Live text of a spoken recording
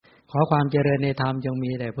ขอความเจริญในธรรมจงมี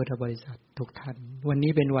แด่พุทธบริษัททุกท่านวัน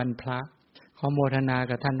นี้เป็นวันพระขอโมทนา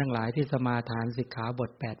กับท่านทั้งหลายที่สมาทานสิกขาบท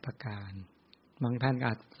8ประการบางท่านอ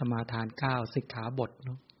าจสมาทาน9สิกขาบทเน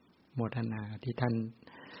าะโมทนาที่ท่าน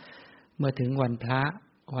เมื่อถึงวันพระ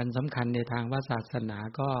วันสำคัญในทางศาสนา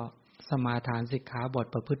ก็สมาทานสิกขาบท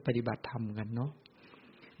ประพฤติปฏิบัติธรรมกันเนาะ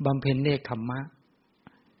บำเพ็ญเนกขัมมะ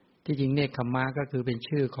ที่จริงเนกขัมมะก็คือเป็น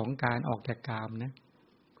ชื่อของการออกจากกามนะ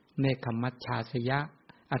เนกขัมมัชฌาสยะ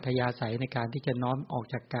อัธยาศัยในการที่จะน้อมออก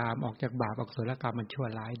จากกามออกจากบาปออกสุรกรรมมันชั่ว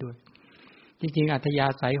ร้ายด้วยจริงๆอัธยา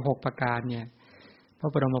ศัย6ประการเนี่ยพระ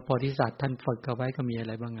บรมโพธิสัตว์ท่านฝึกเอาไว้ก็มีอะไ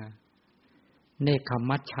รบ้างอ่ะเนกขัม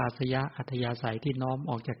มัชฌาสยะอัธยาศัยที่น้อม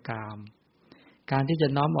ออกจากกามการที่จะ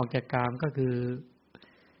น้อมออกจากกามก็คือ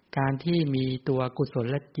การที่มีตัวกุศ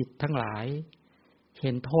ลจิตทั้งหลายเ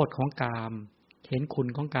ห็นโทษของกามเห็นคุณ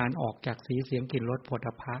ของการออกจากสีเสียงกลิ่นรสโผฏ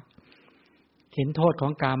ฐัพพะเห็นโทษขอ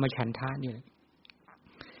งกามฉันทะนี่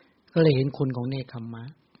ก็เลยเห็นคุณของเนกขัมมะ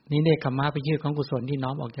นี่เนกขัมมะเป็นชื่อของกุศลที่น้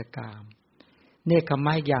อมออกจากกามเนกขัมม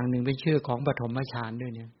ะอีกอย่างหนึ่งเป็นชื่อของปฐมฌานด้ว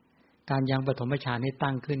ยเนี่ยการยังปฐมฌานให้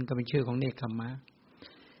ตั้งขึ้นก็เป็นชื่อของเนกขัมมะ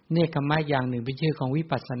เนกขัมมะอย่างหนึ่งเป็นชื่อของวิ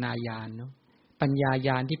ปัสสนาญาณเนาะปัญญาญ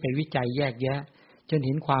าณที่ไปวิจัยแยกแยะจนเ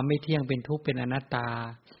ห็นความไม่เที่ยงเป็นทุกข์เป็นอนัตตา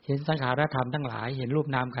เห็นสังขารธรรมทั้งหลายเห็นรูป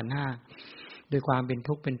นามขันธ์5โดยความเป็น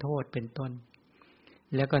ทุกข์เป็นโทษเป็นต้น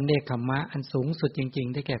แล้วก็เนกขัมมะอันสูงสุดจริง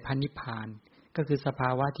ๆได้แก่พระนิพพานก็คือสภ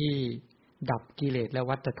าวะที่ดับกิเลสและ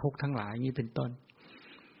วัฏทุกข์ทั้งหลายนี้เป็นต้น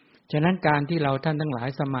ฉะนั้นการที่เราท่านทั้งหลาย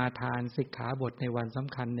สมาทานสิกขาบทในวันส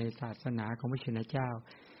ำคัญในศาสนาของพระชินเจ้า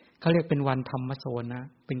เขาเรียกเป็นวันธรรมโสนนะ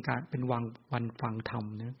เป็นการเป็นวันฟังธรรม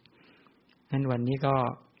นะนั้นวันนี้ก็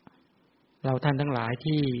เราท่านทั้งหลาย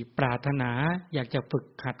ที่ปรารถนาอยากจะฝึก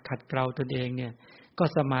ขัดเกลาตนเองเนี่ยก็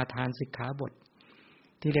สมาทานสิกขาบท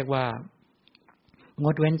ที่เรียกว่าง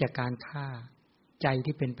ดเว้นจากการฆ่าใจ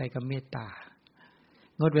ที่เป็นไปกับเมตตา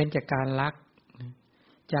งดเว้นจากการลัก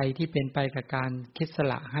ใจที่เป็นไปกับการคิดส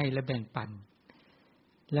ละให้และแบ่งปัน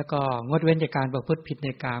แล้วก็งดเว้นจากการประพฤติผิดใน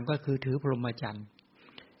กามก็คือถือพรหมจรรย์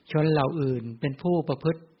ชนเหล่าอื่นเป็นผู้ประพ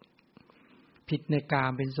ฤติผิดในกา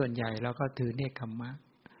มเป็นส่วนใหญ่แล้วก็ถือเนกขัมมะ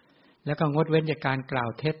แล้วก็งดเว้นจากการกล่าว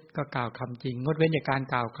เท็จก็กล่าวคำจริงงดเว้นจากการ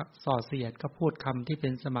กล่าวส่อเสียดก็พูดคำที่เป็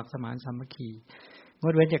นสมัครสมานสามัคคีง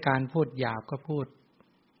ดเว้นจากการพูดหยาบก็พูด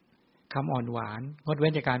คำอ่อนหวานงดเว้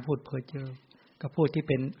นจากการพูดเพ้อเจ้อก็พูดที่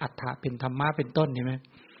เป็นอัฏฐะเป็นธรรมะเป็นต้นใช่ไหม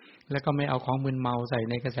แล้วก็ไม่เอาของมึนเมาใส่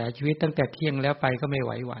ในกระแสชีวิตตั้งแต่เที่ยงแล้วไปก็ไม่ไห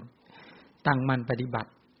วหวั่นตั้งมั่นปฏิบัติ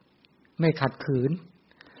ไม่ขัดขืน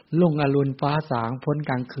ลุ่งอรุณฟ้าสางพ้น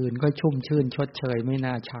กลางคืนก็ชุ่มชื่นชดเชยไม่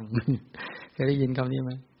น่าชังเคยได้ยินคำนี้ไห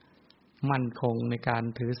มมั่นคงในการ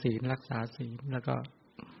ถือศีลรักษาศีลแล้วก็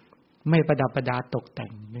ไม่ประดับประดาตกแต่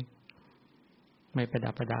งไม่ประดั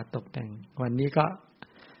บประดาตกแต่งวันนี้ก็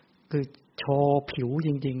คือโชว์ผิวจ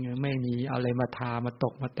ริงๆไม่มีอะไรมาทามาต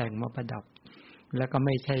กมาแต่งมาประดับแล้วก็ไ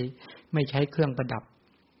ม่ใช้เครื่องประดับ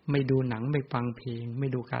ไม่ดูหนังไม่ฟังเพลงไม่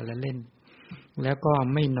ดูการละเล่นแล้วก็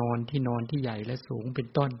ไม่นอนที่นอนที่ใหญ่และสูงเป็น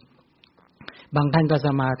ต้นบางท่านก็ส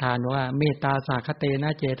มาทานว่าเมตตาสาคเตน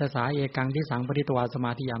ะเจตสาเอกังที่สังปริตวาสม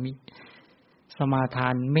าธิยามิสมาทา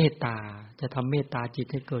นเมตตาจะทำเมตตาจิต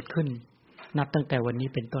ให้เกิดขึ้นนับตั้งแต่วันนี้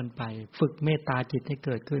เป็นต้นไปฝึกเมตตาจิตให้เ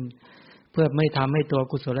กิดขึ้นเพื่อไม่ทำให้ตัว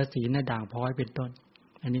กุศลศีลด่างพร้อยเป็นต้น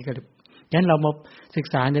อันนี้ก็งั้นเรามาศึก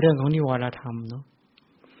ษาในเรื่องของนิวรธรรมเนาะ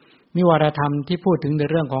นิวรธรรมที่พูดถึงใน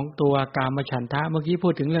เรื่องของตัวกามฉันทะเมื่อกี้พู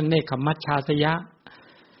ดถึงเรื่องเนกขัมมัชฌาสยะ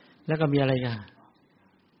แล้วก็มีอะไรกัน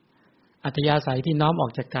อัธยาศัยที่น้อมออ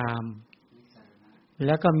กจากกามแ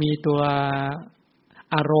ล้วก็มีตัว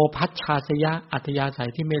อโรภัชฌาสยะอัธยาศัย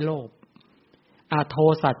ที่ไม่โลภอโท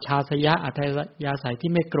สัชฌาสยะอัธยาศัย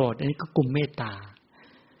ที่ไม่โกรธอันนี้ก็กลุ่มเมตตา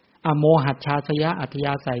อโมหัชฌาสยะอัธย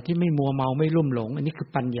าศัยที่ไม่มัวเมาไม่ลุ่มหลงอันนี้คือ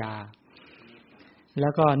ปัญญาแล้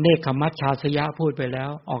วก็เนกขัมมัชฌาสยะพูดไปแล้ว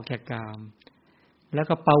ออกจากกามแล้ว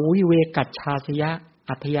ก็ปวิเวกัชฌาสยะ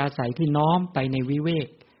อัธยาศัยที่น้อมไปในวิเวก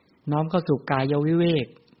น้อมเข้าสู่กายวิเวก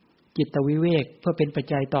จิตวิเวกเพื่อเป็นปัจ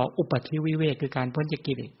จัยต่ออุปธิวิเวกคือการพ้นจาก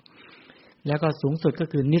กิเลสแล้วก็สูงสุดก็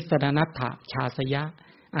คือนิสรณัตถฌาสยะ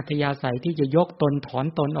อัธยาศัยที่จะยกตนถอน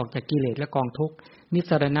ตนออกจากกิเลสและกองทุกข์นิ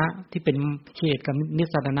สรณะที่เป็นเหตุกับนิ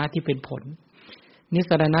สรณะที่เป็นผลนิ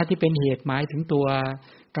สรณะที่เป็นเหตุหมายถึงตัว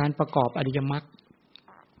การประกอบอริยมรรค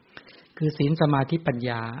คือศีลสมาธิปัญญ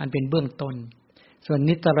าอันเป็นเบื้องต้นส่วน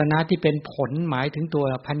นิสรณะที่เป็นผลหมายถึงตัว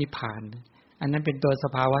พระนิพพานอันนั้นเป็นตัวส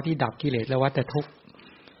ภาวะที่ดับกิเลสและวัฏทุกข์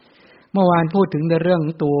เมื่อวานพูดถึงในเรื่อง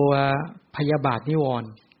ตัวพยาบาทนิวรณ์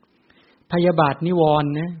พยาบาทนิวรณ์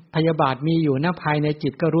นะพยาบาทมีอยู่ณภายในจิ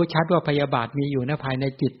ตก็รู้ชัดว่าพยาบาทมีอยู่ณภายใน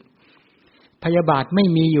จิตพยาบาทไม่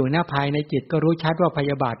มีอยู่ณภายในจิตก็รู้ชัดว่าพ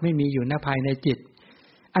ยาบาทไม่มีอยู่ณภายในจิต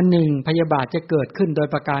อันหนึ่งพยาบาทจะเกิดขึ้นโดย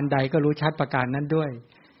ประการใดก็รู้ชัดประการนั้นด้วย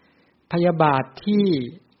พยาบาทที่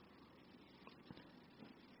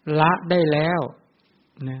ละได้แล้ว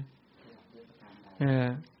นะ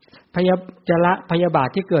จะละพยาบาท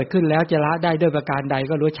ที่เกิดขึ้นแล้วจะละได้ด้วยประการใด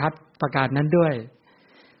ก็รู้ชัดประการนั้นด้วย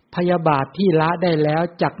พยาบาทที่ละได้แล้ว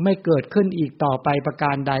จักไม่เกิดขึ้นอีกต่อไปประก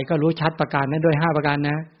ารใดก็รู้ชัดประการนั้นด้วย5ประการ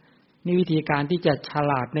นะนี่วิธีการที่จะฉ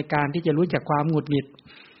ลาดในการที่จะรู้จักความหงุดหงิด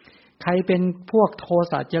ใครเป็นพวกโท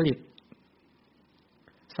สะจริต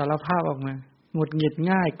สารภาพออกมาหงุดหงิด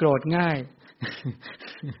ง่ายโกรธง่าย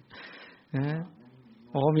นะ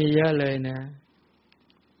โอ้มีเยอะเลยนะ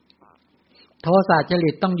โทสะจริ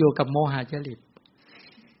ตต้องอยู่กับโมหะจริต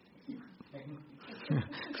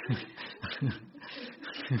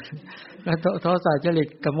แล้วโทสะจริต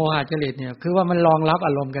กับโมหะจริตเนี่ยคือว่ามันรองรับอ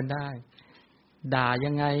ารมณ์กันได้ด่า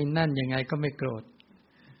ยังไงนั่นยังไงก็ไม่โกรธ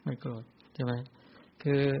ใช่ไหม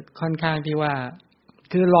คือค่อนข้างที่ว่า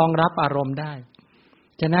คือรองรับอารมณ์ได้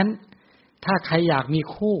ฉะนั้นถ้าใครอยากมี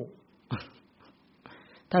คู่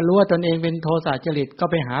ถ้ารู้ว่าตนเองเป็นโทสะจริตก็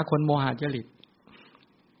ไปหาคนโมหะจริต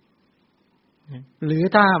หรือ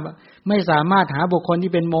ถ้าไม่สามารถหาบุคคล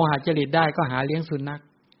ที่เป็นโมหะจริตได้ก็หาเลี้ยงสุนัข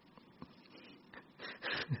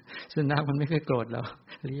มันไม่เคยโกรธหรอก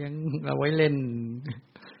เลี้ยงเอาไว้เล่น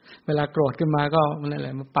เวลาโกรธขึ้นมาก็อะไร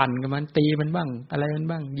มาปั่นกับมันตีมันบ้างอะไรมัน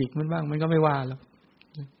บ้างหยิกมันบ้างมันก็ไม่ว่าหรอก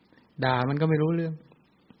ด่ามันก็ไม่รู้เรื่อง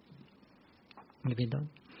นี่เป็นต้น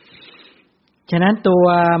ฉะนั้นตัว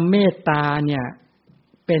เมตตาเนี่ย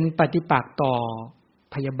เป็นปฏิปักษ์ต่อ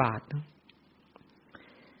พยาบาท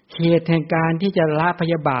เหตุแห่งการที่จะละพ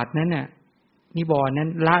ยาบาทนั้นน่ะนิวรณ์นั้น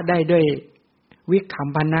ละได้ด้วยวิคัม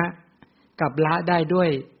ภนะกับละได้ด้วย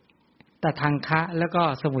ตทังคะแล้วก็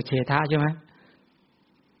สมุจเฉทะใช่ไหม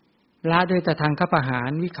ละด้วยตทังคะประหาร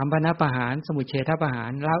วิคัมภนะประหารสมุจเฉทะประหา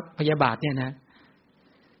รละพยาบาทเนี่ยนะ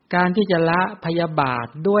การที่จะละพยาบาท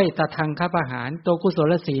ด้วยตทังคะประหารตัวกุศ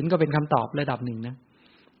ลศีลก็เป็นคำตอบระดับหนึ่งนะ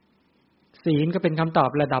ศีลก็เป็นคำตอบ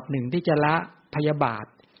ระดับหนึ่งที่จะละพยาบาท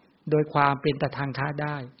โดยความเป็นตทังคะไ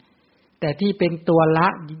ด้แต่ที่เป็นตัวละ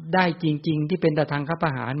ได้จริงๆที่เป็นตทังคะปร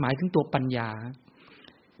ะหารหมายถึงตัวปัญญา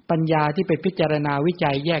ที่ไปพิจารณาวิ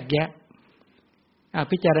จัยแยกแยะ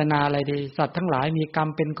พิจารณาอะไรดีสัตว์ทั้งหลายมีกรรม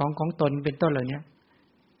เป็นของตนเป็นต้นเหล่านี้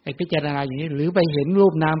ไอ้พิจารณาอย่างนี้หรือไปเห็นรู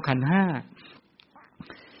ปนามขันธ์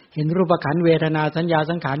5เห็นรูปขันธ์เวทนาสัญญา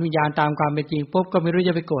สังขารวิญญาณตามความเป็นจริงปุ๊บก็ไม่รู้จ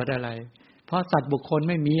ะไปโกรธอะไรเพราะสัตว์บุคคล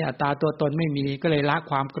ไม่มีอัตตาตัวตนไม่มีก็เลยละ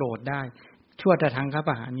ความโกรธได้ชั่วแต่ทางคับป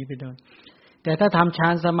ระหารนี้ไปด้วยแต่ถ้าทำฌา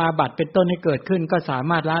นสมาบัติเป็นต้นให้เกิดขึ้นก็สา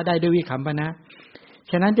มารถละได้ด้วยวิคัมภนะ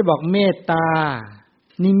ฉะนั้นจะบอกเมตตา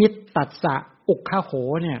นิมิตตัสสะอุคโห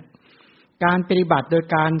เนี่ยการปฏิบัติโดย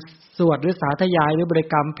การสวดหรือสาธยายหรือบริ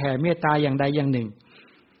กรรมแผ่เมตตาอย่างใดอย่างหนึ่ง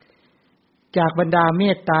จากบรรดาเม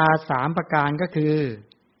ตตา3ประการก็คือ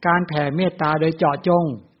การแผ่เมตตาโดยเจาะจง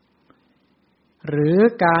หรือ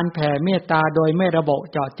การแผ่เมตตาโดยไม่ระบบ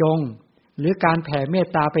เจาะจงหรือการแผ่เมต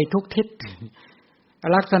ตาไปทุกทิศ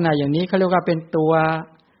ลักษณะอย่างนี้เขาเรียกว่าเป็นตัว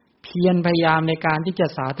เพียรพยายามในการที่จะ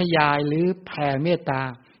สาธยายหรือแผ่เมตตา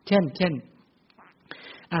เช่น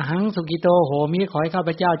อหังสุกิโตโหมิขอให้ข้าพ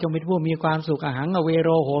เจ้าจงเป็นผู้มีความสุขอหังอเวโร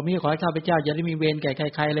โหมิขอให้ข้าพเจ้าอย่าได้มีเวรแก่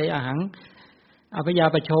ใครๆเลยอหังอภยา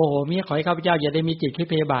ปโชโหมิขอให้ข้าพเจ้าอย่าได้มีจิตคิด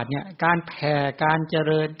พยาบาทเนี่ยการแผ่การเจ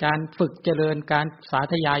ริญการฝึกเจริญการสา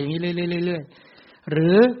ธยายอย่างนี้เรื่อยๆหรื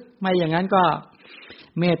อไม่อย่างนั้นก็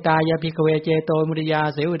เมตตายาภิกขเวเจโตมุริยา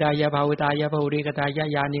เสวุดายาภาวุตายาภาวุริกตายา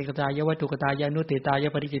ยานิกตายาวัตถุกตายานุติตายา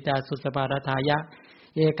ปริจิตาสุสปารทายะ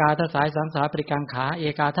เอกาทัสสายสังสาปริกังขาเอ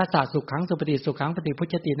กาทัสสะสุขังสุปฏิสุขังปฏิพุช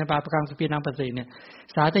ชตินปาปกังสุปีนังปัสสิเนี่ย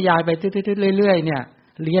สาธยายไปตื้อๆเรื่อยๆเนี่ย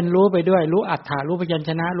เรียนรู้ไปด้วยรู้อัฏฐะรู้พยัญช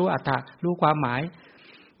นะรู้อัฏฐะรู้ความหมาย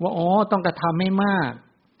ว่าอ๋อต้องกระทำให้มาก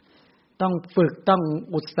ต้องฝึกต้อง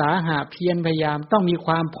อุตสาหะเพียรพยายามต้องมีค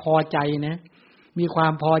วามพอใจนะมีควา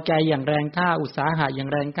มพอใจอย่างแรงกล้าอุตสาหะอย่าง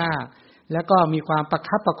แรงกล้าแล้วก็มีความประ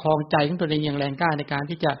คับประคองใจของตัวเองอย่างแรงกล้าในการ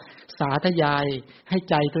ที่จะสาธยายให้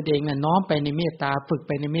ใจตัวเองน้อมไปในเมตตาฝึกไ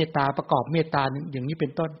ปในเมตตาประกอบเมตตาอย่างนี้เป็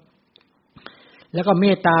นต้นแล้วก็เม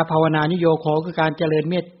ตตาภาวนานิโยโคคือการเจริญ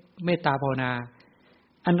เมตตาภาวนา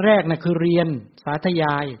อันแรกนะคือเรียนสาธย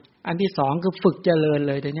ายอันที่2คือฝึกเจริญ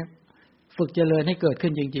เลยตัวเนี้ยฝึกเจริญให้เกิดขึ้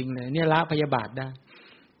นจริงๆเลยเนี่ยละพยาบาทได้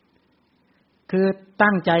คือ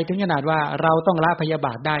ตั้งใจถึงขนาดว่าเราต้องละพยาบ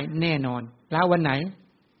าทได้แน่นอนละวันไหน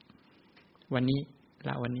วันนี้ล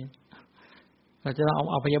ะวันนี้เราจะ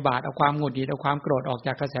เอาพยาบาทเอาความหงุดหงิดเอาความโกรธออกจ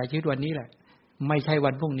ากกระแสชีวิตวันนี้แหละไม่ใช่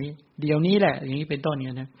วันพรุ่งนี้เดี๋ยวนี้แหละอย่างนี้เป็นต้นเ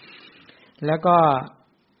นี่ยนะแล้วก็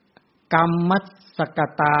กรรมสก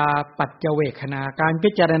ตาปัจเจเวคณาการพิ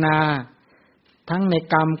จารณาทั้งใน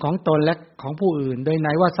กรรมของตนและของผู้อื่นโดยไหน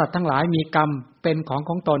ว่าสัตว์ทั้งหลายมีกรรมเป็นข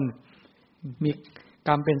องตนมีก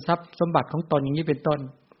รรมเป็นทรัพย์สมบัติของตนอย่างนี้เป็นต้น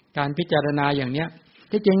การพิจารณาอย่างเนี้ย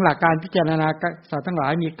ที่จริงหลักการพิจารณาสัตว์ทั้งหลา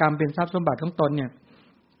ยมีกรรมเป็นทรัพย์สมบัติของตนเนี่ย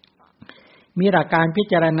มีหลักการพิ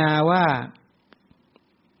จารณาว่า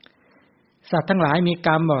สัตว์ทั้งหลายมีก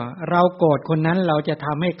รรมบ่เราโกรธคนนั้นเราจะท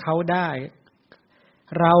ำให้เขาได้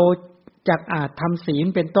เราจะอาจทำศีล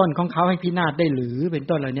เป็นต้นของเขาให้พินาศได้หรือเป็น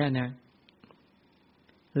ต้นเหล่านี้นะ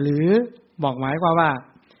หรือบอกหมายว่า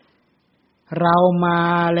เรามา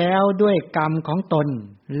แล้วด้วยกรรมของตน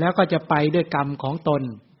แล้วก็จะไปด้วยกรรมของตน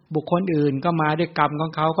บุคคลอื่นก็มาด้วยกรรมขอ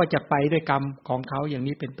งเขาก็จะไปด้วยกรรมของเขาอย่าง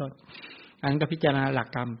นี้เป็นต้นอันนั้นก็พิจารณาหลัก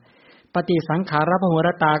กรรมปฏิสังขารพหุร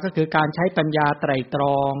ตาก็คือการใช้ปัญญาไตร่ตร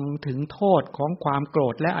องถึงโทษของความโกร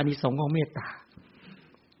ธและอานิสงส์ของเมตตา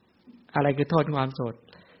อะไรคือโทษความโกรธ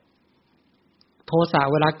โทสะ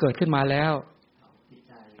เวลาเกิดขึ้นมาแล้ว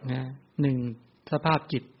นะหนึ่งสภาพ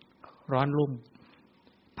จิตร้อนรุ่ม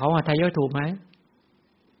เผาหัตถยถูกไหม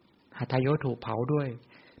หัตถยถูกเผาด้วย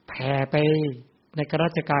แผ่ไปในกระ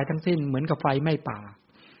จกายทั้งสิ้นเหมือนกับไฟไหม้ป่า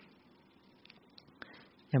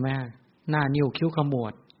ใช่ไหมหน้านิ้วคิ้วขมว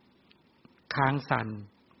ดคางสั่น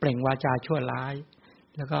เปล่งวาจาชั่วร้าย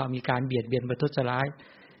แล้วก็มีการเบียดเบียนประทุษร้าย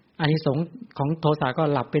อานิสงส์ของโทสะก็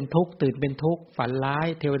หลับเป็นทุกข์ตื่นเป็นทุกข์ฝันร้าย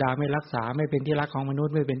เทวดาไม่รักษาไม่เป็นที่รักของมนุษ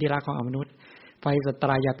ย์ไม่เป็นที่รักของอมนุษย์ไฟสัต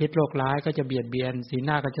รายาพิษโรคร้ายก็จะเบียดเบียนสีห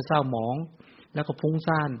น้าก็จะเศร้าหมองแล้วก็ฟุ้ง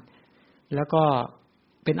ซ่านแล้วก็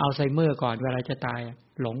เป็นอัลไซเมอร์ก่อนเวลาจะตาย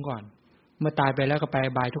หลงก่อนเมื่อตายไปแล้วก็ไปอ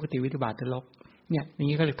บายทุกขติวิบัตินรกเนี่ยอย่าง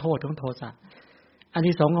นี้ก็เรียกโทษของโทสะอา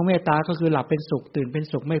นิสงส์ของเมตตาก็คือหลับเป็นสุขตื่นเป็น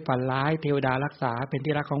สุขไม่ฝันร้ายเทวดารักษาเป็น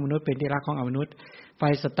ที่รักของมนุษย์เป็นที่รักของอมนุษย์ไฟ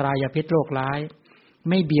สัตรายาพิษโรคร้าย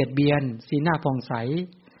ไม่เบียดเบียนสีหน้าผ่องใส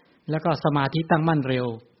แล้วก็สมาธิตั้งมั่นเร็ว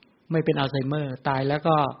ไม่เป็นอัลไซเมอร์ตายแล้ว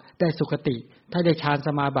ก็ได้สุคติถ้าได้ฌานส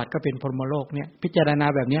มาบัติก็เป็นพรหมโลกเนี่ยพิจารณา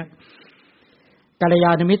แบบเนี้ยกัลย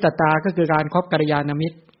าณมิตรตาก็คือการคบกัลยาณมิ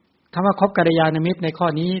ตรคำว่าคบกัลยาณมิตรในข้อ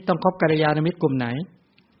นี้ต้องคบกัลยาณมิตรกลุ่มไหน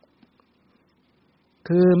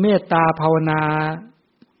คือเมตตาภาวนา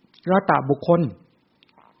ระตะบุคคล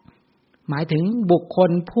หมายถึงบุคค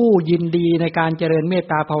ลผู้ยินดีในการเจริญเมต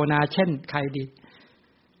ตาภาวนาเช่นใครดี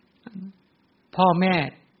พ่อแม่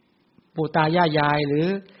ปู่ตายายายหรือ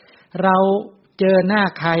เราเจอหน้า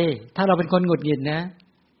ใครถ้าเราเป็นคนหงุดหงิดนะ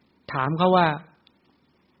ถามเขาว่า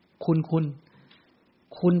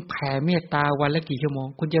คุณแผ่เมตตาวันละกี่ชั่วโมง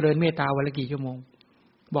คุณเจริญเมตตาวันละกี่ชั่วโมง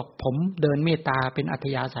บอกผมเดินเมตตาเป็นอัธ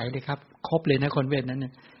ยาศัยเลยครับครบเลยนะคนเวทนั้นเนี่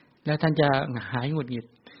ยแล้วท่านจะหายหงุดหงิด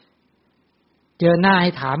เจอหน้าใ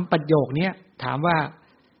ห้ถามประโยคนี้ถามว่า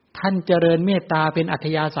ท่านเจริญเมตตาเป็นอัธ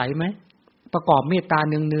ยาศัยไหมประกอบเมตตา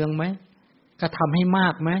เนืองๆไหมกระทำให้มา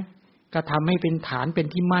กไหมกระทำให้เป็นฐานเป็น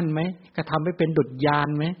ที่มั่นไหมกระทำให้เป็นดุจยาน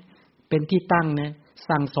ไหมเป็นที่ตั้งเนี่ย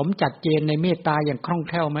สั่งสมจัดเจนในเมตตาอย่างคล่องแ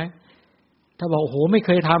คล่วไหมถ้าบอกโอ้โหไม่เค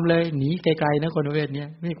ยทำเลยหนีไกลๆนะคนเวทเนี่ย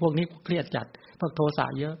ไม่พวกนี้เครียดจัดพวกโทสะ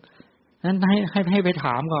เยอะนั้นให้ไปถ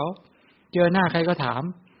ามเขาเจอหน้าใครก็ถาม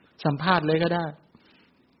สัมภาษณ์เลยก็ได้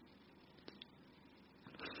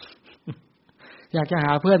อยากจะห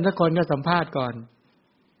าเพื่อนสักคนก็สัมภาษณ์ก่อน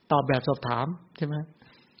ตอบแบบสอบถามใช่ไหม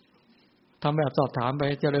ทำแบบสอบถามไป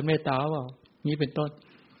เจริญเมตตาเปล่านี้เป็นต้น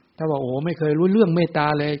ถ้าบอกโอ้ไม่เคยรู้เรื่องเมตตา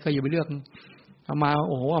เลยก็อย่าไปเลือกเอามา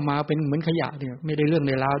โอ้โหเอามาเป็นเหมือนขยะเนี่ยไม่ได้เรื่องใ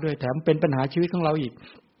นราวด้วยแถมเป็นปัญหาชีวิตของเราอีก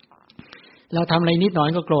เราทำอะไรนิดหน่อย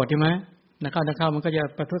ก็โกรธใช่ไหมนักเข้ามันก็จะ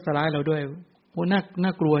ประทุษร้ายเราด้วยโอ้น่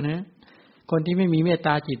ากลัวนะคนที่ไม่มีเมตต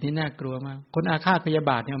าจิตนี่น่ากลัวมากคนอาฆาตพยา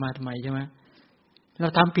บาทเนี่ยมาทำไมใช่ไหมเรา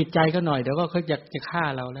ทำผิดใจก็หน่อยเดี๋ยวก็เขาอยากจะฆ่า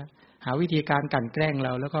เราแล้วหาวิธีการกลั่นแกล้งเร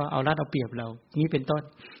าแล้วก็เอารัดเอาเปรียบเรานี้เป็นต้น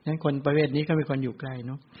นั้นคนประเภทนี้ก็เป็นคนอยู่ใกล้เ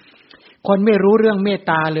นาะคนไม่รู้เรื่องเมต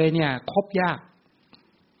ตาเลยเนี่ยคบยาก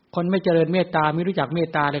คนไม่เจริญเมตตาไม่รู้จักเมต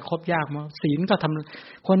ตาเลยคบยากมั้งศีลก็ท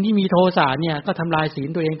ำคนที่มีโทสะเนี่ยก็ทำลายศีล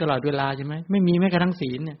ตัวเองตลอดเวลาใช่ไหมไม่มีแม้กระทั่ง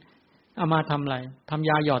ศีลเนี่ยเอามาทำอะไรทำ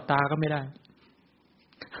ยาหยอดตาก็ไม่ได้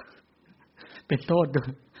เป็นโทษด้วย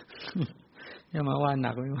อย่ามาว่าห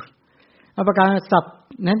นักเลยเอาประการศัพท์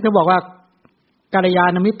นั้นจะบอกว่ากัลยา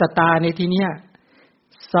ณมิตรตาในที่นี้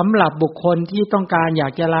สำหรับบุคคลที่ต้องการอยา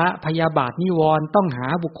กจะละพยาบาทนิวรณ์ต้องหา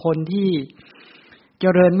บุคคลที่เจ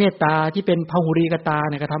ริญเมตตาที่เป็นพหุริกตา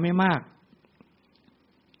เนี่ยก็ทำให้มาก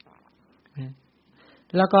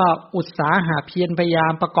แล้วก็อุตสาหะเพียรพยายา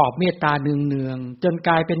มประกอบเมตตาเนืองๆจนก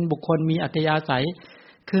ลายเป็นบุคคลมีอัธยาศัย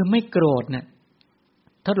คือไม่โกรธเนี่ย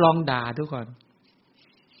ทดลองด่าดูก่อน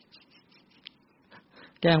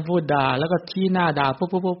แกล้งพูดด่าแล้วก็ชี้หน้าด่าปุ๊บ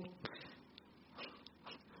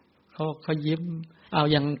เขายิ้มเอา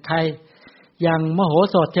อย่างใครอย่างมโห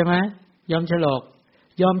สถใช่ไหมยอมฉลก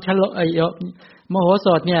มโหส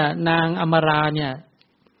ถเนี่ยนางอมราเนี่ย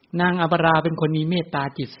นางอมราเป็นคนมีเมตตา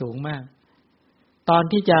จิตสูงมากตอน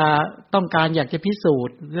ที่จะต้องการอยากจะพิสูจ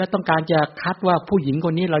น์และต้องการจะคัดว่าผู้หญิงค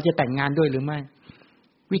นนี้เราจะแต่งงานด้วยหรือไม่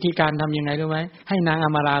วิธีการทำยังไงรู้ไหมให้นางอ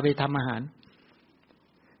มราไปทำอาหาร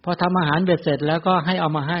พอทำอาหารเบ็ดเสร็จแล้วก็ให้เอา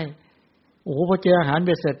มาให้โอ้โหพอเจออาหารเ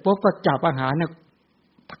บ็ดเสร็จปุ๊บก็จับอาหารเนี่ย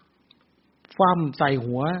ฟั่มใส่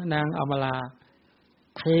หัวนางอมรา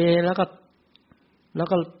เทแล้ว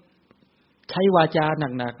ก็ใช้วาจา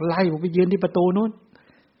หนักๆไล่ผมไปยืนที่ประตูนู้น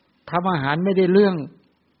ทำอาหารไม่ได้เรื่อง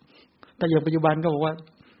แต่อย่างปัจจุบันก็บอกว่า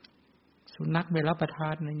สุนัขไม่รับประทา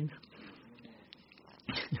นอะไรอย่างนี้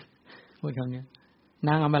พูดคำนี้น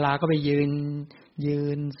างอมราก็ไปยื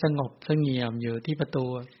นสงบเสงี่ยมอยู่ที่ประตู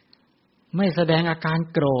ไม่แสดงอาการ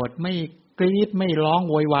โกรธไม่กรี๊ดไม่ร้อง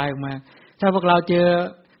โวยวายออกมาถ้าพวกเราเจอ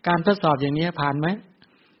การทดสอบอย่างนี้ผ่านไหม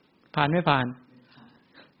ผ่านไม่ผ่าน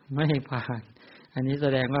ไม่ผ่านอันนี้แส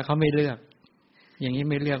ดงว่าเขาไม่เลือกอย่างนี้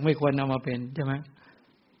ไม่เลือกไม่ควรเอามาเป็นใช่ไหม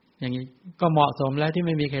อย่างนี้ก็เหมาะสมแล้วที่ไ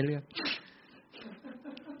ม่มีใครเลือก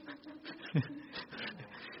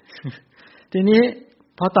ทีนี้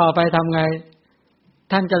พอต่อไปทำไง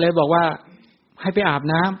ท่านก็เลยบอกว่าให้ไปอาบ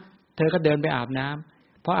น้ำเธอก็เดินไปอาบน้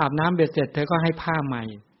ำพออาบน้ำเบ็ดเสร็จเธอก็ให้ผ้าใหม่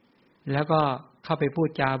แล้วก็เข้าไปพูด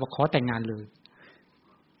จาบอกขอแต่งงานเลย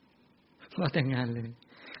ขอแต่งงานเลย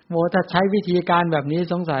โมถ้าใช้วิธีการแบบนี้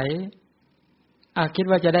สงสัยคิด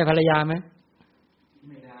ว่าจะได้ภรรยาไหมไ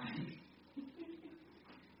ม่ได้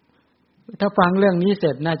ถ้าฟังเรื่องนี้เส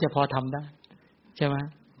ร็จน่าจะพอทำได้ใช่ไหม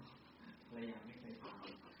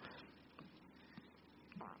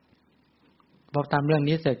พอทำเรื่อง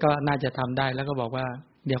นี้เสร็จก็น่าจะทำได้แล้วก็บอกว่า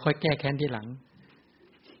เดี๋ยวค่อยแก้แค้นทีหลัง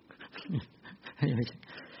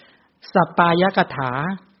สัปปายกถา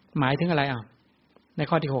หมายถึงอะไรใน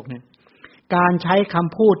ข้อที่6เนี่ยการใช้ค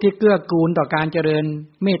ำพูดที่เกื้อกูลต่อการเจริญ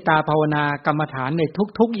เมตตาภาวนากรรมฐานใน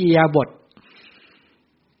ทุกๆอิริยาบถ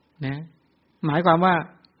นะหมายความว่า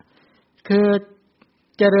คือ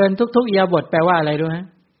เจริญทุกๆอิริยาบถแปลว่าอะไรรู้ไหม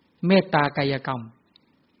เมตตากายกรรม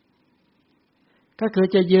ก็คือ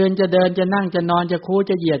จะยืนจะเดินจะนั่งจะนอนจะคู่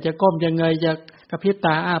จะเหยียดจะก้มจะเงยจะกระพริบต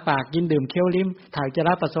าอ้าปากกินดื่มเคี้ยวลิ้มถ่ายจะ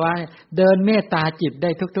รับปัสสาวะเดินเมตตาจิตได้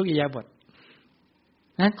ทุกๆอิริยาบถ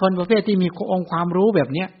นะคนประเภทที่มีองค์ความรู้แบบ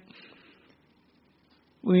เนี้ย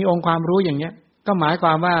มีองค์ความรู้อย่างเนี้ยก็หมายคว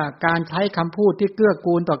ามว่าการใช้คำพูดที่เกื้อ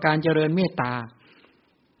กูลต่อการเจริญเมตตา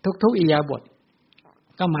ทุกๆอิริยาบถ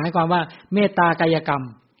ก็หมายความว่าเมตตากายกรรม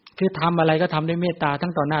คือทำอะไรก็ทำด้วยเมตตาทั้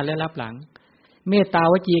งต่อหน้าและรับหลังเมตตา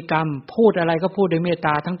วจีกรรมพูดอะไรก็พูดด้วยเมตต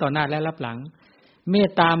าทั้งต่อหน้าและรับหลังเม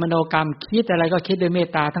ตตามโนกรรมคิดอะไรก็คิดด้วยเมต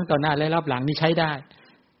ตาทั้งต่อหน้าและรับหลังนี่ใช้ได้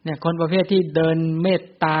เนี่ยคนประเภทที่เดินเมต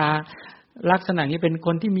ตาลักษณะนี้เป็นค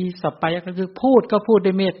นที่มีสัพพะก็คือพูดก็พูดด้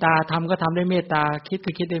วยเมตตาทำก็ทำด้วยเมตตาคิด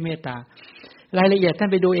ก็คิดด้วยเมตตารายละเอียดท่าน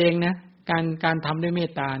ไปดูเองนะการทำด้วยเม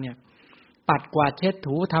ตตาเนี่ยปัดกวาดเช็ด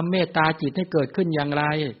ถูทำเมตตาจิตให้เกิดขึ้นอย่างไร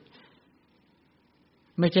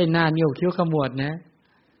ไม่ใช่หน้านิ้วคิ้วขมวดนะ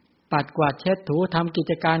ปัดกวาดเช็ดถูทำกิ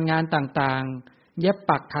จการงานต่างๆเย็บ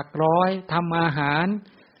ปักถักร้อยทำอาหาร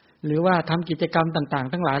หรือว่าทำกิจกรรมต่าง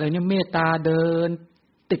ๆทั้งหลายเหล่านี้เมตตาเดิน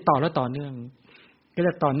ติดต่อและต่อเนื่องก็จ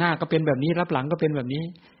ะต่อหน้าก็เป็นแบบนี้รับหลังก็เป็นแบบนี้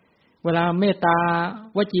เวลาเมตตา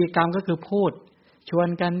วจีกรรมก็คือพูดชวน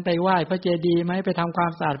กันไปไหว้พระเจดีย์ไหมไปทำควา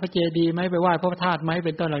มสะอาดพระเจดีย์ไหมไปไหว้พระธาตุไหมเ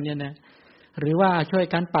ป็นต้นเหล่านี้นะหรือว่าช่วย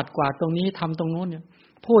กันปัดกวาดตรงนี้ทำตรงโน้นเนี่ย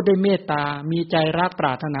พูดด้วยเมตตามีใจรักปร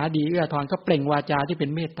ารถนาดีเอื้อทอนก็เปล่งวาจาที่เป็น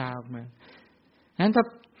เมตตาออกมาฉะนั้นถ้า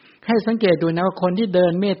ให้สังเกตดูนะว่าคนที่เดิ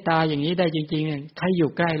นเมตตาอย่างนี้ได้จริงๆเนี่ยใครอยู่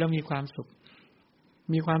ใกล้แล้วมีความ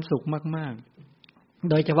สุขมากๆ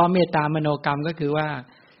โดยเฉพาะเมตตามโนกรรมก็คือว่า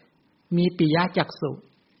มีปิยจักษุ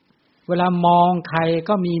เวลามองใคร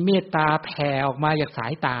ก็มีเมตตาแผ่ออกมาจากสา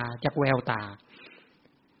ยตาจากแววตา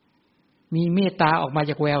มีเมตตาออกมา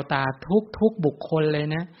จากแววตาทุกบุคคลเลย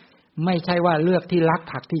นะไม่ใช่ว่าเลือกที่รัก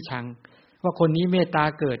ผักที่ชังว่าคนนี้เมตตา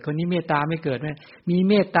เกิดคนนี้เมตตาไม่เกิดนะมี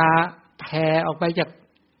เมตตาแผ่ออกไป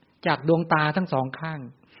จากดวงตาทั้งสองข้าง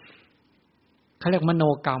เขาเรียกมโน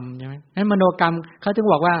กรรมใช่ไหมนั้นมโนกรรมเขาถึง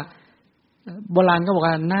บอกว่าโบราณก็บอก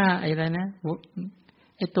ว่าหน้าอะไรนะ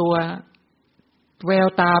ไอตัวแวว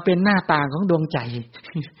ตาเป็นหน้าต่างของดวงใจ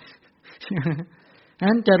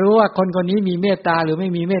นั้นจะรู้ว่าคนคนนี้มีเมตตาหรือไม่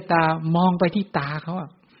มีเมตตามองไปที่ตาเขาอะ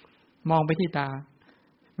มองไปที่ตา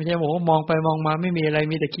ไม่ใช่บอกว่ามองไปมองมาไม่มีอะไร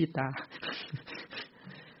มีแต่ขี้ตา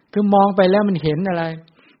คือมองไปแล้วมันเห็นอะไร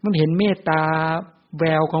มันเห็นเมตตาแว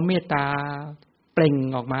วของเมตตาเปล่ง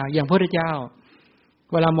ออกมาอย่างพระพุทธเจ้า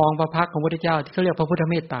เวลามองพระพักตร์ของพระพุทธเจ้าที่เขาเรียกพระพุทธ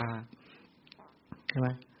เมตตาใช่ไหม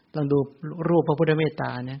ลองดูรูปพระพุทธเมตตา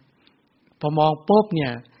เนี่ยพอมองปุ๊บเนี่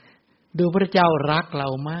ยดูพระพุทธเจ้ารักเรา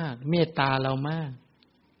มากเมตตาเรามาก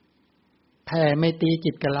แผ่เมตตา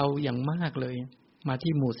จิตกับเราอย่างมากเลยมา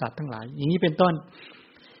ที่หมู่สัตว์ทั้งหลายอย่างนี้เป็นต้น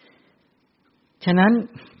ฉะนั้น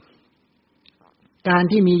การ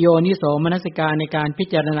ที่มีโยนิโสมนสิการในการพิ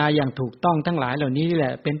จารณาอย่างถูกต้องทั้งหลายเหล่านี้แหล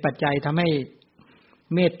ะเป็นปัจจัยทำให้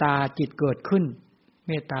เมตตาจิตเกิดขึ้นเ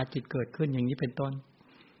มตตาจิตเกิดขึ้นอย่างนี้เป็นต้น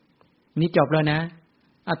นี้จบแล้วนะ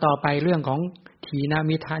ต่อไปเรื่องของถีน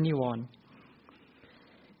มิทธานิวรณ์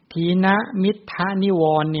ถีนมิทธานิว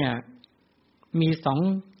รณ์เนี่ยมีสอ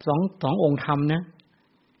งองค์ธรรมนะ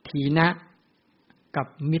ถีนะกับ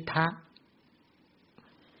มิทธะ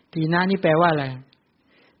ถีนะนี่แปลว่าอะไร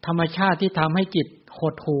ธรรมชาติที่ทำให้จิตห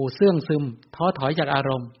ดหู่เสื่องซึมท้อถอยจากอา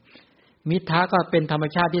รมณ์มิทธะก็เป็นธรรม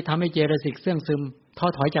ชาติที่ทำให้เจตสิกเสื่องซึมท้อ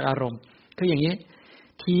ถอยจากอารมณ์คืออย่างนี้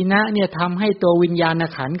ถีนะเนี่ยทำให้ตัววิญญาณ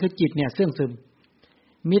ขันธ์คือจิตเนี่ยเสื่องซึม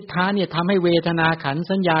มิทธะเนี่ยทำให้เวทนาขันธ์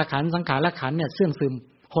สัญญาขันธ์สังขารขันธ์เนี่ยเสื่องซึม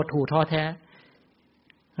หดหู่ท้อแท้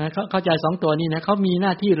นะเข้าใจสองตัวนี้นะเขามีหน้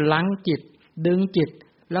าที่ลังจิตดึงจิต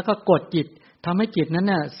แล้วก็กดจิตทำให้จิตนั้น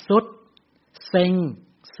น่ะสุดเซ็ง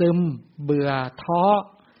ซึมเบื่อท้อ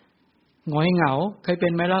หงอยเหงาเคยเป็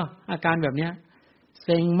นไหมล่ะอาการแบบเนี้ยเ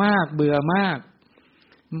ซ็งมากเบื่อมาก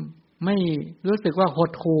ไม่รู้สึกว่าห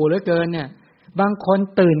ดหู่เหลือเกินเนี่ยบางคน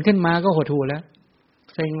ตื่นขึ้นมาก็หดหู่แล้ว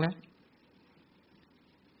เซ็งแล้ว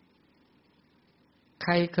ใค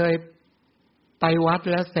รเคยไปวัด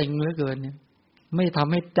แล้วเซ็งเหลือเกินเนี่ยไม่ท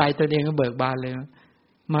ำให้ใจตัวเองก็เบิกบานเลย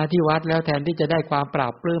มาที่วัดแล้วแทนที่จะได้ความปรา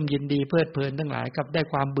บปลื้มยินดีเพลิดเพลินทั้งหลายกับได้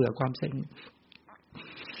ความเบื่อความเซ็ง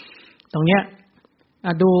ตรงเนี้ย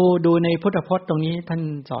ดูในพุทธพจน์ตรงนี้ท่าน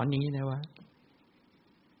สอนอย่างนี้นะว่า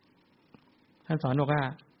ท่านสอนบอกว่า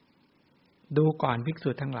ดูก่อนภิกษุ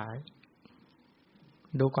ทั้งหลาย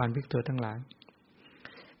ดูก่อนภิกษุทั้งหลาย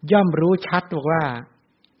ย่อมรู้ชัดบอกว่า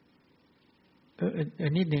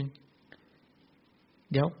นิดนึง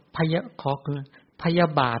เดี๋ยวพยา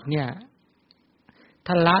บาทเนี่ย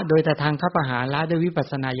ท่านละโดยแต่ทางคับประหารละด้วยวิปัส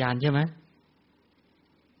สนาญาณใช่ไหม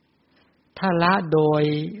ถ้าละโดย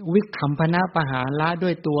วิคัมภนะประหารละด้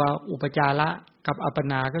วยตัวอุปจาระกับอัปป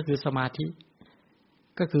นาก็คือสมาธิ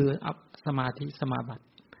ก็คือสมาธิสมาบัติ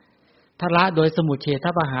ถ้าละโดยสมุจเฉท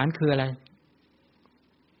ประหารคืออะไร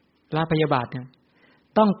ละพยาบาทเนี่ย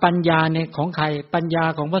ต้องปัญญาในของใครปัญญา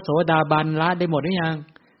ของพระโสดาบันละได้หมดหรือยัง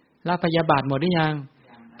ละพยาบาทหมดหรือยัง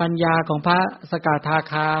ปัญญาของพระสกทา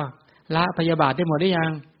คาละพยาบาทได้หมดหรือยั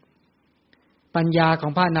งปัญญาขอ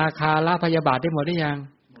งพระอนาคาละพยาบาทได้หมดหรือยัง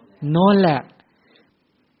โน่นแหละ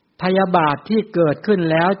พยาบาทที่เกิดขึ้น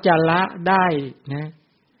แล้วจะละได้นะ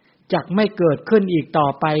จักไม่เกิดขึ้นอีกต่อ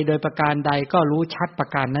ไปโดยประการใดก็รู้ชัดประ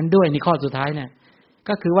การนั้นด้วยนี่ข้อสุดท้ายเนี่ย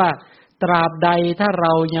ก็คือว่าตราบใดถ้าเร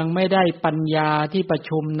ายังไม่ได้ปัญญาที่ประ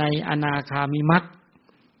ชุมในอนาคามิมรรค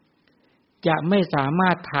จะไม่สามา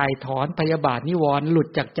รถถ่ายถอนพยาบาทนิวรณ์หลุด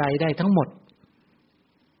จากใจได้ทั้งหมด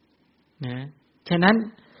นะฉะนั้น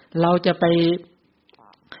เราจะ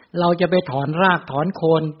ไปถอนรากถอนโค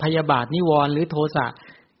นพยาบาทนิวรณ์หรือโทสะ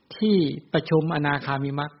ที่ประชุมอนาคา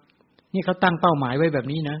มิมรรคนี่เขาตั้งเป้าหมายไว้แบบ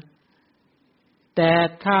นี้นะแต่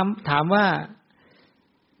ถามว่า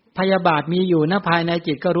พยาบาทมีอยู่ณภายใน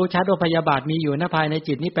จิตก็รู้ชัดว่าพยาบาทมีอยู่ณภายใน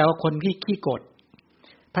จิตนี่แปลว่าคนที่ขี้โกรธ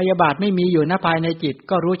พยาบาทไม่มีอยู่ณภายในจิต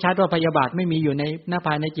ก็รู้ชัดว่าพยาบาทไม่มีอยู่ในณภ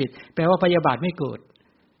ายในจิตแปลว่าพยาบาทไม่เกิด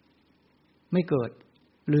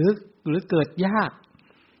หรือเกิดยาก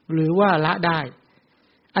หรือว่าละได้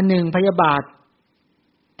อันหนึ่งพยาบาท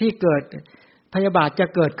ที่เกิดพยาบาทจะ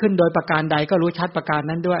เกิดขึ้นโดยประการใดก็รู้ชัดประการ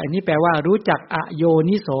นั้นด้วยอันนี้แปลว่ารู้จักอโย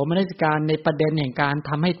นิโสมนสิการในประเด็นแห่งการท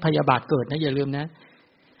ำให้พยาบาทเกิดนะอย่าลืมนะ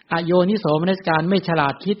อโยนิโสมนสิการไม่ฉลา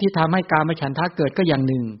ดคิดที่ทำให้กามฉันทะเกิดก็อย่าง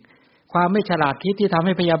หนึ่งความไม่ฉลาดคิดที่ทำใ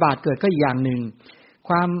ห้พยาบาทเกิดก็อีกอย่างหนึ่งค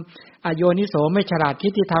วามอโยนิโสไม่ฉลาดคิ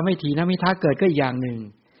ดที่ทำให้ถีนมิทธะเกิดก็อีกอย่างหนึ่ง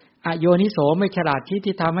อโยนิโสไม่ฉลาดคิด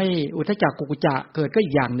ที่ทำให้อุทธัจจกุกุจจะเกิดก็อี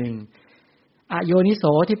กอย่างหนึ่งอโยนิโส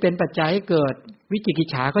ที่เป็นปัจจัยให้เกิดวิจิกิจ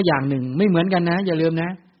ฉาก็อย่างหนึ่งไม่เหมือนกันนะอย่าลืมน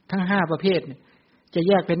ะทั้ง5ประเภทจะแ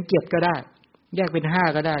ยกเป็น7ก็ได้แยกเป็น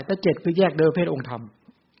5ก็ได้ถ้า7คือแยกโดยประเภทองค์ธรรม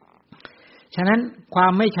ฉะนั้นควา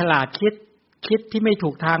มไม่ฉลาดคิดที่ไม่ถู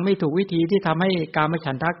กทางไม่ถูกวิธีที่ทำให้กาม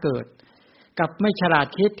ฉันทะเกิดกับไม่ฉลาด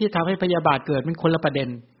คิดที่ทำให้พยาบาทเกิดมันคนละประเด็น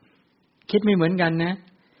คิดไม่เหมือนกันนะ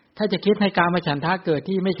ถ้าจะคิดให้กามฉันทะเกิด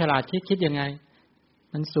ที่ไม่ฉลาดคิดยังไง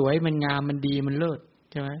มันสวยมันงามมันดีมันเลิศ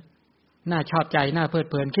ใช่ไหมน่าชอบใจน่าเพลิด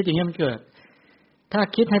เพลินคิดอย่างนี้มันเกิดถ้า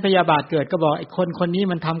คิดให้พยาบาทเกิดก็บอกไอ้คนนี้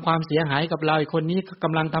มันทำความเสียหายกับเราไอ้คนนี้ก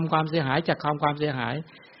ำลังทำความเสียหายจากความเสียหาย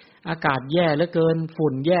อากาศแย่เหลือเกิน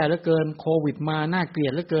ฝุ่นแย่เหลือเกินโควิดมาน่าเกลีย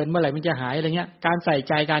ดเหลือเกินเมื่อไหร่มันจะหายอะไรเงี้ยการใส่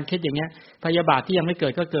ใจการคิดอย่างเงี้ยพยาบาทที่ยังไม่เกิ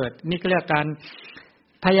ดก็เกิดนี่ก็เรียกการ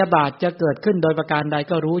พยาบาทจะเกิดขึ้นโดยประการใด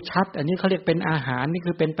ก็รู้ชัดอันนี้เขาเรียกเป็นอาหารนี่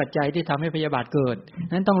คือเป็นปัจจัยที่ทำให้พยาบาทเกิด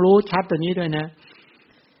นั้นต้องรู้ชัดตัวนี้ด้วยนะ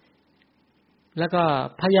แล้วก็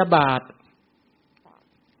พยาบาท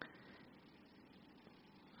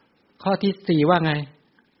ข้อที่4ว่าไง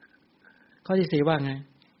ข้อที่4ว่าไง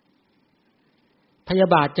พยา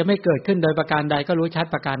บาทจะไม่เกิดขึ้นโดยประการใดก็รู้ชัด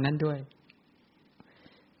ประการนั้นด้วย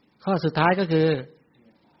ข้อสุดท้ายก็คือ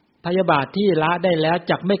พยาบาทที่ละได้แล้ว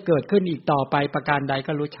จักไม่เกิดขึ้นอีกต่อไปประการใด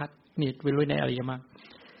ก็รู้ชัดนี่วิรุณในอริยมรรค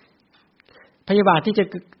พยาบาทที่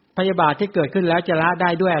เกิดขึ้นแล้วจะละได้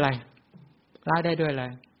ด้วยอะไรละได้ด้วยอะไร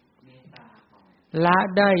ละ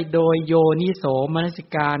ได้โดยโยนิโสมนสิ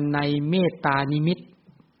การในเมตตานิมิต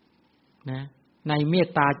นะในเมต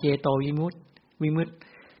ตาเจโตวิมุตติ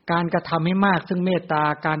การกระทำให้มากซึ่งเมตตา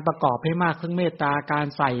การประกอบให้มากซึ่งเมตตาการ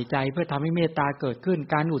ใส่ใจเพื่อทำให้เมตตาเกิดขึ้น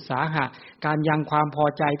การอุตสาหะการยังความพอ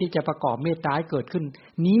ใจที่จะประกอบเมตตาให้เกิดขึ้น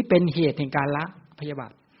นี้เป็นเหตุแห่งการละพยาบา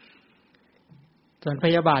ทส่วนพ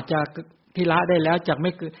ยาบาทจะที่ละได้แล้วจะไ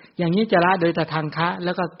ม่อย่างนี้จะละโดยแต่ทางคะแ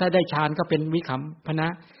ล้วก็ถ้าได้ฌานก็เป็นวิคัมภนะ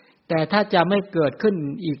แต่ถ้าจะไม่เกิดขึ้น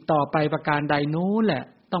อีกต่อไปประการใดนู้นแหละ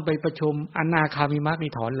ต้องไปประชุมอนาคามิมรรค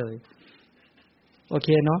นี่ถอนเลยโอเค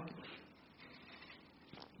เนาะ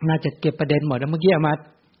น่าจะเก็บประเด็นหมดแล้วเมื่อกี้มา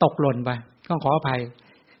ตกหล่นไปต้องขออภัย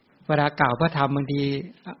เวลากล่าวพระธรรมบางที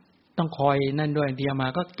ต้องคอยนั่นด้วยบางทีมา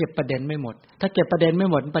ก็เก็บประเด็นไม่หมดถ้าเก็บประเด็นไม่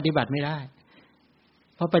หมดปฏิบัติไม่ได้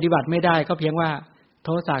เพราะปฏิบัติไม่ได้ก็เพียงว่าโท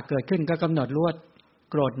สะเกิดขึ้นก็กำหนดรวด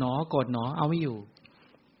โกรธหนอโกรธหนอเอาไม่อยู่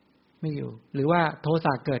หรือว่าโทส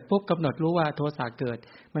ะเกิดปุ๊บกำหนดรู้ว่าโทสะเกิด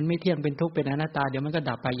มันไม่เที่ยงเป็นทุกข์เป็นอนัตตาเดี๋ยวมันก็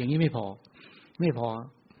ดับไปอย่างนี้ไม่พอ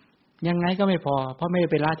ยังไงก็ไม่พอเพราะไม่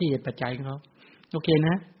เป็นละที่เหตุปัจจัยของเขาโอเคน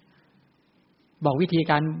ะบอกวิธี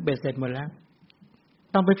การเบ็ดเสร็จหมดแล้ว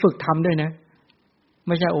ต้องไปฝึกทำด้วยนะไ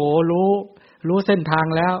ม่ใช่โอ้รู้เส้นทาง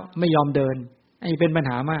แล้วไม่ยอมเดินไอ้เป็นปัญ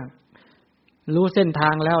หามากรู้เส้นทา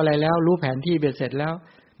งแล้วอะไรแล้วรู้แผนที่เบ็ดเสร็จแล้ว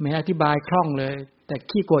แม้อธิบายคล่องเลยแต่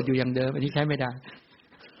ขี้โกรธอยู่อย่างเดิมอันนี้ใช้ไม่ได้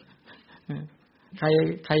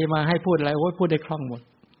ใครมาให้พูดอะไรโอ้ยพูดได้คล่องหมด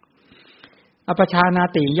อปชานา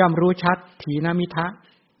ติย่อมรู้ชัดถีนมิทะ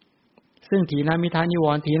ซึ่งถีนมิทะนิว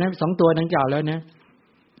รณ์ถีน2ตัวดังกล่าวแล้วนะ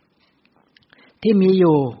ที่มีอ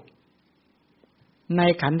ยู่ใน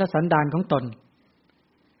ขันธสันดานของตน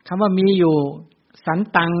คำว่ามีอยู่สัน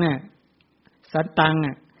ตังเนี่ยสันตังเ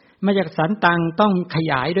นี่ยมาจากสันตังต้องข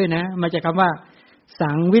ยายด้วยนะมาจากคำว่าสั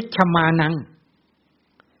งวิชชมานัง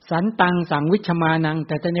สันตังสังวิชชมานังแ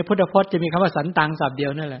ต่ในพุทธพจน์จะมีคำว่าสันตังศัพท์เดีย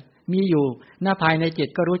วนั่นแหละมีอยู่ณภายในจิต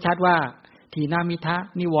ก็รู้ชัดว่าถีนมิทะ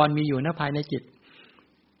นิวรณ์มีอยู่ณภายในจิต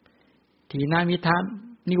ถีนมิทะ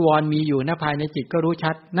นิวรณ์มีอยู่ณภายในจิตก็รู้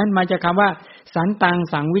ชัดนั่นมาจากคำว่าสันตัง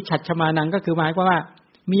สังวิชัชมานังก็คือหมายความว่า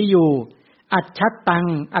มีอยู่อัจฉัตตัง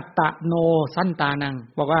อัตตโนสันตานัง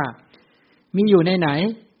บอกว่ามีอยู่ในไหน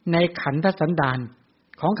ในขันธสันดาน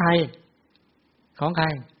ของใคร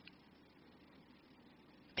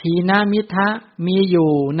ถีนมิทะมีอยู่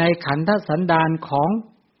ในขันธสันดานข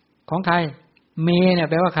องใครเมเนี่ย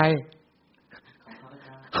แปลว่าใคร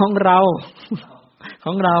ของเรา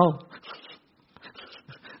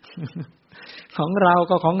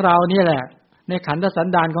ก็ของเรานี่แหละในขันธสัน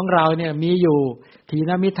ดานของเราเนี่ยมีอยู่ถี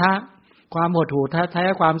นมิทะความหดหู่แท้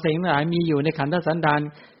ความเสงหลายมีอยู่ในขันธสันดาน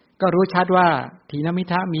ก็รู้ชัดว่าถีนมิ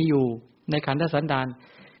ทะมีอยู่ในขันธสันดาน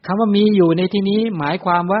คำว่ามีอยู่ในที่นี้หมายค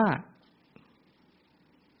วามว่า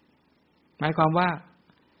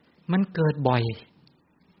มันเกิดบ่อย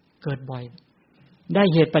ได้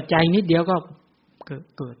เหตุปัจจัยนิดเดียวก็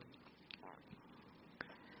เกิด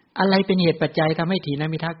อะไรเป็นเหตุปัจจัยทำให้ถีน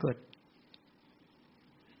มิทะเกิด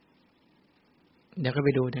เดี๋ยวก็ไป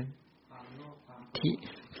ดูนะที่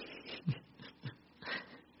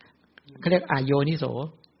เขาเรียกอโยนิโส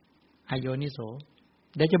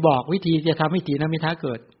เดี๋ยวจะบอกวิธีจะทำให้ถีนมิทะเ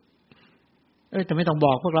กิดแต่ไม่ต้องบ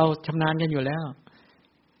อกพวกเราชำนาญกันอยู่แล้ว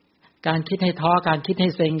การคิดให้ท้อการคิดให้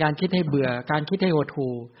เซ็งการคิดให้เบื่อการคิดให้หด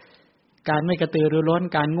หู่การไม่กระตือรือร้น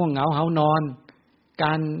การง่วงเหงาหานอนก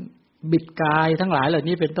ารบิดกายทั้งหลายเหล่า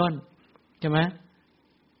นี้เป็นต้นใช่ไหม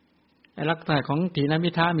ลักษณะของถีนมิ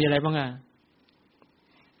ทะมีอะไรบ้าง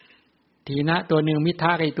ถีนะตัวหนึ่งมิท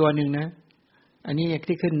ะอีกตัวหนึ่งนะอันนี้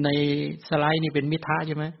ที่ขึ้นในสไลด์นี่เป็นมิทะใ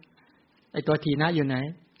ช่ไหมไอตัวถีนะอยู่ไหน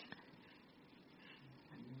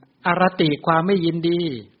อรติความไม่ยินดี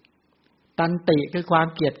ตันติคือความ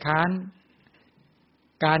เกียจค้าน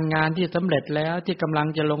การงานที่สำเร็จแล้วที่กำลัง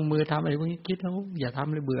จะลงมือทำอะไรพวกนี้คิดแล้วอย่าท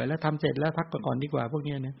ำเลยเบื่อแล้วทำเสร็จแล้วพักก่อนดีกว่าพวก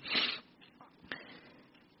นี้นะ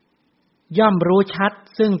ย่อมรู้ชัด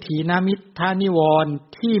ซึ่งถีนมิทะนิวรณ์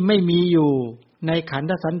ที่ไม่มีอยู่ในขัน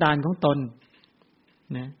ธสันดานของตน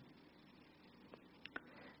นะ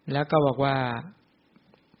แล้วก็บอกว่า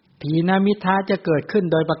ถีนมิทะจะเกิดขึ้น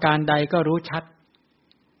โดยประการใดก็รู้ชัด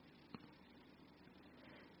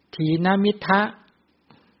ถีนมิทะ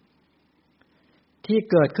ที่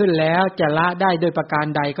เกิดขึ้นแล้วจะละได้โดยประการ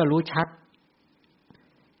ใดก็รู้ชัด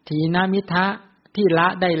ถีนมิทะที่ละ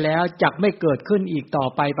ได้แล้วจักไม่เกิดขึ้นอีกต่อ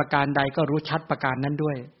ไปประการใดก็รู้ชัดประการนั้นด้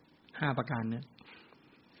วย5ประการนี้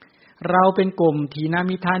เราเป็นกลุ่มถีน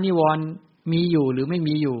มิทะนิวรณ์มีอยู่หรือไม่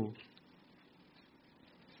มีอยู่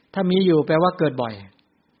ถ้ามีอยู่แปลว่าเกิดบ่อย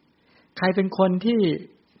ใครเป็นคนที่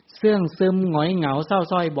เสื่องซึมหงอยเหงาเศร้า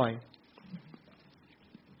ส้อยบ่อย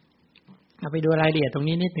เอาไปดูรายละเอียดตรง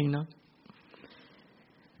นี้นิดนึงเนาะ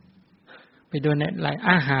ไปดูในราย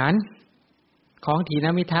อาหารของถีน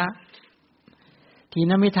มิทะถี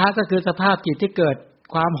นมิทะก็คือสภาพจิตที่เกิด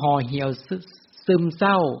ความห่อเหี่ยวซึมเศ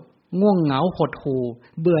ร้าง่วงเหงาหดหู่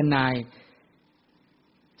เบื่อหน่าย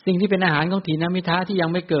สิ่งที่เป็นอาหารของถีนมิทะที่ยัง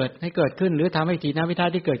ไม่เกิดให้เกิดขึ้นหรือทำให้ถีนมิทะ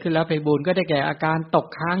ที่เกิดขึ้นแล้วไปบูรณ์ก็ได้แก่อาการตก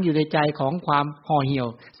ค้างอยู่ในใจของความห่อเหี่ยว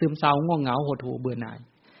ซึมเศร้าง่วงเหงาหดหู่เบื่อหน่าย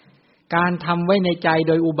การทำไว้ในใจโ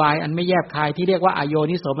ดยอุบายอันไม่แยบคายที่เรียกว่าอโย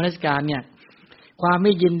นิโสมนสิการเนี่ยความไ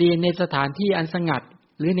ม่ยินดีในสถานที่อันสงัด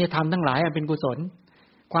หรือในธรรมทั้งหลายอันเป็นกุศล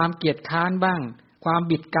ความเกียจค้านบ้างความ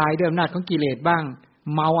บิดกายด้วยอำนาจของกิเลสบ้าง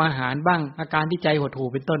เมาอาหารบ้างอาการที่ใจหดหู่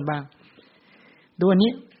เป็นต้นบ้างดูอัน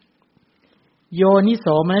นี้โยนิโส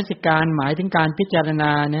มนสิการหมายถึงการพิจารณ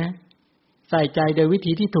านะใส่ใจโดยวิ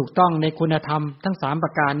ธีที่ถูกต้องในคุณธรรมทั้ง3ปร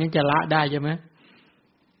ะการนี้จะละได้ใช่ไหม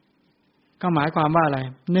ก็หมายความว่าอะไร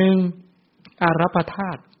1อารัปธ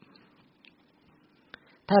าตุ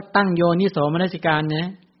ถ้าตั้งโยนิโสมนสิการเนี่ย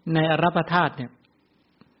ในอารัปธาตุเนี่ย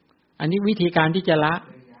อันนี้วิธีการที่จะล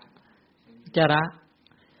ะ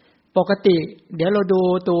ปกติเดี๋ยวเราดู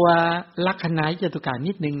ตัวลักขณะจตุการ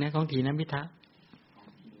นิดนึงนะของถีนมิทะ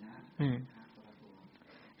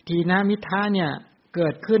ถีนมิทะเนี่ยเกิ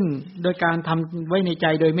ดขึ้นโดยการทำไว้ในใจ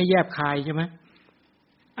โดยไม่แยบคายใช่ไหม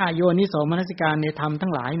โยนิโสมนสิการในธรรมทั้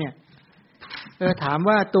งหลายเนี่ยถาม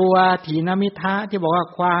ว่าตัวถีนมิทะที่บอกว่า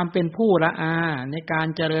ความเป็นผู้ละอาในการ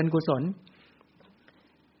เจริญกุศล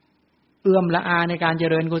เอื้อมละอาในการเจ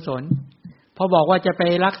ริญกุศลพอบอกว่าจะไป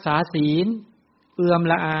รักษาศีลเอื้อม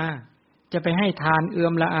ละอาจะไปให้ทานเอื้อ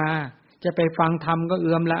มละอาจะไปฟังธรรมก็เ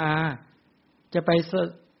อื้อมละอาจะไป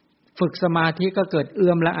ฝึกสมาธิก็เกิดเอื้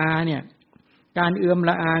อมละอาเนี่ยการเอื้อม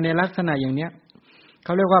ละอาในลักษณะอย่างเนี้ยเข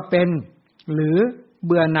าเรียกว่าเป็นหรือเ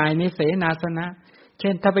บื่อหน่ายในเสนาสนะเ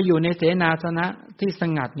ช่นถ้าไปอยู่ในเสนาสนะที่ส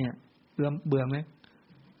งัดเนี่ยเบื่อไหม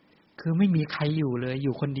คือไม่มีใครอยู่เลยอ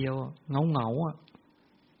ยู่คนเดียวเหงาอ่ะ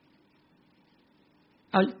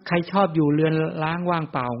เอาใครชอบอยู่เรือนล้างว่าง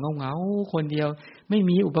เปล่าเหงาคนเดียวไม่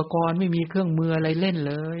มีอุปกรณ์ไม่มีเครื่องมืออะไรเล่น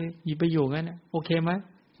เลยอยู่ไปอยู่งั้นโอเคไหม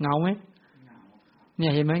เหงาไหมเนี่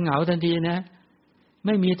ยเห็นไหมเหงาทันทีนะไ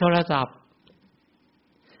ม่มีโทรศัพท์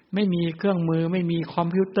ไม่มีเครื่องมือไม่มีคอม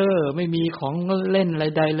พิวเตอร์ไม่มีของเล่นอะไร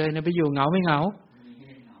ใดเลยนะไปอยู่เหงาไม่เหงา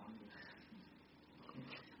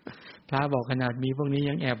พระบอกขนาดมีพวกนี้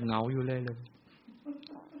ยังแอบเหงาอยู่เลย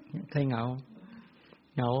ใช่เหงา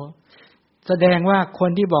แสดงว่าค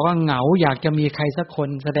นที่บอกว่าเหงาอยากจะมีใครสักคน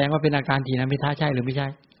แสดงว่าเป็นอาการถีนมิทะใช่หรือไม่ใช่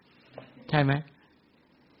ใช่ไหม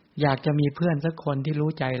อยากจะมีเพื่อนสักคนที่รู้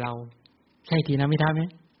ใจเราใช่ถีนมิทะไหม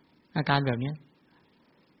อาการแบบนี้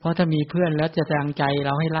เพราะถ้ามีเพื่อนแล้วจะแรงใจเร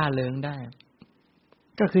าให้ล่าเริงได้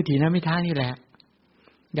ก็คือถีนมิทะนี่แหละ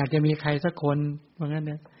อยากจะมีใครสักคนว่างั้น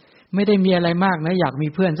นะไม่ได้มีอะไรมากนะอยากมี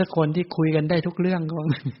เพื่อนสักคนที่คุยกันได้ทุกเรื่องก็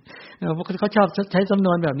เขาชอบใช้สำน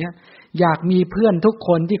วนแบบเนี้ยอยากมีเพื่อนทุกค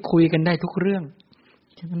นที่คุยกันได้ทุกเรื่อง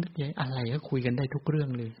ฉันนึกอะไรก็คุยกันได้ทุกเรื่อง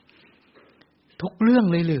เลยทุกเรื่อง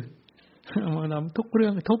เลยหรือทุกเรื่อ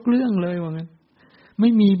งเลยว่างั้นไ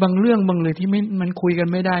ม่มีบางเรื่องบางเลยที่มันคุยกัน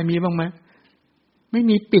ไม่ได้มีบ้างไหมไม่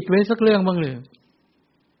มีปิดไว้สักเรื่องบ้างเลย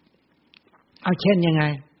เอาเช่นยังไง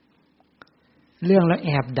เรื่องแล้วแอ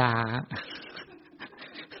บด่า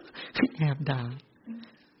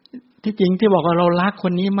ที่จริงที่บอกว่าเรารักค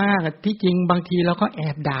นนี้มากที่จริงบางทีเราก็แอ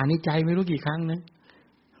บด่าในใจไม่รู้กี่ครั้งนะ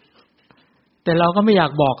แต่เราก็ไม่อยา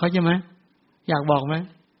กบอกเขาใช่ไหมอยากบอกไหม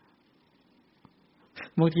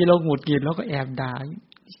บางทีเราหงุดหงิดเราก็แอบด่า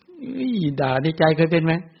ในใจเคยเป็นไ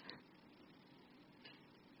หม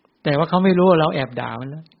แต่ว่าเขาไม่รู้ว่าเราแอบด่ามัน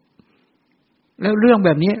แล้วเรื่องแบ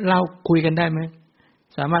บนี้เราคุยกันได้ไหม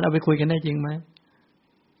สามารถเอาไปคุยกันได้จริงไหม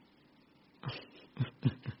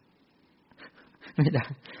ไม่ได้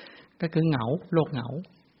ก็คือเหงาโลกเหงา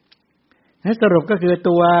และสรุปก็คือ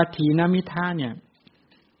ตัวถีนมิทะเนี่ย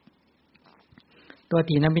ตัว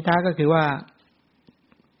ถีนมิทะก็คือว่า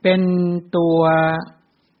เป็นตัว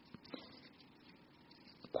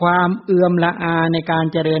ความเอื่อมละอาในการ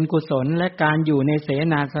เจริญกุศลและการอยู่ในเส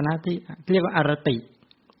นาสนะที่เรียกว่าอรติ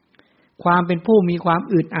ความเป็นผู้มีความ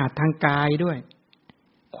อึดอัดทางกายด้วย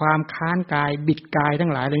ความค้านกายบิดกายทั้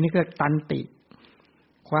งหลายเลยนี่ก็ตันติ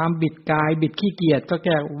ความบิดกายบิดขี้เกียจก็แ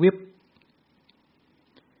ก่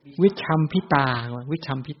วิชัมพิตา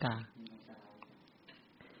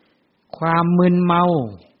ความมึนเมา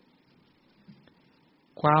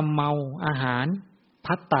อาหาร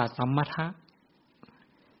พัตตาสัมมทะ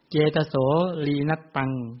เจตโสลีนัตตั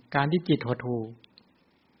งการที่จิตหดหู่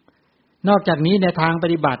นอกจากนี้ในทางป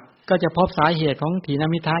ฏิบัติก็จะพบสาเหตุของถีน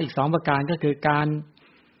มิทะอีก2ประการก็คือการ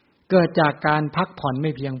เกิดจากการพักผ่อนไ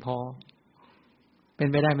ม่เพียงพอเป็น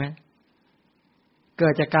ไปได้ไหม เกิ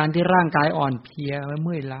ดจากการที่ร่างกายอ่อนเพลียเ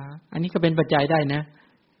มื่อยล้าอันนี้ก็เป็นปัจจัยได้นะ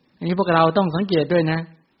อันนี้พวกเราต้องสังเกตด้วยนะ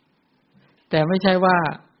แต่ไม่ใช่ว่า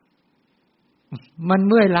มัน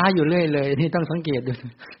เมื่อยล้าอยู่เรื่อยเลยนี่ต้องสังเกตดู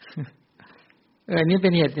นี่เป็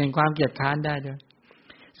นเหตุแห่งความเกียจคร้านได้ด้วย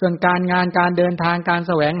ส่วนการงานการเดินทางการแ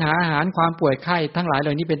สวงหาอาหารความป่วยไข้ทั้งหลายเห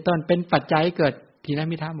ล่านี้เป็นต้นเป็นปัจจัยเกิดทีน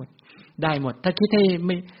มิทะหมดได้หมดถ้าคิดให้ไ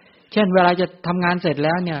ม่เช่นเวลาจะทำงานเสร็จแ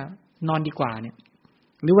ล้วเนี่ยนอนดีกว่าเนี่ย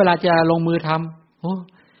หรือเวลาจะลงมือท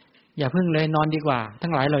ำอย่าพึ่งเลยนอนดีกว่าทั้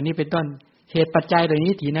งหลายเหล่านี้เป็นต้นเหตุปัจจัยเหล่า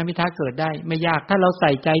นี้ถีนมิทะเกิดได้ไม่ยากถ้าเราใ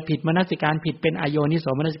ส่ใจผิดมนสิการผิดเป็นอโยนิโส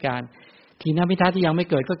มนสิการถีนมิทะที่ยังไม่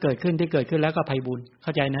เกิดก็เกิดขึ้นที่เกิดขึ้นแล้วก็ไพบูลย์เข้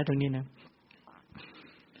าใจนะตรงนี้นะ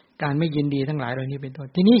การไม่ยินดีทั้งหลายเหล่านี้เป็นต้น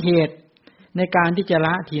ทีนี้เหตุในการที่จะล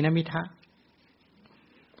ะถีนมิทะ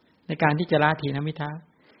ในการที่จะละถีนมิทะ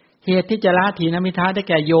เหตุที่จะละถีนมิทะได้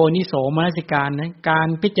แก่โยนิโสมนสิการนะการ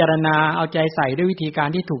พิจารณาเอาใจใส่ด้วยวิธีการ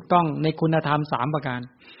ที่ถูกต้องในคุณธรรม3ประการ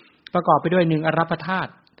ประกอบไปด้วย1อรัปธา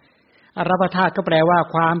ตุอรัปธาตุก็แปลว่า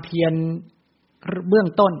ความเพียรเบื้อง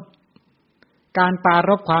ต้นการปราร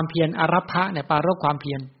ภความเพียรอรัปภะเนี่ยปรารภความเ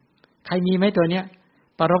พียรใครมีไหมตัวเนี้ย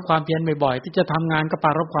ปรารภความเพียรบ่อยๆที่จะทำงานก็ปร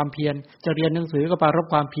ารภความเพียรจะเรียนหนังสือก็ปรารภ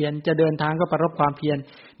ความเพียรจะเดินทางก็ปรารภความเพียร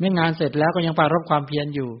เมื่องานเสร็จแล้วก็ยังปรารภความเพียร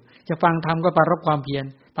อยู่จะฟังธรรมก็ปรารภความเพียร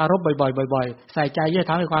ปรารภบ่อยๆๆใส่ใจที่จะ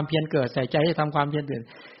ทำให้ความเพียรเกิดใส่ใจที่จะทำความเพียรเกิด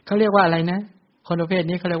เขาเรียกว่าอะไรนะคนประเภท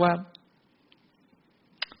นี้เขาเรียกว่า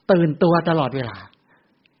ตื่นตัวตลอดเวลา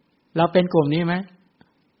เราเป็นกลุ่มนี้ไหม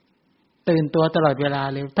ตื่นตัวตลอดเวลา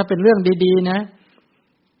เลยถ้าเป็นเรื่องดีๆนะ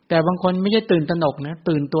แต่บางคนไม่ใช่ตื่นตระหนกนะ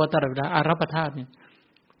ตื่นตัวตลอดเวลาอารัปธาตุเนี่ย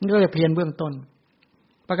นี่ก็จะเพียรเบื้องต้น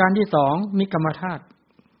ประการที่2นิกรรมธาตุ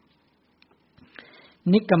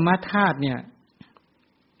นิกรรมธาตุเนี่ย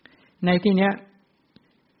ในที่เนี้ย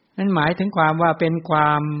นั้นหมายถึงความว่าเป็นคว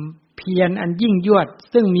ามเพียรอันยิ่งยวด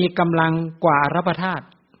ซึ่งมีกำลังกว่าอารัปธาตุ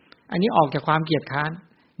อันนี้ออกจากความเกียจคร้าน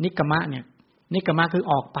นิกรรมะเนี่ยนิกรรมะคือ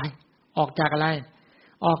ออกไปออกจากอะไร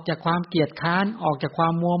ออกจากความเกียจคร้านออกจากควา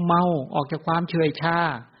มมัวเมาออกจากความเฉื่อยชา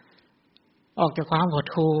ออกจากความหด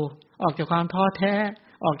หู่ออกจากความท้อแท้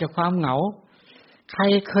ออกจากความเหงาใคร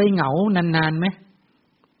เคยเหงานานๆไหม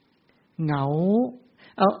เหงา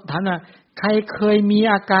ถามว่าใครเคยมี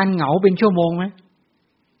อาการเหงาเป็นชั่วโมงไหม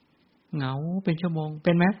เหงาเป็นชั่วโมงเ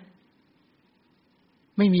ป็นไหม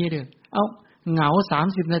ไม่มีเลยเหงา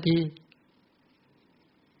30นาที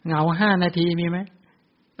เหงา5นาทีมีไหม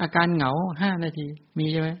อาการเหงา5นาทีมี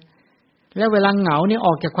ใช่ไหมแล้วเวลาเหงานี่อ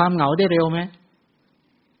อกจากความเหงาได้เร็วไหม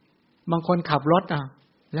บางคนขับรถ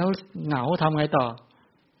แล้วเหงาทำไงต่อ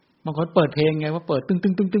บางคนเปิดเพลงไงว่าเปิด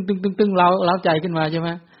ตึ้งเราเล้าใจขึ้นมาใช่ไหม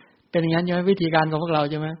เป็นอย่างนั้นใช่ไหมวิธีการของพวกเรา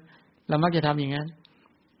ใช่ไหมเรามักจะทำอย่างนั้น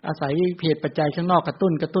อาศัยเหตุปัจจัยข้างนอกกระตุ้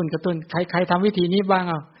นใครทำวิธีนี้บ้าง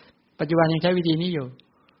ปัจจุบันยังใช้วิธีนี้อยู่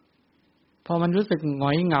พอมันรู้สึกหง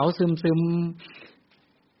อยเหงาซึม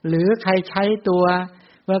หรือใครใช้ตัว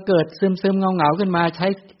เมื่อเกิดซึมเงาขึ้นมาใ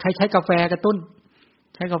ช้กาแฟกระตุ้น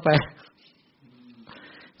ใช้กาแฟ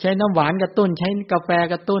ใช้น้ำหวานกระตุ้นใช้กาแฟ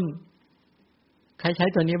กระตุ้นใครใช้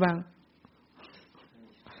ตัวนี้บ้าง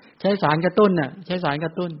ใช้สารกระตุ้นใช้สารกร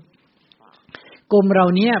ะตุ้นกลุ่มเรา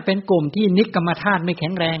เนี้ยเป็นกลุ่มที่นิกรรมธาตุไม่แข็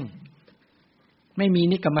งแรงไม่มี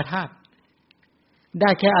นิกรรมธาตุได้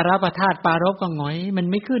แค่อารัปธาตุปารภก็หงอยมัน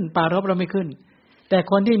ไม่ขึ้นปารภเราไม่ขึ้นแต่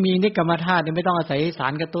คนที่มีนิกรรมธาตุเนี่ยไม่ต้องอาศัยสา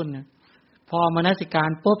รกระตุ้นนะพอมนสิการ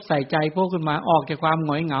ปุ๊บใส่ใจปุ๊บขึ้นมาออกจากความห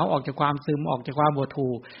งอยเหงาออกจากความซึมออกจากความหด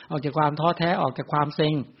หู่ออกจากความท้อแท้ออกจากความเซ็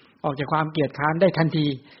งออกจากความเกียจคร้านได้ทันที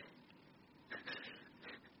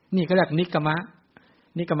นี่เขาเรียกนิกร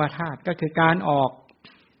รมธาตุก็คือการออก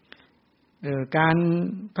การ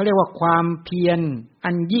เขาเรียกว่าความเพียรอั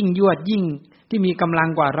นยิ่งยวดยิ่งที่มีกำลัง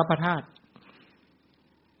กว่าอารัปธาตุ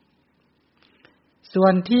ส่ว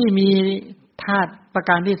นที่มีธาตุประ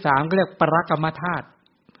การที่3ก็เรียกปรกรรมธาตุ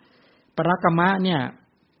ปรกรรมะเนี่ย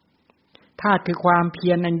ธาตุคือความเพี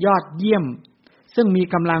ยรอันยอดเยี่ยมซึ่งมี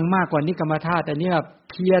กำลังมากกว่านิกรรมธาตุแต่เนี่ย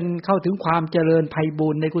เพียรเข้าถึงความเจริญไพบู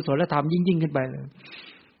ลย์ในกุศลธรรมยิ่งขึ้นไปเลย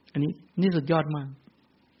อันนี้นี่สุดยอดมาก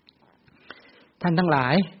ท่านทั้งหลา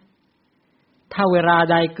ยถ้าเวลา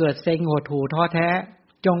ใดเกิดเซ็งหดหู่ท้อแท้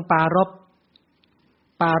จงปราร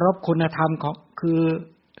ภคุณธรรมของคือ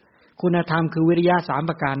คุณธรรมคือวิริยะ3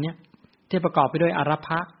ประการเนี้ยที่ประกอบไปด้วยอารัปภ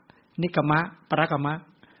ะนิกรรมะปรกรรมะ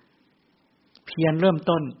เพียรเริ่ม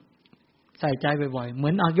ต้นใส่ใจบ่อยๆเหมื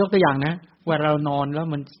อนเอายกตัวอย่างนะว่าเรานอนแล้ว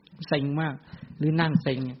มันเซ็งมากหรือนั่งเ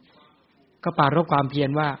ซ็งก็ปรารภความเพียร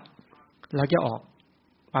ว่าเราจะออก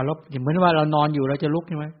ปรารภเหมือนว่าเรานอนอยู่เราจะลุก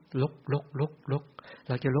ใช่ไหมลุกเ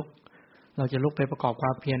ราจะลุกไปประกอบคว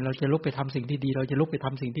ามเพียรเราจะลุกไปทำสิ่งที่ดีเราจะลุกไปท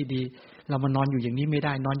ำสิ่งที่ดีเรามานอนอยู่อย่างนี้ไม่ไ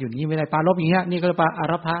ด้นอนอยู่อย่างนี้ไม่ได้ปรารภอย่างเงี้ยนี่ก็อา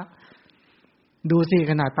รัปภะ ดูสิ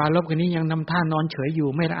ขนาดปาลบคนนี้ยังทำท่านอนเฉยอยู่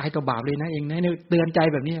ไม่ละอายต่อบาปเลยนะเองนะเตือนใจ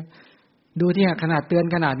แบบนี้ดูที่ขนาดเตือน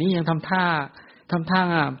ขนาดนี้ยังทำท่า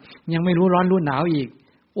ยังไม่รู้ร้อนรู้หนาวอีก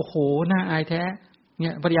โอ้โหน่าอายแท้เนี่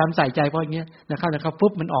ยพยายามใส่ใจเพราะอย่างเงี้ยนะครับปุ๊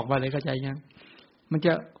บมันออกมาเลยเข้าใจยังมันจ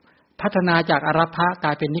ะพัฒนาจากอารัพพะกล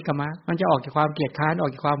ายเป็นนิกมะมันจะออกจากความเกลียดค้านออ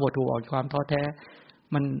กจากความโหดหู่ออกจากความท้อแท้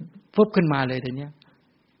มันปุ๊บขึ้นมาเลยทีเนี้ย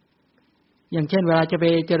อย่างเช่นเวลาจะไป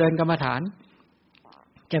เจริญกรรมฐาน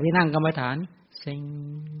จะไปนั่งกรรมฐานเซ็ง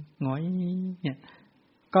หงอยเนี่ย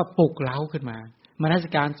ก็ปลุกเร้าขึ้นมามนสิ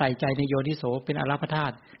การใส่ใจในโยนิโสเป็นอารัพพธา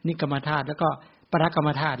ตุนิกรรมธาตุแล้วก็ปรกรรม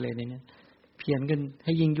ธาตุเลยเนี่ยเพียรขึ้นใ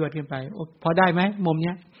ห้ยิ่งยวดขึ้นไปพอได้ไหมมุมเ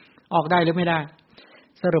นี้ยออกได้หรือไม่ได้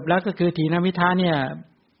สรุปแล้วก็คือถีนมิทธะเนี่ย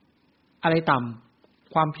อะไรต่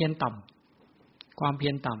ำความเพียรต่ำความเพี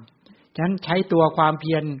ยรต่ำฉะนั้นใช้ตัวความเ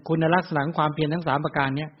พียรคุณลักษณะของความเพียรทั้ง3ประการ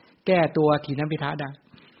เนี้ยแก้ตัวถีนมิทธะได้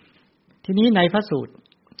ทีนี้ในพระสูตร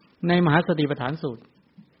ในมหาสติปัฏฐานสูตร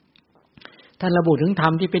ท่านระบุถึงธร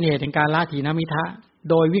รมที่เป็นเหตุแห่งการละถีนมิทธะ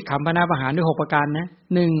โดยวิคัมภนาปหารด้วย6ประการนะ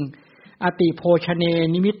 1. อติโภชเน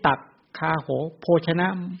นิมิตตักคาโหโภช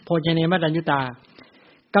เนมัตตัญญุตา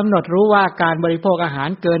กำหนดรู้ว่าการบริโภคอาหาร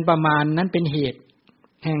เกินประมาณนั้นเป็นเหตุ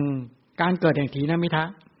แห่งการเกิดแห่งถีนมิทธะ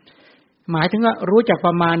หมายถึงว่ารู้จักป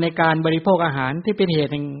ระมาณในการบริโภคอาหารที่เป็นเห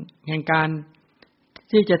ตุแห่งการ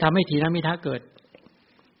ที่จะทำให้ถีนมิทธะเกิด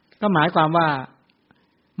ก็หมายความว่า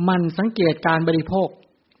มันสังเกตการบริโภค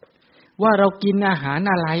ว่าเรากินอาหาร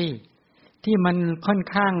อะไรที่มันค่อน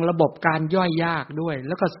ข้างระบบการย่อยยากด้วยแ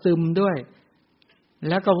ล้วก็ซึมด้วย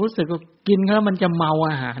แล้วก็รู้สึกว่ากินแล้วมันจะเมา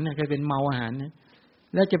อาหารเนี่ยเคยเป็นเมาอาหารนะ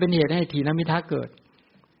แล้วจะเป็นเหตุให้ถีนมิทธะเกิด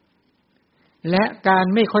และการ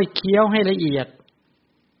ไม่ค่อยเคี้ยวให้ละเอียด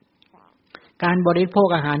การบริโภค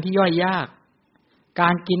อาหารที่ย่อยยากกา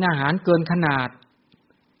รกินอาหารเกินขนาด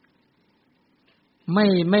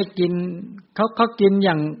ไม่กินเขากินอ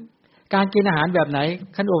ย่างการกินอาหารแบบไหน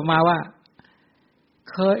ขั้นอุปมาว่า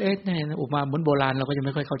เคยเนี่ยอุปมาเหมือนโบราณเราก็จะไ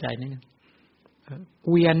ม่ค่อยเข้าใจนี่เก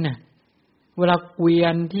วียนเนี่ยเวลาเกวีย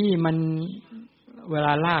นที่มันเวล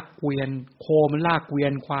าลากเกวียนโคมันลากเกวีย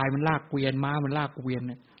นควายมันลากเกวียนม้ามันลากเกวียนเ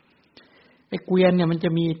นี่ยไอ้เกวียนเนี่ยมันจะ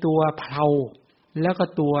มีตัวเพลาแล้วก็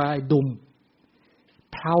ตัวดุม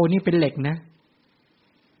เพลานี่เป็นเหล็กนะ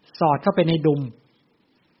สอดเข้าไปในดุม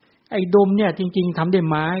ไอ้ดุมเนี่ยจริงๆทำด้วย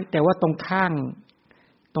ไม้แต่ว่าตรงข้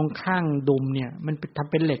างดุมเนี่ยมันท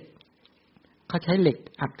ำเป็นเหล็กเขาใช้เหล็ก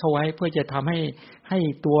อัดเข้าไว้เพื่อจะทำให้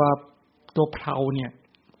ตัวเพลาเนี่ย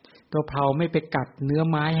ตัวเพลาไม่ไปกัดเนื้อ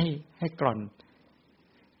ไม้ให้กร่อน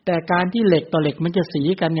แต่การที่เหล็กต่อเหล็กมันจะสี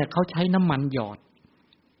กันเนี่ยเขาใช้น้ำมันหยอด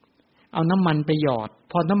เอาน้ำมันไปหยอด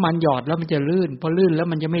พอน้ำมันหยอดแล้วมันจะลื่นพอลื่นแล้ว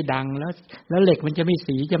มันจะไม่ดังแล้วเหล็กมันจะไม่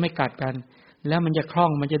สีจะไม่กัดกันแล้วมันจะคล่อ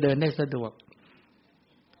งมันจะเดินได้สะดวก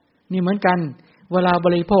นี่เหมือนกันเวลาบ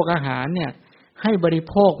ริโภคอาหารเนี่ยให้บริ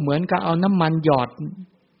โภคเหมือนกับเอาน้ำมันหยอด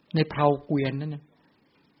ในเพลาเกวียนนั่นนะ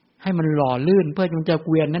ให้มันหล่อลื่นเพื่อมันจะเก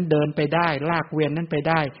วียนนั้นเดินไปได้ลากเกวียนนั้นไป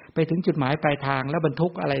ได้ไปถึงจุดหมายปลายทางแล้วบรรทุ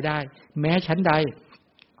กอะไรได้แม้ชั้นใด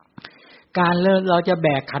การเราจะแบ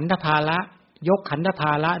กขันธภาระยกขันธภ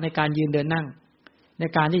าระในการยืนเดินนั่งใน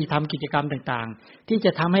การที่จะทำกิจกรรมต่างๆที่จ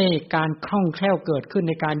ะทำให้การคล่องแคล่วเกิดขึ้น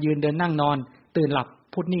ในการยืนเดินนั่งนอนตื่นหลับ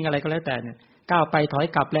พูดนิ่งอะไรก็แล้วแต่เนี่ยก้าวไปถอย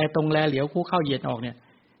กลับแลตรงแลเหลียวคู่เข้าเหยียดออกเนี่ย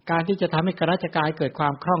การที่จะทำให้กระจกายเกิดควา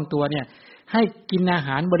มคล่องตัวเนี่ยให้กินอาห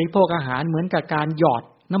ารบริโภคอาหารเหมือนกับการหยอด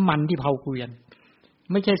น้ำมันที่เผาเกวียน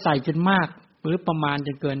ไม่ใช่ใส่จนมากหรือประมาณจ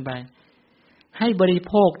นเกินไปให้บริโ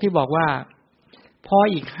ภคที่บอกว่าพอ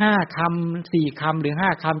อีก5 คำ 4 คำหรือ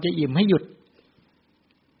5 คำจะอิ่มให้หยุ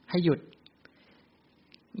ด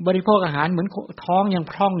บริโภคอาหารเหมือนท้องยัง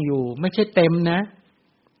พร่องอยู่ไม่ใช่เต็มนะ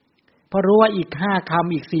พอรู้ว่าอีก5 ค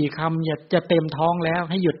ำอีก4 คำจะเต็มท้องแล้ว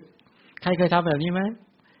ให้หยุดใครเคยทำแบบนี้ไหม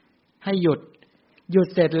ให้หยุด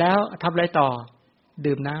เสร็จแล้วทำอะไรต่อ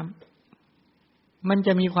ดื่มน้ำมันจ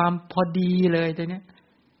ะมีความพอดีเลยตัวเนี้ย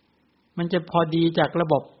มันจะพอดีจากระ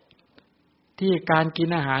บบที่การกิน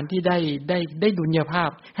อาหารที่ได้ดุลยภาพ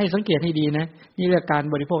ให้สังเกตให้ดีนะนี่เรื่องการ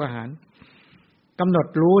บริโภคอาหารกำหนด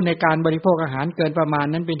รู้ในการบริโภคอาหารเกินประมาณ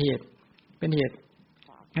นั้นเป็นเหตุ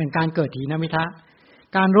แห่งการเกิดถีนมิทธะ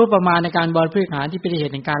การรู้ประมาณในการบริโภคอาหารที่เป็นเห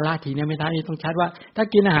ตุแห่งการละถีนมิทธะนี่ต้องชัดว่าถ้า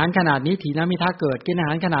กินอาหารขนาดนี้ถีนมิทธะเกิดกินอาห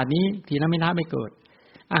ารขนาดนี้ถีนมิทธะไม่เกิด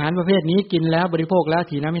อาหารประเภทนี้กินแล้วบริโภคแล้ว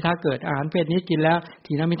ถีนมิทธะเกิดอาหารประเภทนี้กินแล้ว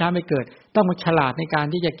ถีนมิทธะไม่เกิดต้องฉลาดในการ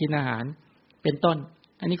ที่จะกินอาหารเป็นต้น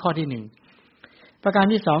อันนี้ข้อที่1ประการ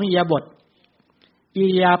ที่2อิริยาบถอิ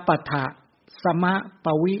ริยาปัฏฐะสมะป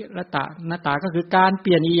วิรตะนตาก็คือการเป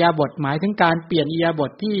ลี่ยนอิริยาบถหมายถึงการเปลี่ยนอิริยาบ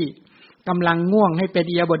ถที่กำลังง่วงให้เป็น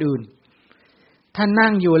อิริยาบถอื่นถ้านั่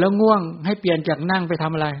งอยู่แล้วง่วงให้เปลี่ยนจากนั่งไปท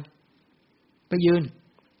ำอะไรไปยืน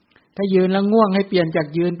ถ้ายืนแล้วง่วงให้เปลี่ยนจาก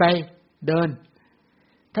ยืนไปเดิน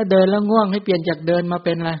ถ้าเดินแล้วง่วงให้เปลี่ยนจากเดินมาเ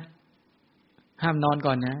ป็นอะไรห้ามนอน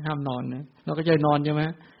ก่อนนะห้ามนอนนะเราก็จะนอนใช่ไหม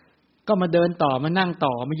ก็มาเดินต่อมานั่ง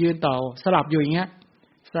ต่อมายืนต่อสลับอยู่อย่างเงี้ย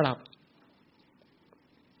สลับ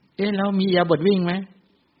แล้วมีอิริยาบถวิ่งไหม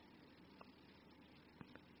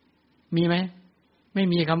มีไหมไม่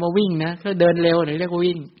มีคำว่าวิ่งนะถ้าเดินเร็วเรียกว่า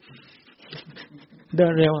วิ่งเดิ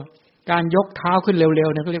นเร็วการยกเท้าขึ้นเร็ว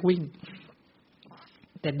ๆเนี่ยเขาเรียกวิ่ง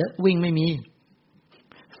แต่วิ่งไม่มี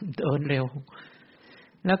เดินเร็ว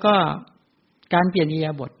แล้วก็การเปลี่ยนอิริย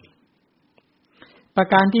าบถประ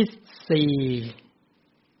การที่4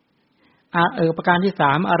ประการที่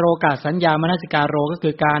3อโรกาสัญญามนสิการโรก็คื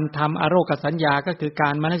อการทำอโรกสัญญาก็คือกา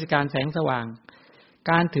รมนสิการแสงสว่าง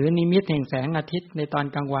การถือนิมิตแห่งแสงอาทิตย์ในตอน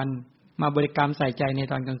กลางวันมาบริกรรมใส่ใจใน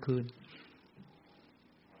ตอนกลางคืน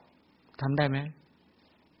ทำได้ไหม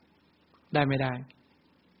ได้ไม่ได้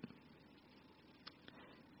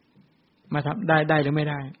มาทำได้หรือไม่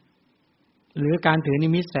ได้หรือการถือนิ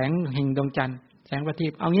มิตแสงแห่งดวงจันทร์แสงประที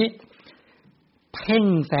ปเอางี้เพ่ง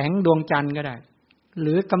แสงดวงจันทร์ก็ได้ห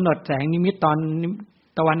รือกำหนดแสงนิมิตตอน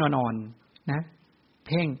ตะวันอ่อนๆนะเ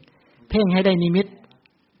พ่งให้ได้นิมิต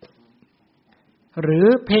หรือ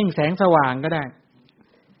เพ่งแสงสว่างก็ได้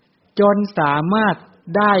จนสามารถ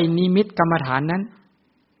ได้นิมิตกรรมฐานนั้น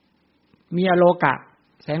มีอโลกะ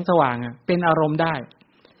แสงสว่างเป็นอารมณ์ได้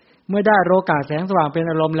เมื่อได้อโลกะแสงสว่างเป็น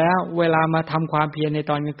อารมณ์แล้วเวลามาทำความเพียรใน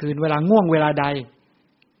ตอนกลางคืนเวลาง่วงเวลาใด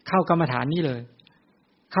เข้ากรรมฐานนี้เลย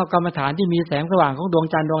เข้ากรรมฐานที่มีแสงสว่างของดวง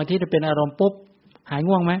จันทร์ดวงอาทิตย์เป็นอารมณ์ปุ๊บหาย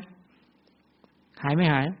ง่วงไหมหายไม่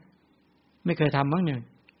หายไม่เคยทำบ้างเนี่ย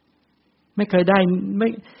ไม่เคยได้ไม่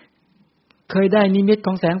เคยได้นิมิตข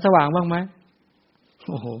องแสงสว่างบ้างไหม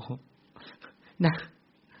โอ้โหนะ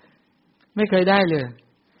ไม่เคยได้เลย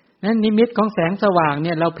นั้นนิมิตของแสงสว่างเ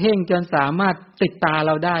นี่ยเราเพ่งจนสามารถติดตาเ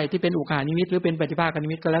ราได้ที่เป็นอุคหานิมิตหรือเป็นปฏิภาคนิ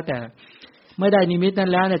มิตก็แล้วแต่เมื่อได้นิมิตนั้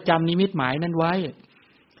นแล้วเนี่ยจำนิมิตหมายนั้นไว้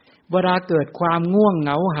เวลาเกิดความง่วงเหง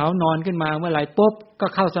าหาวนอนขึ้นมาเมื่อไหร่ปุ๊บก็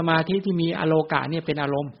เข้าสมาธิที่มีอโลกะเนี่ยเป็นอา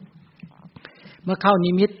รมณ์เมื่อเข้า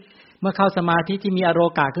นิมิตเมื่อเข้าสมาธิที่มีอโล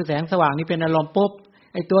กะคือแสงสว่างนี่เป็นอารมณ์ปุ๊บ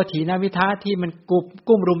ไอ้ตัวถีนมิทะที่มัน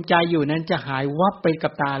กุ้มรุมใจอยู่นั้นจะหายวับไปกั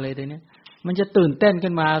บตาเลยทีนี้มันจะตื่นเต้น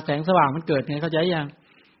ขึ้นมาแสงสว่างมันเกิดไงเข้าใจยัง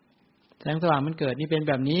แสงสว่างมันเกิดนี่เป็น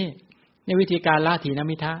แบบนี้ในวิธีการละถีน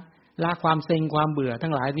มิทะละความเซ็งความเบื่อทั้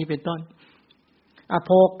งหลายนี้เป็นต้นอโ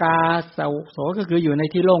ภกาโสก็คืออยู่ใน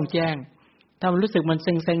ที่โล่งแจ้งถ้ามันรู้สึกมันเ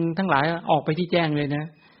ซ็งๆทั้งหลายออกไปที่แจ้งเลยนะ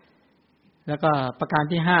แล้วก็ประการ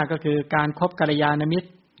ที่5ก็คือการคบกัลยาณมิตร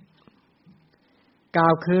กล่า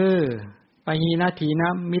วคือปหีนาถีน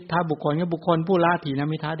มิทธบุคคลก็บุคคลผู้ละถีน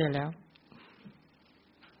มิทธะได้แล้ว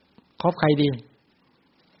คบใครดี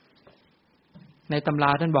ในตำร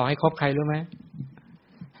าท่านบอกให้คบใครรู้ไหม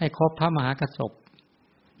ให้คบพระมหากษัตริย์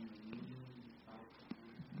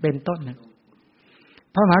เป็นต้นนะ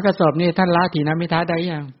พระมหากษัตริย์นี่ท่านละถีนมิทธะได้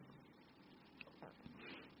ยัง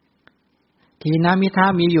ถีนมิทธะ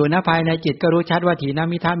มีอยู่ณภายในจิตก็รู้ชัดว่าถีน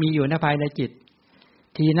มิทธะมีอยู่ณภายในจิต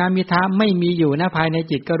ถีนมิทธะไม่มีอยู่ณภายใน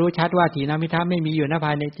จิตก็รู้ชัดว่าถีนมิทธะไม่มีอยู่ณภ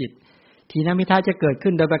ายในจิตถีนมิทธะจะเกิด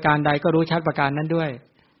ขึ้นโดยประการใดก็รู้ชัดประการนั้นด้วย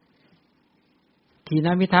ถีน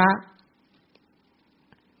มิทธะ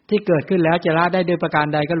ที่เกิดขึ้นแล้วจะละได้โดยประการ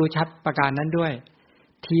ใดก็รู้ชัดประการนั้นด้วย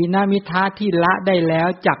ถีนมิทธะที่ละได้แล้ว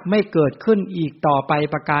จักไม่เกิดขึ้นอีกต่อไป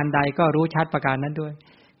ประการใดก็รู้ชัดประการนั้นด้วย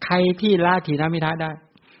ใครที่ละถีนมิทธะได้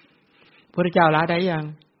พระเจ้าละได้ยัง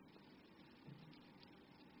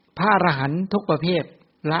พระอรหันต์ทุกประเภท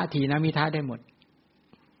ละถีนมิทธะได้หมด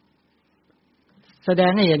แสด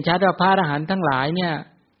งให้เห็นชัดว่าพระอรหันต์ทั้งหลายเนี่ย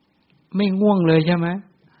ไม่ง่วงเลยใช่ไหม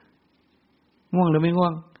ง่วงหรือไม่ง่ว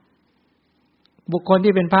งบุคคล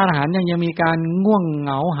ที่เป็นพระอรหันต์ยังมีการง่วงเห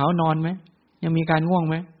งาหาวนอนไหมยังมีการง่วง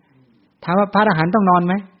ไหมถามว่าพระอรหันต์ต้องนอนไ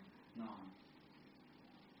หม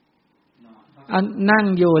นั่ง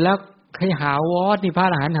อยู่แล้วเคยหาววอดนี่พระอ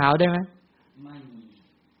รหันต์หาวได้ไหมไม่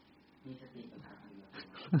มีสติ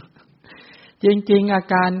จริงๆอา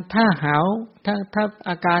การถ้าหาวถ้า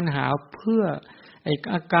อาการหาวเพื่อไอ้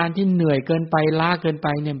อาการที่เหนื่อยเกินไปล้าเกินไป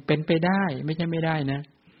เนี่ยเป็นไปได้ไม่ใช่ไม่ได้นะ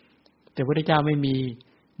แต่พระพุทธเจ้าไม่มี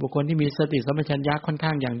บุคคลที่มีสติสัมปชัญญะค่อนข้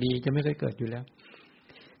างอย่างดีจะไม่เคยเกิดอยู่แล้ว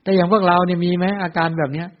แต่อย่างพวกเราเนี่ยมีไหมอาการแบ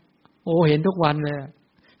บเนี้ยโอ้เห็นทุกวันเลย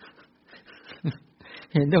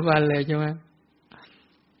เห็นทุกวันเลยใช่ไหม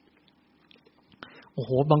โอ้โ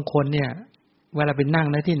หบางคนเนี่ยเวลาไปนั่ง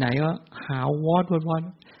ในที่ไหนก็หาววอดวอด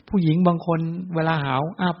ผู้หญิงบางคนเวลาหาว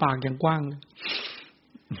อ้าปากอย่างกว้างเลย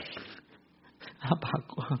อ้าปาก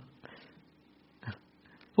กว้าง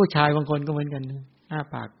ผู้ชายบางคนก็เหมือนกันนะอ้า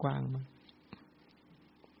ปากกว้างมาก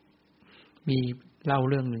มีเล่า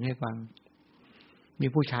เรื่องหนึ่งให้ฟังมี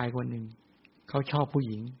ผู้ชายคนหนึ่งเขาชอบผู้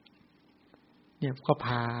หญิงเนี่ยก็พ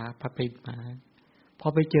าไปมาพอ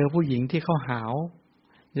ไปเจอผู้หญิงที่เขาหาว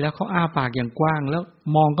แล้วเขาอ้าปากอย่างกว้างแล้ว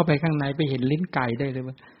มองเข้าไปข้างในไปเห็นลิ้นไก่ได้เลย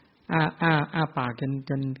ว่าอ้าปาก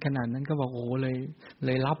จนขนาดนั้นก็บอกโอ้เล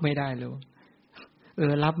ยรับไม่ได้เลย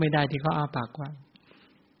รับไม่ได้ที่เขาอ้าปากกว้าง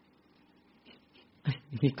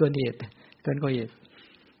มีเกินเหตุเกินกว่าเหตุ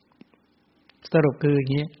สรุปคืออย่า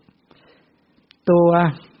งนี้ตัว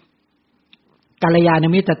กัลยาณ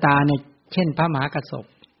มิตรตาเนี่ยเช่นพระมหากัสสป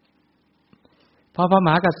เพราะพระม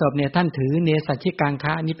หากัสสปเนี่ยท่านถือเนสัชชิกังค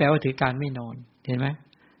ะนี่แปลว่าถือการไม่นอนเห็นไหม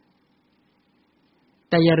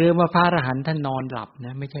แต่อย่าลืมว่าพระอรหันต์ท่านนอนหลับน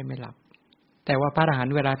ะไม่ใช่ไม่หลับแต่ว่าพระอรหัน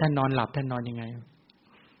ต์เวลาท่านนอนหลับท่านนอนยังไง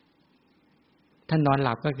ท่านนอนห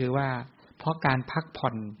ลับก็คือว่าเพราะการพักผ่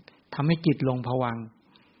อนทำให้จิตลงภวังค์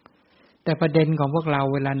แต่ประเด็นของพวกเรา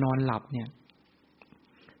เวลานอนหลับเนี่ย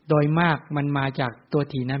โดยมากมันมาจากตัว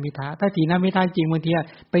ถีนมิทะถ้าถีนมิทะจริงบางที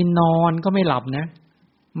ไปนอนก็ไม่หลับนะ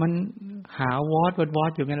มันหาวอด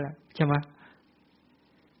อยู่นั่นแหละใช่ไหม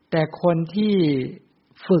แต่คนที่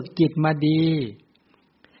ฝึกจิตมาดี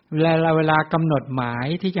เวลากำหนดหมาย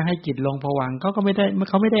ที่จะให้จิตลงภวังค์เขาไม่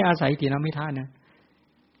ได้อาศัยถีนมิทะนะ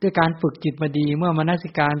ด้วยการฝึกจิตมาดีเมื่อมนสิ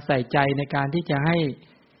การใส่ใจในการที่จะใ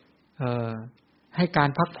ห้การ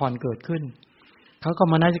พักผ่อนเกิดขึ้นเขาก็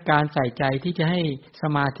มนสิการใส่ใจที่จะให้ส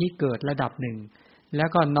มาธิเกิดระดับหนึ่งแล้ว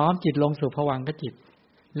ก็น้อมจิตลงสู่ภวังคจิต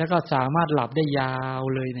แล้วก็สามารถหลับได้ยาว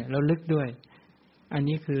เลยเนี่ยแล้วลึกด้วยอัน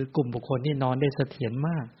นี้คือกลุ่มบุคคลที่นอนได้เสถียรม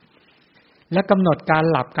ากและกำหนดการ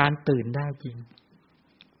หลับการตื่นได้จริง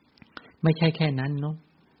ไม่ใช่แค่นั้นเนาะ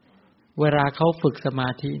เวลาเขาฝึกสมา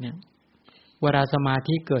ธิเนี่ยเวลาสมา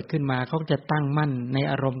ธิเกิดขึ้นมาเขาจะตั้งมั่นใน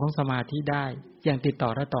อารมณ์ของสมาธิได้อย่างติดต่อ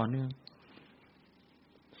และต่อเนื่อง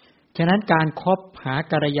ฉะนั้นการคบหา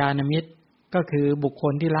กัลยาณมิตรก็คือบุคค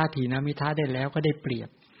ลที่ละถีนมิทะได้แล้วก็ได้เปรียบ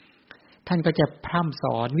ท่านก็จะพร่ำส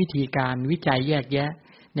อนวิธีการวิจัยแยกแยะ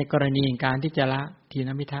ในกรณีการที่จะละถีน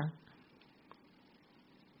มิทะ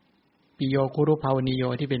ปิโยคุรุภาวนิโย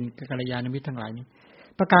ที่เป็นกัลยาณมิตรทั้งหลายนี้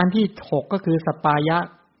ประการที่6ก็คือสปายะ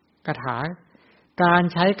กถาการ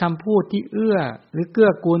ใช้คำพูดที่เอื้อหรือเกื้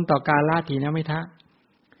อกูลต่อการละถีนมิทะ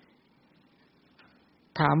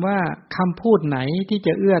ถามว่าคำพูดไหนที่จ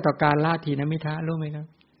ะเอื้อต่อการละถีนมิทะรู้ไหมครับ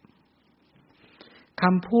ค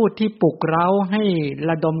ำพูดที่ปลุกเร้าให้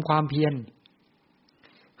ระดมความเพียร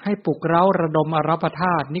ให้ปลุกเร้าระดมอรัปธ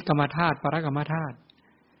าตุนิกรรมธาตุปรกรรมธาตุ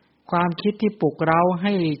ความคิดที่ปลุกเร้าใ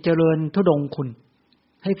ห้เจริญธุดงค์คุณ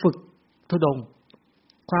ให้ฝึกธุดงค์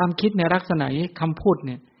ความคิดในลักษณะนี้คำพูดเ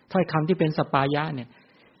นี่ยถ้อยคำที่เป็นสปายะเนี่ย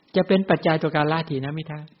จะเป็นปัจจัยต่อการละถีนมิ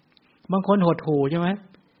ทะบางคนหดหู่ใช่ไหม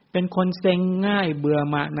เป็นคนเซ็งง่ายเบื่อ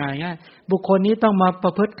หน่ายง่ายบุคคลนี้ต้องมาปร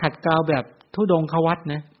ะพฤติขัดเกลาแบบธุดงควัตร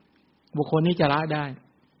นะบุคคลนี้จะละได้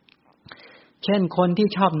เช่นคนที่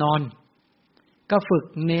ชอบนอนก็ฝึก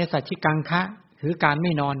เนสัชชิกังคะคือการไ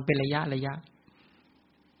ม่นอนเป็นระยะ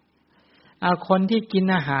คนที่กิน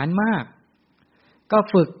อาหารมากก็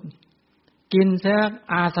ฝึกกินแค่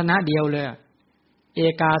อาสนะเดียวเลยเอ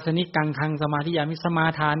กาสนิกังคังสมาธิยามิสมา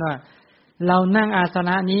ทานว่าเรานั่งอาสน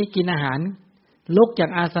ะนี้กินอาหารลุกจาก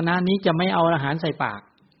อาสนะนี้จะไม่เอาอาหารใส่ปาก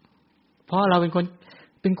เพราะเราเ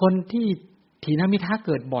ป็นคนที่ถีนมิทะเ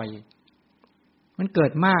กิดบ่อยมันเกิ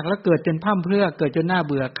ดมากแล้วเกิดจนพร่ำเพรื่อเกิดจนน่า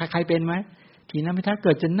เบื่อใครเป็นไหมถีนมิทะเ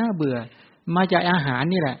กิดจนน่าเบื่อมาจากอาหาร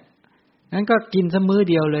นี่แหละนั้นก็กินซะมื้อ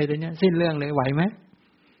เดียวเลยตัวเนี้ยสิ้นเรื่องเลยไหวไหม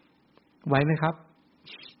ครับ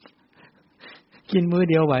กินมื้อ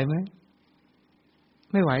เดียวไหวไหม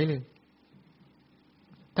ไม่ไหวเลย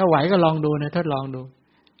ถ้าไหวก็ลองดูนะทดลองดู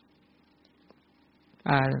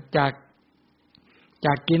จ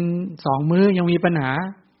ากกิน2มื้อยังมีปัญหา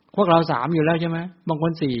พวกเรา3อยู่แล้วใช่ไหมบางค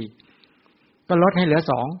น4ก็ลดให้เหลือ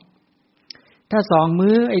2ถ้า2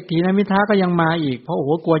มื้อไอ้ถีนมิทะก็ยังมาอีกเพราะโอ้โห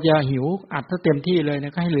กลัวจะหิวอัดซะเต็มที่เลยน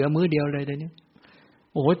ะก็ให้เหลือมื้อเดียวเลยตัวนี้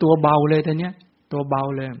โอ้โหตัวเบาเลยตัวเนี้ยตัวเบา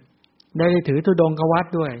เลยได้ถือธุดงควัตร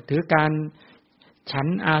ด้วยถือการฉัน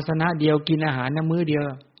อาสนะเดียวกินอาหารมื้อเดียว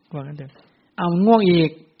ว่างั้นเถอะเอาง่วงอีก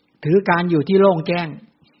ถือการอยู่ที่โล่งแจ้ง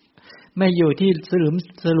ไม่อยู่ที่ส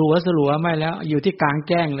ลัวไม่แล้วอยู่ที่กลาง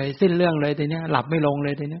แจ้งเลยสิ้นเรื่องเลยทีเนี้ยหลับไม่ลงเล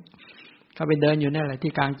ยทีเนี้ยเขาไปเดินอยู่นั่นแหละ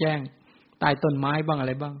ที่กลางแจ้งใต้ต้นไม้บ้างอะไ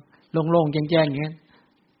รบ้างโล่งๆแจ้งๆอย่างเงี้ย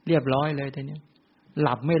เรียบร้อยเลยทีเนี้ยห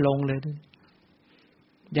ลับไม่ลงเลย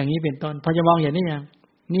อย่างนี้เป็นต้นพอจะมองเห็นนี่ยัง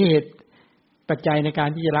นี่เหตุปัจจัยในการ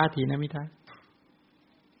ที่จะละถีนมิทะ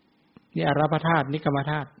นี่อรัปธาตุนิกรรม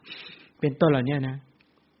ธาตุเป็นต้นเหล่านี้นะ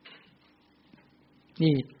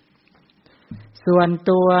นี่ส่วน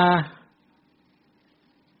ตัว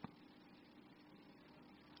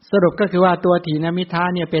สรุปก็คือว่าตัวถีนมิทะ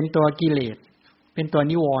เนี่ยเป็นตัวกิเลสเป็นตัว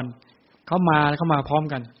นิวรณ์เข้ามาพร้อม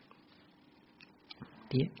กัน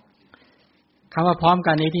คำว่าพร้อม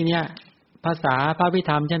กันในที่เนี้ยภาษาพระพิ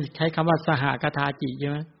ธรรมใช้คำว่าสหกทาจิใช่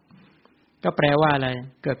ไหมก็แปลว่าอะไร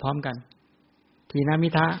เกิดพร้อมกัน ทีนะมิ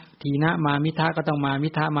ทะทีนะมามิทะก็ต้องมามิ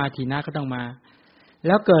ทะมาทีนะก็ต้องมาแ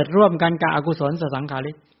ล้วเกิดร่วมกันกับอกุศลสังขา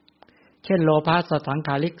ริกเช่นโลภะสังข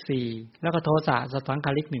าริก4แล้วก็โทสะสังข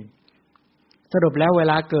าริก1สรุปแล้วเว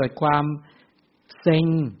ลาเกิดความเซ็ง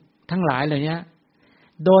ทั้งหลายเหล่านี้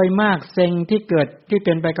โดยมากเซ็งที่เกิดที่เ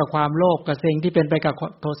ป็นไปกับความโลภกับเซ็งที่เป็นไปกับ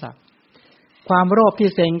โทสะความโลภที่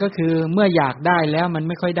เซ็งก็คือเมื่ออยากได้แล้วมันไ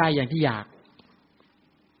ม่ค่อยได้อย่างที่อยาก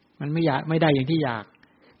มันไม่ได้อย่างที่อยาก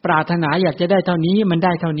ปรารถนาอยากจะได้เท่านี้มันไ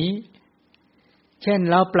ด้เท่านี้เช่น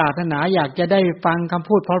เราปรารถนาอยากจะได้ฟังคำ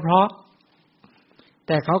พูดเพราะๆแ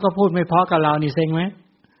ต่เขาก็พูดไม่เพราะกับเรานี่เซ็งไหม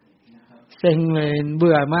เซ็งเลยเ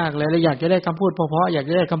บื่อมากเลยแล้วอยากจะได้คำพูดเพราะๆอยาก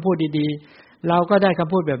จะได้คำพูดดีๆเราก็ได้ค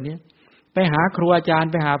ำพูดแบบนี้ไปหาครูอาจารย์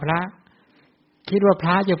ไปหาพระคิดว่าพ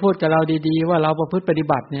ระจะพูดกับเราดีๆว่าเราประพฤติปฏิ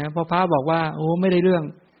บัติเนี่ยพอพระบอกว่าโอ้ไม่ได้เรื่อง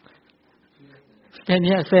แค่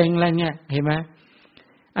นี้เซ็งอะไรเงี้ยเห็นไหม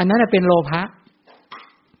อันนั้นเป็นโลภะ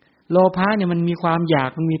โลภะเนี่ยมันมีความอยาก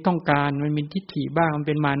มันมีต้องการมันมีทิฏฐิบ้างมันเ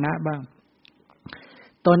ป็นมานะบ้าง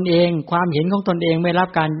ตนเองความเห็นของตนเองไม่รับ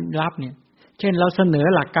การรับเนี่ยเช่นเราเสนอ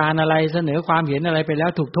หลักการอะไรเสนอความเห็นอะไรไปแล้ว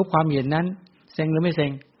ถูกทุบความเห็นนั้นเซ็งหรือไม่เซ็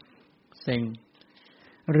งเซ็ง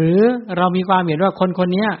หรือเรามีความเห็นว่าคนคน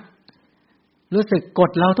นี้รู้สึกก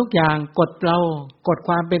ดเราทุกอย่างกดเรากดค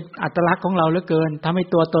วามเป็นอัตลักษณ์ของเราเหลือเกินทำให้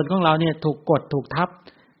ตัวตนของเราเนี่ยถูกกดถูกทับ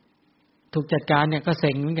ถูกจัดการเนี่ยก็เ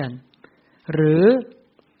ซ็งเหมือนกันหรือ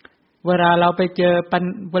เวลาเราไปเจอ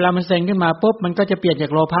เวลามันเซ็งขึ้นมาปุ๊บมันก็จะเปลี่ยนจา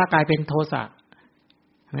กโลภะกลายเป็นโทสะ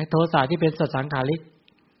เห็นไหมโทสะที่เป็นสังขาริก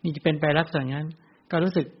นี่จะเป็นไปลักษณะนั้นก็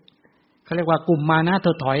รู้สึกเขาเรียกว่ากลุ่มมานะถ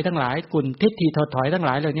ดถอยทั้งหลายกลุ่มทิฏฐิถดถอยทั้งห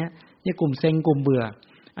ลายเหล่านี้นี่กลุ่มเซ็งกลุ่มเบื่อ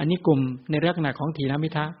อันนี้กลุ่มในลักษณะของถีนมิ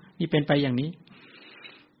ทะนี่เป็นไปอย่างนี้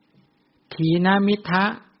ถีนมิทะ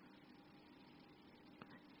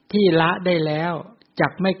ที่ละได้แล้วจั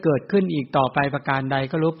กไม่เกิดขึ้นอีกต่อไปประการใด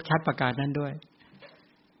ก็รู้ชัดประการนั้นด้วย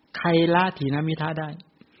ใครละถีนมิทะได้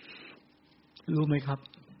รู้ไหมครับ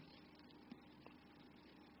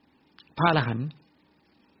พระอรหันต์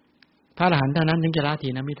เท่านั้นถึงจะละถี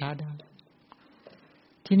นมิทะได้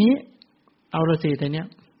ทีนี้เอาละสิแต่เนี้ย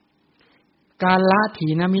การละถี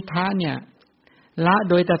นมิทะเนี่ยละ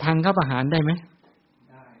โดยตะทางข้าประหารได้ไหม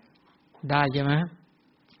ได้ใช่ไหม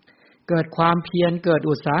เกิดความเพียรเกิด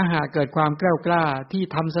อุตสาหะเกิดความกล้ากล้าที่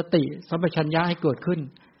ทำสติสัมปชัญญะให้เกิดขึ้น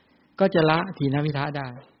ก็จะละถีนมิทะได้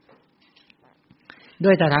ด้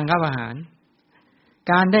วยตะทางข้าประหาร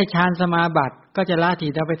การได้ฌานสมาบัติก็จะละถี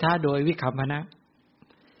นมิทะโดยวิคัมภนะ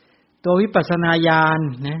ตัววิปัสสนาญาณ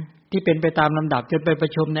นะที่เป็นไปตามลำดับจนไปปร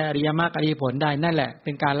ะชุมในอริยมรรคอริยผลได้นั่นแหละเ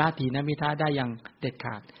ป็นการละถีนมิทะได้อย่างเด็ดข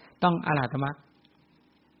าดต้องอรหัตมรรค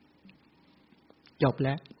จบแ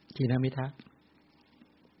ล้วถีนมิทะ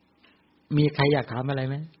มีใครอยากถามอะไร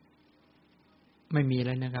ไหมไม่มีแ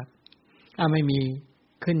ล้วนะครับไม่มี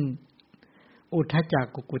ขึ้นอุทธัจจ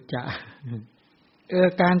กุกุจจะ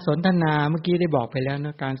การสนทนาเมื่อกี้ได้บอกไปแล้วน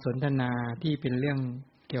ะการสนทนาที่เป็นเรื่อง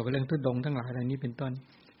เกี่ยวกับเรื่องทุดงทั้งหลายเหล่านี้เป็นต้น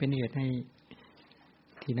เป็นเหตุให้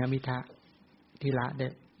ถีนมิทะที่ละ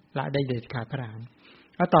ได้เด็ดขาดพระอรหันต์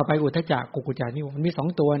แล้วต่อไปอุทธัจจกุกุจจะนี่มันมี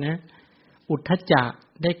2ตัวนะอุทธัจจะ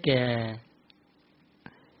ได้แก่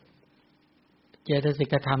เจตสิ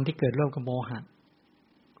กธรรมที่เกิดร่วมกับโมหะ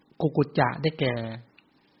กุกุจจะได้แก่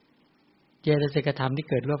เจตสิกธรรมที่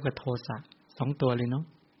เกิดร่วมกับโทสะ2ตัวเลยเนาะ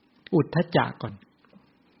อุทธัจจะก่อน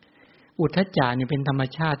อุทธัจจะนี่เป็นธรรม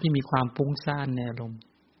ชาติที่มีความฟุ้งซ่านในอารมณ์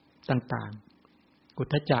ต่างๆอุท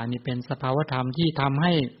ธัจจะนี่เป็นสภาวธรรมที่ทำใ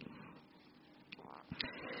ห้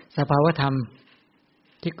สภาวธรรม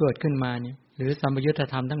ที่เกิดขึ้นมาเนี่ยหรือสัมปยุต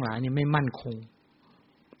ธรรมทั้งหลายนี่ไม่มั่นคง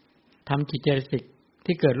ทำจิตเจตสิก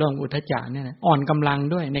ที่เกิดร่วมอุทธัจจะเนี่ยอ่อนกำลัง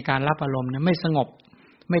ด้วยในการรับอารมณ์เนี่ยไม่สงบ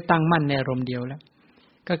ไม่ตั้งมั่นในอารมณ์เดียวแล้ว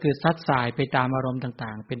ก็คือซัดสายไปตามอารมณ์ต่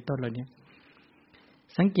างๆเป็นต้นเหล่านี้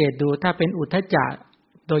สังเกตดูถ้าเป็นอุทธัจจะ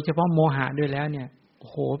โดยเฉพาะโมหะด้วยแล้วเนี่ยโอ้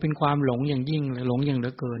โหเป็นความหลงอย่างยิ่งเลยหลงอย่างเหลื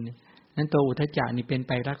อเกินเนี่ยนั้นตัวอุทธัจจะนี่เป็นไ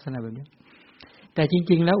ปลักษณะแบบนี้แต่จ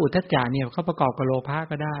ริงๆแล้วอุทธัจจะเนี่ยเขาประกอบกับโลภะ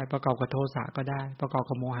ก็ได้ประกอบกับโทสะก็ได้ประกอบ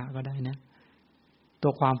กับโมหะก็ได้นะตั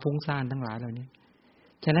วความฟุ้งซ่านทั้งหลายเหล่านี้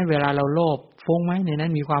ฉะนั้นเวลาเราโลภฟุ้งไหมในนั้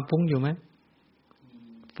นมีความฟุ้งอยู่ไหม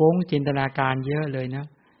ฟุ้งจินตนาการเยอะเลยนะ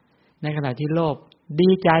ในขณะที่โลภดี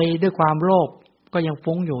ใจด้วยความโลภก็ยัง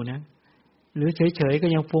ฟุ้งอยู่นะหรือเฉยๆก็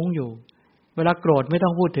ยังฟุ้งอยู่เวลาโกรธไม่ต้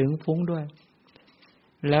องพูดถึงฟุ้งด้วย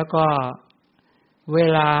แล้วก็เว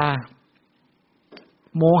ลา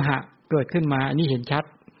โมหะเกิดขึ้นมาอันนี้เห็นชัด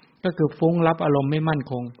ก็คือฟุ้งรับอารมณ์ไม่มั่น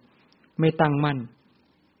คงไม่ตั้งมั่น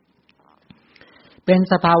เป็น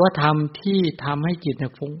สภาวธรรมที่ทำให้จิตเนี่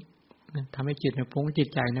ยฟุ้งทำให้จิตเนี่ยฟุ้งจิต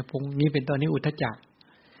ใจเนี่ยฟุ้งนี้เป็นตอนนี้อุทธัจจะ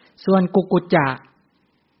ส่วนกุกุจจะ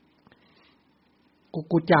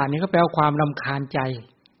นี่ก็แปลว่าความรำคาญใจ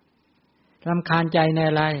รำคาญใจใน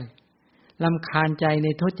อะไร รำคาญใจใน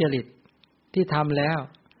ทุจริตที่ทำแล้ว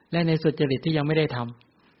และในสุจริตที่ยังไม่ได้ท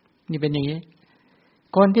ำนี่เป็นอย่างนี้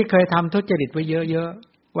คนที่เคยทำทุจริตไว้เยอะ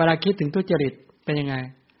ๆเวลาคิดถึงทุจริตเป็นยังไง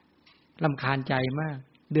รำคาญใจมาก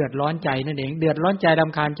เดือดร้อนใจนั่นเองเดือดร้อนใจร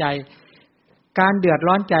ำคาญใจการเดือด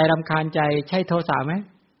ร้อนใจรำคาญใจใช่โทสะไหม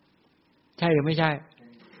ใช่หรือไม่ใช่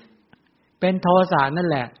เป็นโทสะนั่น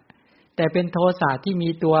แหละแต่เป็นโทสะที่มี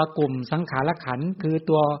ตัวกลุ่มสังขารขันธ์คือ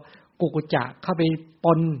ตัวกุกุจจะเข้าไปป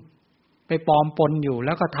นไปปลอมปนอยู่แ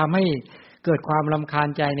ล้วก็ทำให้เกิดความรำคาญ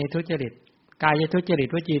ใจในทุจริตกายทุจริต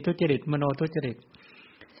วจีทุจริตมโนทุจริต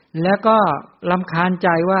แล้วก็รำคาญใจ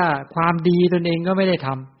ว่าความดีตนเองก็ไม่ได้ท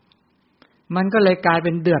ำมันก็เลยกลายเ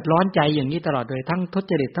ป็นเดือดร้อนใจอย่างนี้ตลอดเลยทั้งทุ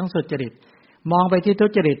จริตทั้งสุจริตมองไปที่ทุ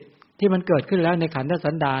จริตที่มันเกิดขึ้นแล้วในขันธ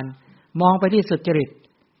สันดานมองไปที่สุจริต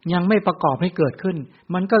ยังไม่ประกอบให้เกิดขึ้น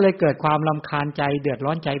มันก็เลยเกิดความรำคาญใจเดือดร้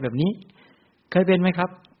อนใจแบบนี้เคยเป็นไหมครับ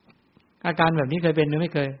อาการแบบนี้เคยเป็นหรือไ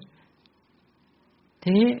ม่เคยที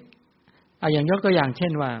นี้อย่างยกตัวอย่างเช่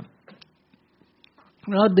นว่า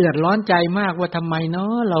เราเดือดร้อนใจมากว่าทำไมเนา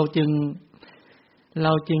ะเรา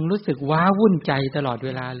จึงรู้สึกว้าวุ่นใจตลอดเว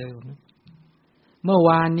ลาเลยเมื่อว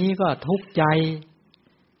านนี้ก็ทุกข์ใจ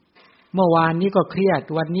เมื่อวานนี้ก็เครียด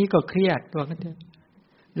วันนี้ก็เครียดตัวกันเถอะ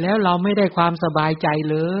แล้วเราไม่ได้ความสบายใจ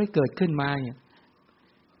เลยเกิดขึ้นมาเนี่ย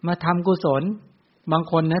มาทำกุศลบาง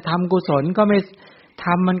คนนะทำกุศลก็ไม่ท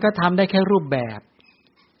ำมันก็ทำได้แค่รูปแบบ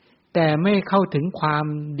แต่ไม่เข้าถึงความ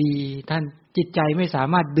ดีท่านจิตใจไม่สา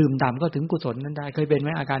มารถดื่มด่ำก็ถึงกุศลนั้นได้เคยเป็นไหม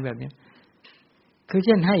อาการแบบนี้คือเ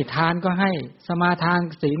ช่นให้ทานก็ให้สมาทาน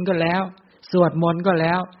ศีลก็แล้วสวดมนต์ก็แ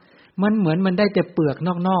ล้วมันเหมือนมันได้แต่เปลือก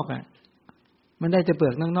นอกๆอ่ะมันได้แต่เปลื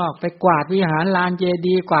อกนอกๆไปกวาดวิหารลานเจ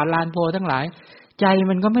ดีย์กวาดลานโพทั้งหลายใจ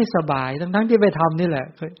มันก็ไม่สบายทั้งที่ไปทำนี่แหละ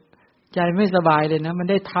ใจไม่สบายเลยนะมัน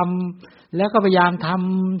ได้ทำแล้วก็พยายามท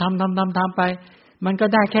ำไปมันก็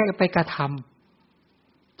ได้แค่ไปกระท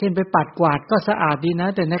ำเช่นไปปัดกวาดก็สะอาดดีนะ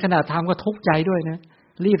แต่ในขณะทำก็ทุกข์ใจด้วยนะ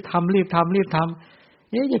รีบท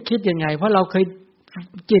ำจะคิดยังไงเพราะเราเคย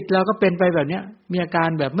จิตเราก็เป็นไปแบบเนี้ยมีอาการ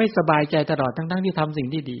แบบไม่สบายใจตลอดทั้งที่ทำสิ่ง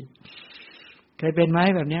ที่ดีเคยเป็นไหม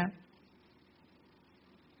แบบเนี้ย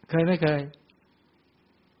เคยไม่เคย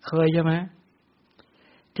ใช่ไหม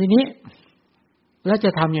ทีนี้แล้วจ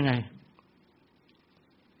ะทำยังไง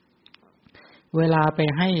เวลาไป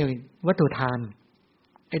ให้วัตถุทาน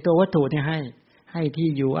ไอ้ตัววัตถุเนี่ยให้ที่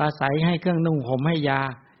อยู่อาศัยให้เครื่องนุ่งห่มให้ยา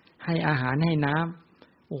ให้อาหารให้น้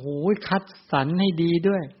ำโอ้โหคัดสรรให้ดี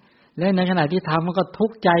ด้วยและในขณะที่ทำมันก็ทุ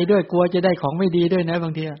กข์ใจด้วยกลัวจะได้ของไม่ดีด้วยนะบา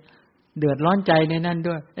งทีเดือดร้อนใจในนั้น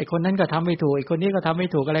ด้วยไอ้คนนั้นก็ทำไม่ถูกไอ้คนนี้ก็ทำไม่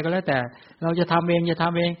ถูกอะไรก็แล้วแต่เราจะทำเองท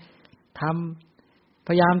ำพ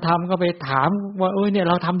ยายามทำก็ไปถามว่าเนี่ย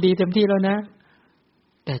เราทำดีเต็มที่แล้วนะ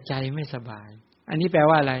แต่ใจไม่สบายอันนี้แปล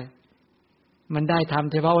ว่าอะไรมันได้ท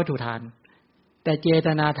ำเฉพาะวัตถุทานแต่เจต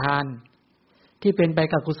นาทานที่เป็นไป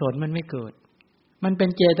กับกุศลมันไม่เกิดมันเป็น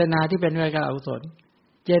เจตนาที่เป็นไปกับอกุศล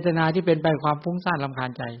เจตนาที่เป็นไปความฟุ้งซ่านรำคา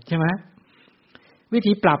ญใจใช่ไหมวิ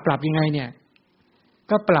ธีปรับยังไงเนี่ย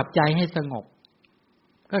ก็ปรับใจให้สงบ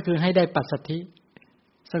ก็คือให้ได้ปัสสัทธิ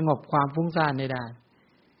สงบความฟุ้งซ่านได้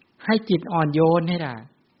ให้จิตอ่อนโยนให้ได้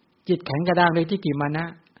จิตแข็งกระด้างเลยที่ทิฏฐิมานะ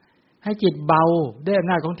ให้จิตเบาด้วยอ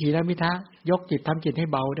ำนาจของถีนมิทะยกจิตทำจิตให้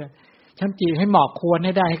เบาด้วยทำจิตให้เหมาะควรใ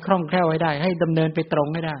ห้ได้ให้คล่องแคล่วให้ได้ให้ดำเนินไปตรง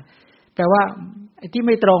ให้ได้แต่ว่าที่ไ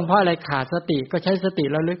ม่ตรงเพราะอะไรขาดสติก็ใช้สติ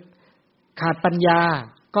ระลึกขาดปัญญา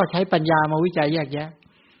ก็ใช้ปัญญามาวิจัยแยกแยะ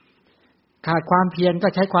ขาดความเพียรก็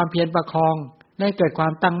ใช้ความเพียรประคองให้เกิดควา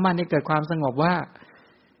มตั้งมั่นให้เกิดความสงบว่า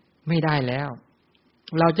ไม่ได้แล้ว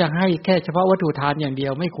เราจะให้แค่เฉพาะวัตถุทานอย่างเดีย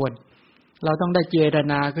วไม่ควรเราต้องได้เจต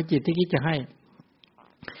นาคือจิตที่คิดจะให้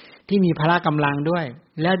ที่มีพละกำลังด้วย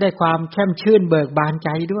และได้ความแช่มชื่นเบิกบานใจ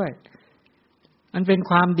ด้วยมันเป็น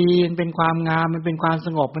ความดีมันเป็นความงามมันเป็นความส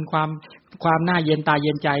งบเป็นความน่าเย็นตาเ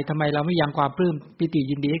ย็นใจทำไมเราไม่ยังความปลื้มปิติ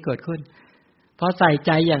ยินดีให้เกิดขึ้นพอใส่ใ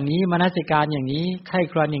จอย่างนี้มนสิการอย่างนี้ไข้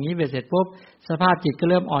ครวญอย่างนี้เสร็จปุ๊บสภาพจิตก็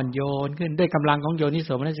เริ่มอ่อนโยนขึ้นด้วยกำลังของโยนิโส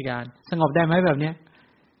มนสิการสงบได้ไหมแบบนี้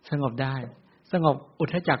สงบได้สงบอุท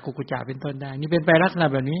ธัจจกุกุจจะเป็นต้นได้นี่เป็นไปลักษณะ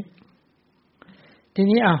แบบนี้ที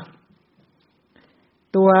นี้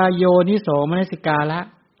ตัวโยนิโสมนสิการละ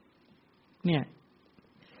เนี่ย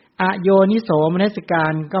อโยนิโสมนสิกา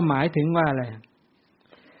รก็หมายถึงว่าอะไร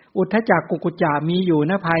อุทธัจจกุกุจจะมีอยู่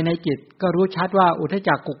ณภายในจิตก็รู้ชัดว่าอุทธัจจ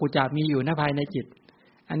กุกุจจะมีอยู่ณภายในจิต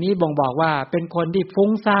อันนี้บ่งบอกว่าเป็นคนที่ฟุ้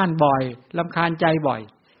งซ่านบ่อยรำคาญใจบ่อย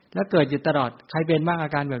แล้วเกิดอยู่ตลอดใครเป็นบ้างอา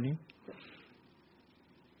การแบบนี้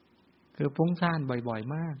คือฟุ้งซ่านบ่อย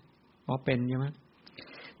ๆมากเป็นใช่ไหม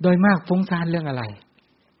โดยมากฟุ้งซ่านเรื่องอะไร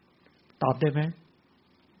ตอบได้ไหม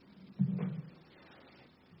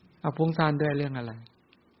เอาฟุ้งซ่านด้วยเรื่องอะไร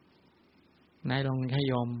นายลองให้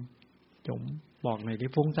ยอมจมบอกหน่อย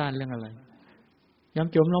ที่ฟุ้งซ่านเรื่องอะไร ย้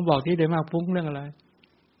ำจมลองบอกที่โดยมากฟุ้งเรื่องอะไร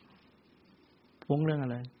ฟุ้งเรื่องอะ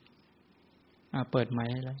ไรเปิดไม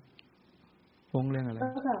ค์ให้แล้วฟุ้งเรื่องอะไร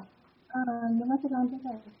ค่ะนมัสการ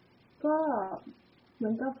ค่ะก็เหมื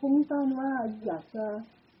อนกับฟุ้งซ่านว่าอยากจะ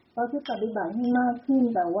ปฏิบัติให้มากขึ้น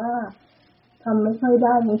แต่ว่าทำไม่ค่อยไ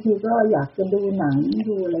ด้บางทีก็อยากจะดูหนัง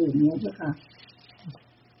ดูอะไรอย่างเงี้ยค่ะ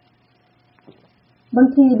บาง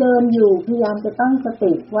ทีเดินอยู่พยายามจะตั้งส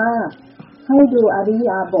ติว่าให้ดูอริย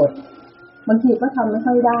บทบางทีก็ทำไม่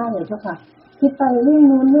ค่อยได้เลยค่ะคิดไปเรื่อง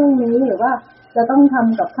นู้นเรื่องนี้หรือว่าจะต้องท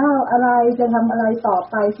ำกับข้าวอะไรจะทำอะไรต่อ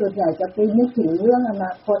ไปส่วนใหญ่จะไปนึกถึงเรื่องอน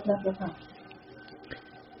าคตนะคะ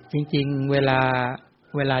จริงๆเว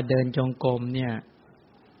ลาเดินจงกรมเนี่ย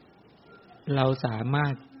เราสามา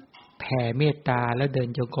รถแผ่เมตตาแล้วเดิน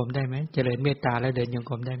จงกรมได้ไหมเจริญเมตตาแล้วเดินจง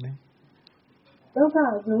กรมได้ไหมเจ้าค่ะ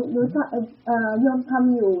หนูโยมท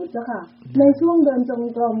ำอยู่เจ้าค่ะในช่วงเดินจง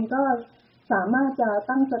กรมก็สามารถจะ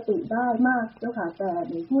ตั้งสติได้มากเจ้าค่ะแต่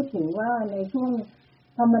หนูพูดถึงว่าในช่วง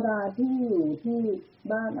ธรรมดาที่อยู่ที่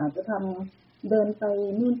บ้านอาจจะทำเดินไป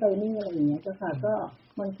นู่นไปนี่อะไรอย่างเงี้ยเจ้าค่ะก็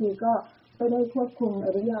บางทีก็ไม่ได้ควบคุมอ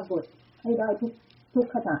ริยบทให้ได้ทุก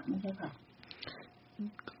ขณะนะคะ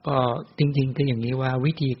ก็จริงๆคืออย่างนี้ว่า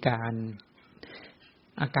วิธีการ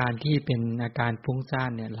อาการที่เป็นอาการฟุ้งซ่า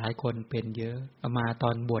นเนี่ยหลายคนเป็นเยอะอามาตอ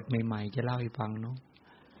นบวชใหม่ๆจะเล่าให้ฟังเนาะ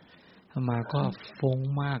อามาก็ฟุ้ง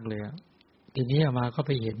มากเลยทีนี้อามาก็ไ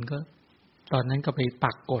ปเห็นก็ตอนนั้นก็ไป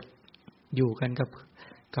ปักกฎอยู่กัน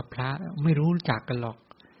กับพระไม่รู้จักกันหรอก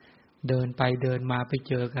เดินไปเดินมาไป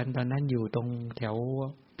เจอกันตอนนั้นอยู่ตรงแถว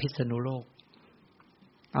พิษณุโลก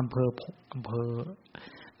อำเภอ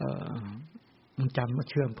มันจ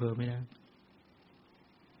ำชื่ออำเภอไม่ได้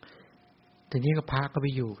ทีนี้ก็พาก็ไป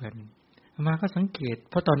อยู่กันมาก็สังเกต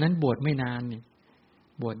เพราะตอนนั้นบวชไม่นานนี่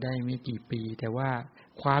บวชได้ไม่กี่ปีแต่ว่า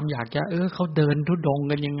ความอยากจะเขาเดินธุดงค์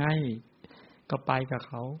กันยังไงก็ไปกับเ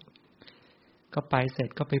ขาก็ไปเสร็จ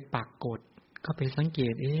ก็ไปปักกฎก็ไปสังเก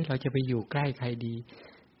ตเราจะไปอยู่ใกล้ใครดี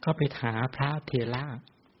ก็ไปหาพระเถร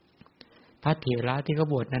ะที่เขา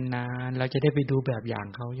บวชนานๆเราจะได้ไปดูแบบอย่าง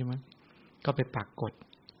เขาใช่ไหมก็ไปปักกฎ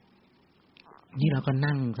นี่เราก็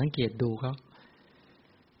นั่งสังเกตดูเขา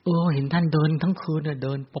เห็นท่านเดินทั้งคืนเ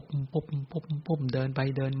ดินปุ๊บเดินไป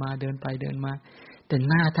เดินมาเดินไปเดินมาแต่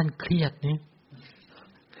หน้าท่านเครียดเนี่ย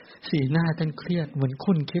สีหน้าท่านเครียดเหมือน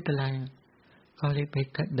คุ้นคิดอะไรก็เลยไป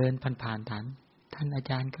เดินผ่านท่านอา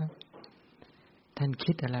จารย์ก็ท่าน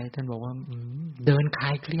คิดอะไรท่านบอกว่าเดินคลา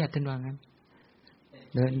ยเครียดท่านว่างั้น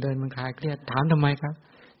เดินมันคลายเครียดถามทำไมครับ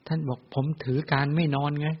ท่านบอกผมถือการไม่นอ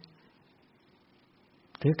นไง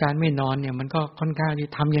ถือการไม่นอนเนี่ยมันก็ค่อนข้างที่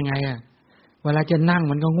ทำยังไงเวลาจะนั่ง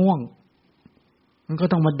มันก็ง่วงมันก็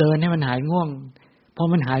ต้องมาเดินให้มันหายง่วงพอ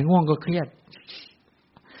มันหายง่วงก็เครียด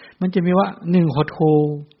มันจะมีว่า1หดหู่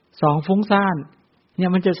2ฟุ้งซ่านเนี่ย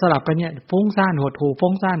มันจะสลับกันเนี่ยฟุ้งซ่านหดหู่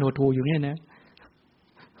ฟุ้งซ่านหดหู่อยู่เนี่ยนะ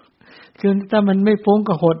คือถ้ามันไม่ฟุ้ง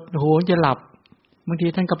ก็หดหูจะหลับบางที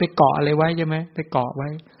ท่านก็ไปเกาะอะไรไว้ใช่ไหมไปเกาะไว้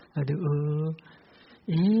ดู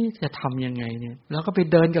จะทำยังไงเนี่ยแล้วก็ไป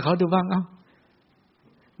เดินกับเขาดูบ้าง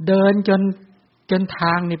เดินจนท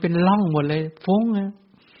างนี่เป็นร่องหมดเลยฟุ้งนะ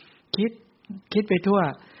คิดไปทั่ว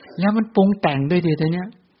แล้วมันปรุงแต่งด้วยดิแต่เนี้ย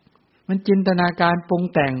มันจินตนาการปรุง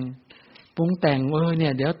แต่งเนี่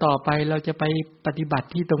ยเดี๋ยวต่อไปเราจะไปปฏิบัติ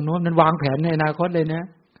ที่ตรงโน้นมันวางแผนในอนาคตเลยนะ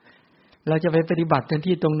เราจะไปปฏิบัติกัน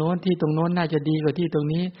ที่ตรงโน้นน่าจะดีกว่าที่ตรง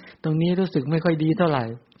นี้รู้สึกไม่ค่อยดีเท่าไหร่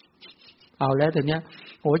เอาแล้วแต่เนี้ย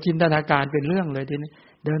จินตนาการเป็นเรื่องเลยทีนี้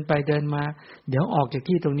เดินไปเดินมาเดี๋ยวออกจาก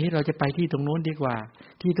ที่ตรงนี้เราจะไปที่ตรงโน้นดีกว่า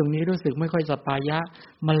ที่ตรงนี้รู้สึกไม่ค่อยสปายะ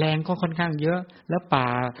แมลงก็ค่อนข้างเยอะแล้วป่า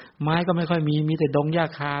ไม้ก็ไม่ค่อยมีแต่ดงหญ้า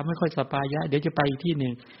คาไม่ค่อยสปายะเดี๋ยวจะไปอีกที่นึ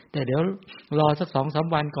งแต่เดี๋ยวรอสัก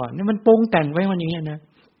 2-3 วันก่อนนี่มันปรุงแต่งไว้มันอย่างเงี้ยนะ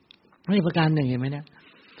นี่ประการหนึ่งเห็นไหมเนี่ย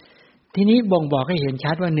ทีนี้บ่งบอกให้เห็น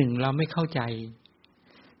ชัดว่า1เราไม่เข้าใจ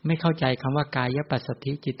คำว่ากายปัสสัท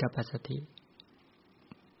ธิจิตตปัสสัทธิ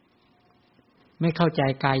ไม่เข้าใจ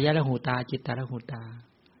กายละหูตาจิตตละหูตา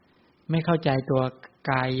ไม่เข้าใจตัว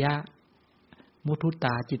กายะมุทุต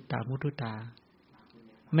าจิตตมุทุตา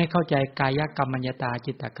ไม่เข้าใจกายกัมมัญญตา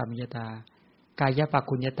จิตตกัมมัญญตากายปัก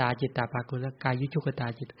ขุญญตาจิตตปักขุญญตากายุชุกตา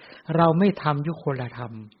จิตเราไม่ทำยุคละธรร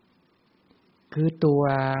มคือตัว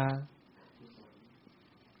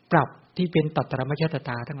ปรับที่เป็นตัตตรมัชฌต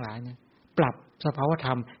ตาทั้งหลายเนี่ยปรับสภาวธร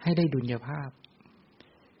รมให้ได้ดุลยภาพ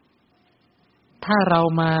ถ้าเรา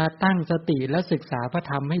มาตั้งสติและศึกษาพระ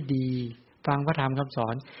ธรรมให้ดีฟังพระธรรมคำสอ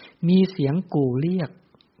นมีเสียงกู่เรียก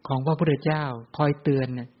ของพระพุทธเจ้าคอยเตือน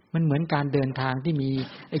เนี่ยมันเหมือนการเดินทางที่มี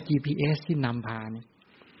ไอ้ GPS ที่นำพาเนี่ย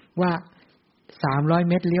ว่า300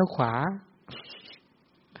เมตรเลี้ยวขวา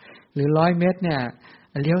หรือ100เมตรเนี่ย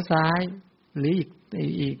เลี้ยวซ้ายหรือ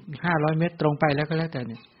อีก500เมตรตรงไปแล้วก็แล้วแต่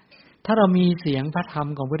เนี่ยถ้าเรามีเสียงพระธรรม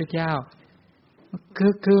ของพระพุทธเจ้า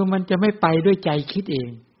คือมันจะไม่ไปด้วยใจคิดเอง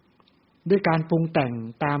ด้วยการปรุงแต่ง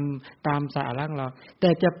ตามสาระของเราแต่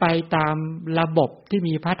จะไปตามระบบที่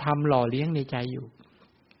มีพระธรรมหล่อเลี้ยงในใจอยู่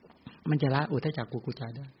มันจะละอุทธัจจะกุกุจจะ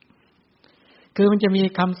ได้คือมันจะมี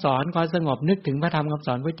คำสอนความสงบนึกถึงพระธรรมคำส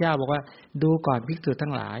อนพระเจ้าบอกว่าดูก่อนภิกษุทั้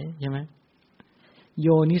งหลายใช่ไหมโย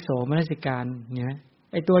นิโสมนสิการเนี่ย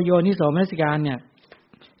ไอตัวโยนิโสมนสิการเนี่ย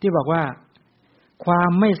ที่บอกว่าควา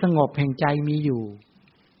มไม่สงบแห่งใจมีอยู่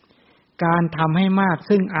การทำให้มาก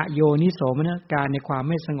ซึ่งอโยนิโสมนสิการในความ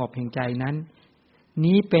ไม่สงบแห่งใจนั้น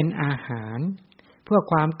นี้เป็นอาหารเพื่อ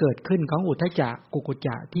ความเกิดขึ้นของอุทธัจจะกุกุจจ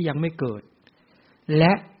ะที่ยังไม่เกิดแล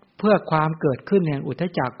ะเพื่อความเกิดขึ้นแห่งอุทธั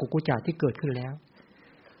จจะกุกุจจะที่เกิดขึ้นแล้ว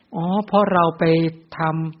เพราะเราไปท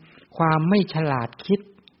ำความไม่ฉลาดคิด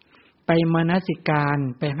ไปมนสิการ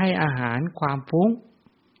ไปให้อาหารความฟุ้ง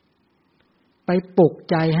ไปปลุก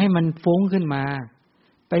ใจให้มันฟุ้งขึ้นมา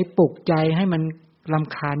ไปปลุกใจให้มันร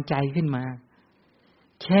ำคาญใจขึ้นมา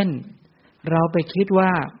เช่นเราไปคิดว่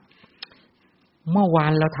าเมื่อวา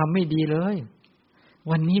นเราทำไม่ดีเลย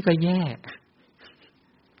วันนี้ก็แย่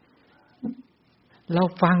เรา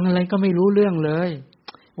ฟังอะไรก็ไม่รู้เรื่องเลย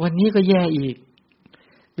วันนี้ก็แย่อีก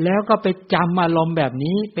แล้วก็ไปจำอารมณ์แบบ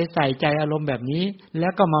นี้ไปใส่ใจอารมณ์แบบนี้แล้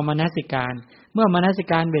วก็มามนสิการเมื่อมนสิ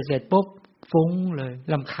การเบ็ดเสร็จปุ๊บฟุ้งเลย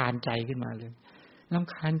รำคาญใจขึ้นมาเลยร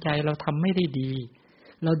ำคาญใจเราทำไม่ได้ดี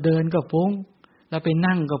เราเดินก็ฟุ้งเราไป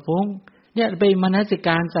นั่งก็ฟุ้งเนี่ยไปมนสิก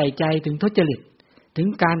ารใส่ใจถึงทุจริตถึง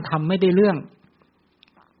การทำไม่ได้เรื่อง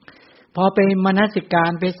พอไปมนสิกา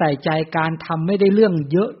รไปใส่ใจการทำไม่ได้เรื่อง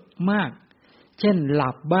เยอะมากเช่นห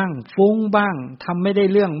ลับบ้างฟุ้งบ้างทำไม่ได้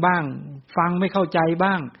เรื่องบ้างฟังไม่เข้าใจ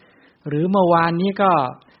บ้างหรือเมื่อวานนี้ก็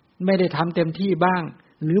ไม่ได้ทำเต็มที่บ้าง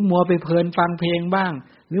หรือมัวไปเพลินฟังเพลงบ้าง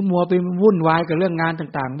หรือมัวไปวุ่นวายกับเรื่องงาน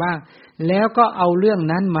ต่างๆบ้างแล้วก็เอาเรื่อง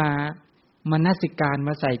นั้นมานสิการม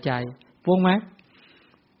าใส่ใจฟุ้งไหม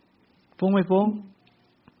ฟุ้งไม่ฟุ้ง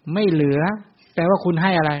ไม่เหลือแปลว่าคุณใ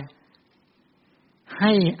ห้อะไรใ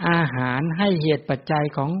ห้อาหารให้เหตุปัจจัย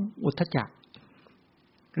ของอุทธัจจะ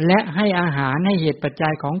และให้อาหารให้เหตุปัจจั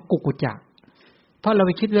ยของกุกุจจะเพราะเราไ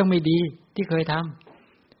ปคิดเรื่องไม่ดีที่เคยท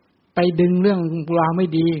ำไปดึงเรื่องราวไม่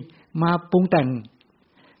ดีมาปรุงแต่ง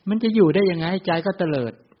มันจะอยู่ได้ยังไงใจก็เตลิ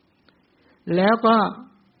ดแล้วก็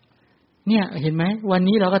เนี่ยเห็นไหมวัน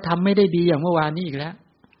นี้เราก็ทำไม่ได้ดีอย่างเมื่อวานนี้อีกแล้ว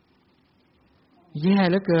แย่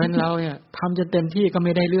เหลือเกินเราเนี่ยทำจนเต็มที่ก็ไ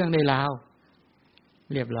ม่ได้เรื่องได้ราว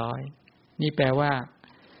เรียบร้อยนี่แปลว่า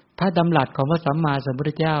พระดำรัสของพระสัมมาสัมพุท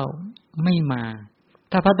ธเจ้าไม่มา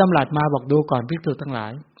ถ้าพระดำรัสมาบอกดูก่อนภิกษุทั้งหลา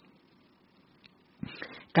ย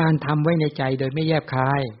การทำไว้ในใจโดยไม่แยบค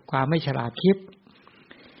ายความไม่ฉลาดคิด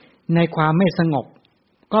ในความไม่สงบ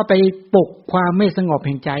ก็ไปปลุกความไม่สงบแ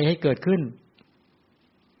ห่งใจให้เกิดขึ้น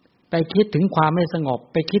ไปคิดถึงความไม่สงบ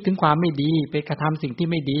ไปคิดถึงความไม่ดีไปกระทำสิ่งที่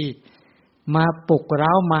ไม่ดีมาปลุกเร้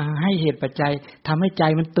ามาให้เหตุปัจจัยทำให้ใจ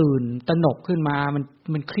มันตื่นตระหนกขึ้นมา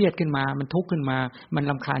มันเครียดขึ้นมามันทุกข์ขึ้นมามัน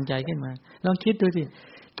รำคาญใจขึ้นมาลองคิดดูสิ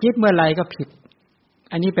คิดเมื่อไรก็ผิด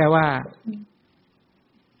อันนี้แปลว่า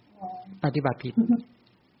ปฏิบัติผิด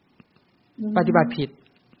ปฏิบัติผิด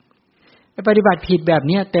ปฏิบัติผิดแบบ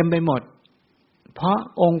นี้เต็มไปหมดเพราะ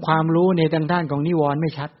องค์ความรู้ในทางด้านของนิวรณ์ไม่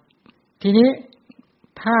ชัดทีนี้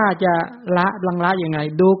ถ้าจะละยังไง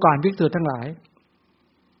ดูก่อนภิกษุทั้งหลาย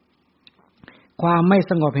ความไม่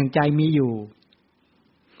สงบแห่งใจมีอยู่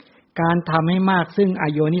การทำให้มากซึ่งอ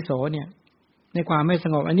โยนิโสเนี่ยในความไม่ส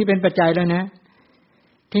งบอันนี้เป็นปัจจัยแล้วนะ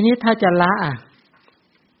ทีนี้ถ้าจะละ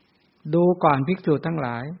ดูก่อนภิกษุทั้งหล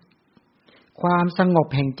ายความสงบ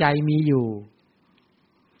แห่งใจมีอยู่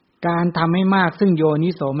การทำให้มากซึ่งโยนิ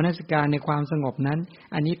โสมนสิการในความสงบนั้น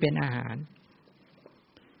อันนี้เป็นอาหาร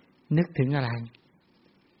นึกถึงอะไร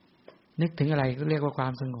นึกถึงอะไรก็เรียกว่าควา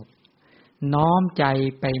มสงบน้อมใจ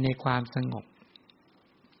ไปในความสงบ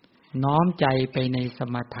น้อมใจไปในส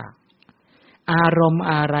มถะอารมณ์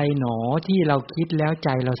อะไรหนอที่เราคิดแล้วใจ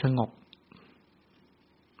เราสงบ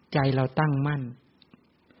ใจเราตั้งมั่น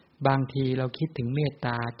บางทีเราคิดถึงเมตต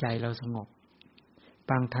าใจเราสงบ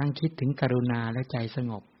บางครั้งคิดถึงกรุณาแล้วใจส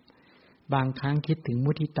งบบางครั้งคิดถึง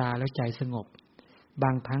มุทิตาแล้วใจสงบบ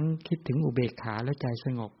างครั้งคิดถึงอุเบกขาแล้วใจส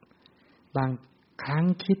งบบางครั้ง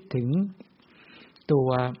คิดถึงตัว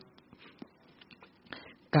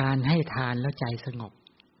การให้ทานแล้วใจสงบ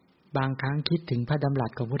บางครั้งคิดถึงพระดำรั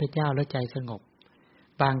สของพระพุทธเจ้าแล้วใจสงบ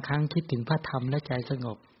บางครั้งคิดถึงพระธรรมแล้วใจสง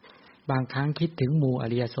บบางครั้งคิดถึงหมู่อ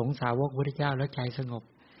ริยสงฆ์สาวกพระพุทธเจ้าแล้วใจสงบ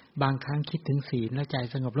บางครั้งคิดถึงศีลแล้วใจ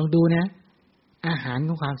สงบลองดูนะอาหารข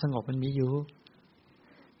องความสงบมันมีอยู่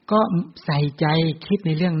ก็ใส่ใจคิดใ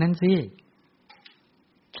นเรื่องนั้นสิ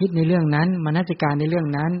คิดในเรื่องนั้นมนสิการในเรื่อง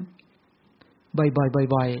นั้น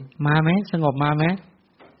บ่อยๆมาไหมสงบมาไหม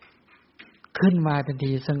ขึ้นมาทัน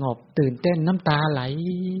ทีสงบตื่นเต้นน้ำตาไหล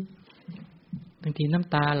บางทีน้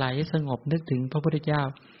ำตาไหลสงบนึกถึงพระพุทธเจ้า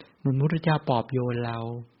เหมือนพระพุทธเจ้าปลอบโยนเรา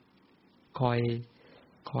ค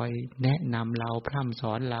อยแนะนำเราพร่ำส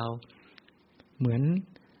อนเราเหมือน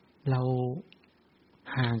เรา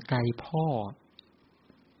ห่างไกลพ่อ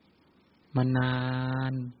มานา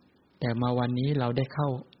นแต่มาวันนี้เราได้เข้า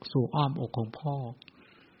สู่อ้อมอกของพ่อ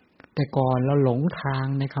แต่ก่อนเราหลงทาง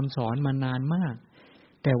ในคำสอนมานานมาก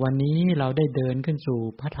แต่วันนี้เราได้เดินขึ้นสู่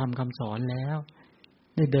พระธรรมคำสอนแล้ว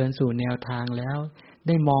ได้เดินสู่แนวทางแล้วไ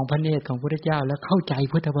ด้มองพระเนตรของพระพุทธเจ้าแล้วเข้าใจ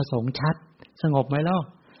พุทธประสงค์ชัดสงบไหมล่ะ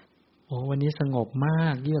โอ้วันนี้สงบมา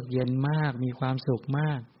กเยือกเย็นมากมีความสุขม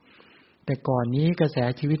ากแต่ก่อนนี้กระแส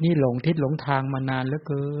ชีวิตนี้หลงทิศหลงทางมานานเหลือ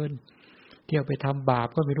เกินเที่ยวไปทำบาป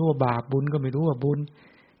ก็ไม่รู้ว่าบาปบุญก็ไม่รู้ว่าบุญ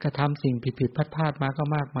กระทำสิ่งผิดๆพลาดๆมาก็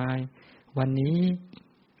มากมายวันนี้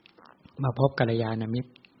มาพบกัลยาณมิต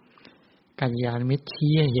รกัลยาณมิตร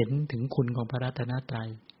ชี้ให้เห็นถึงคุณของพระรัตนตรัย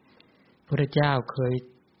พระเจ้าเคย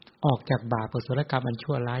ออกจากบาปอกุศลกรรมอัน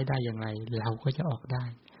ชั่วร้ายได้อย่างไรเราก็จะออกได้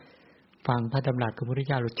ฟังพระดำรัสของพระพุทธ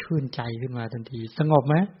เจ้าเราชื่นใจขึ้นมาทันทีสงบ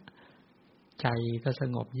ไหมใจก็ส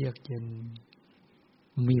งบเยือกเย็น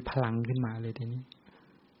มีพลังขึ้นมาเลยทีนี้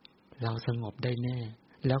เราสงบได้แน่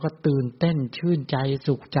แล้วก็ตื่นเต้นชื่นใจ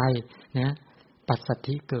สุขใจนะปัสสัท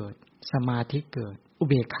ธิเกิดสมาธิเกิดอุ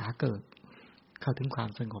เบกขาเกิดเข้าถึงความ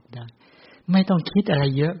สงบได้ไม่ต้องคิดอะไร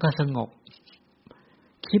เยอะก็สงบ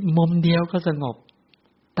คิดมุมเดียวก็สงบ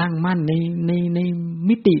ตั้งมั่นใน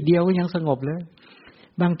มิติเดียวก็ยังสงบเลย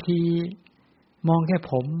บางทีมองแค่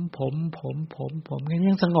ผมแค่นี้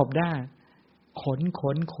ยังสงบได้ขน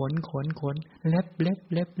เล็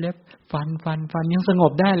บฟันยังสง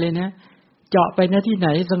บได้เลยนะเจาะไปหน้าที่ไหน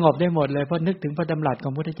สงบได้หมดเลยเพราะนึกถึงพระดำรัสขอ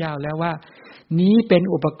งพระพุทธเจ้าแล้วว่านี้เป็น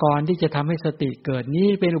อุปกรณ์ที่จะทำให้สติเกิดนี้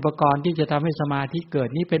เป็นอุปกรณ์ที่จะทำให้สมาธิเกิด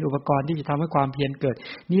นี้เป็นอุปกรณ์ที่จะทำให้ความเพียรเกิด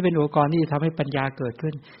นี้เป็นอุปกรณ์ที่จะทำให้ปัญญาเกิด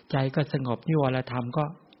ขึ้นใจก็สงบนิวรธรรมก็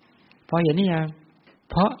เพราะอย่างนี้เอง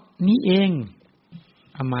เพราะนี้เอง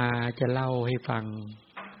อามาจะเล่าให้ฟัง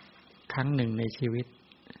ครั้งหนึ่งในชีวิต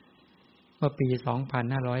เมื่อปี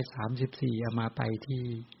 2534 อามาไปที่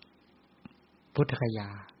พุทธคยา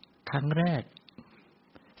ครั้งแรก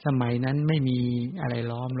สมัยนั้นไม่มีอะไร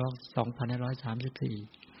ล้อมรอบ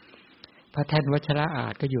 2534 พระแท่นวัชระอา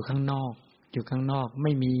จก็อยู่ข้างนอกไ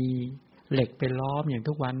ม่มีเหล็กไปล้อมอย่าง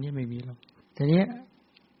ทุกวันนี้ไม่มีหรอกทีนี้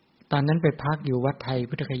ตอนนั้นไปพักอยู่วัดไทย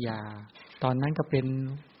พุทธคยาตอนนั้นก็เป็น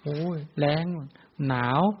โอ้ยแล้งหนา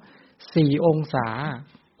ว4 องศา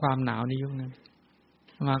ความหนาวในยุคนั้น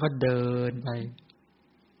มาก็เดินไป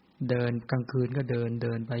เดินกลางคืนก็เดิ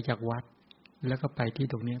นไปจากวัดแล้วก็ไปที่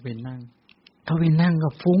ตรงนี้ไปนั่งเขาไปนั่งก็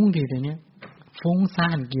ฟุ้งทีเนี้ยฟุ้งซ่า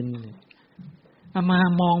นกินเลยมา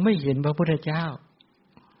มองไม่เห็นพระพุทธเจ้า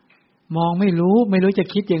มองไม่รู้จะ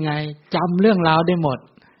คิดยังไงจำเรื่องราวได้หมด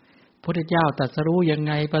พุทธเจ้าตรัสรู้ยัง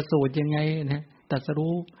ไงประสูติยังไงนะตรัส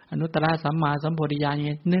รู้อนุตตรสัมมาสัมโพธิญาณยังไ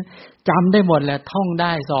งเนี่ยจำได้หมดแหละท่องไ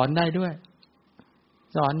ด้สอนได้ด้วย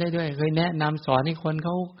เคยแนะนำสอนให้คนเข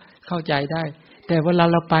าเข้าใจได้แต่เวลา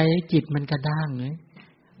เราไปจิตมันกระด้างเลย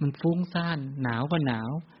มันฟุ้งซ่านหนาวก็หนาว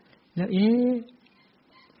แล้ว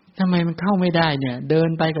ทำไมมันเข้าไม่ได้เนี่ยเดิน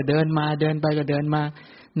ไปก็เดินมา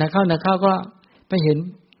นะเข้าก็ไปเห็น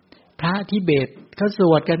พระทิเบตเขาส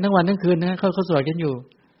วดกันทั้งวันทั้งคืนนะเขาสวดกันอยู่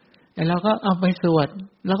แล้วเราก็เอาไปสวด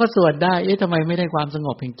แล้วก็สวดได้ทำไมไม่ได้ความสง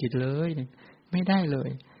บแห่งจิตเลยเนี่ยไม่ได้เลย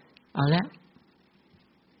เอาละ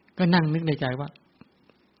ก็นั่งนึกในใจว่า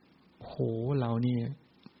โหเรานี่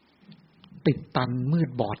ติดตันมืด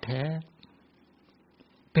บอดแท้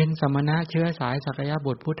เป็นสมณะเชื้อสายสักยะ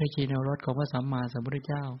บุตรพุทธชีนรสของพระสัมมาสัมพุทธ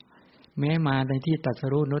เจ้าแม้มาในที่ตรัส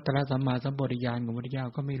รู้อนุตตรสัมมาสัมโพธิญาณของพระพุทธเจ้า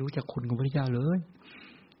ก็ไม่รู้จักคุณของพระพุทธเจ้าเลย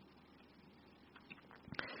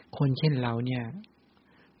คนเช่นเราเนี่ย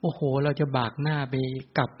โอ้โหเราจะบากหน้าไป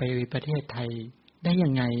กลับไปประเทศไทยได้ยั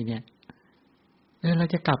งไงเนี่ยเรา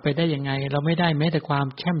จะกลับไปได้ยังไงเราไม่ได้แม้แต่ความ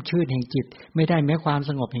แช่มชื่นแห่งจิตไม่ได้แม้ความ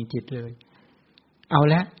สงบแห่งจิตเลยเอา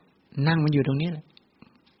ละนั่งมันอยู่ตรงนี้แหละ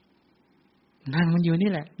นั่งมันอยู่นี่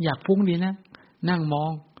แหละอยากฟุ้งดีนะนั่งมอ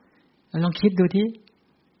งลองคิดดูที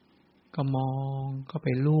ก็มองก็ไป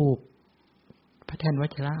รูปพระแท่นวั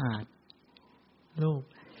ชระอาจรูป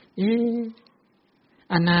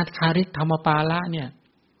อนาถาริกธรรมปาละเนี่ย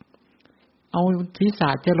เอาศีรษะ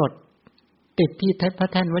จรดติดที่พระ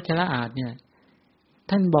แท่นวัชระอาจเนี่ย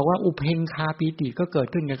ท่านบอกว่าอุเพงคาปีติก็เกิด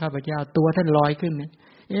ขึ้นกับข้าพเจ้าตัวท่านลอยขึ้นเนี่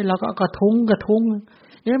ยเราก็กระทุ้ง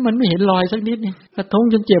มันไม่เห็นลอยสักนิดนี่กระทุ้ง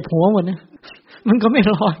จนเจ็บหัวหมดเนี่ยมันก็ไม่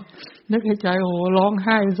ลอยนึกในใจโอ้ร้องไ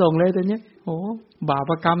ห้ส่งเลยตัวเนี้ยโอ้บา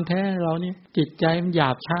ปกรรมแท้เราเนี่ยจิตใจมันหยา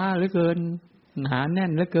บช้าเหลือเกินหนาแน่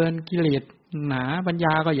นเหลือเกินกิเลสหนาปัญญ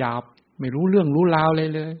าก็หยาบไม่รู้เรื่องรู้ราวเลย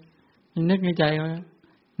นึกในใจว่า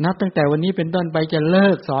นับตั้งแต่วันนี้เป็นต้นไปจะเลิ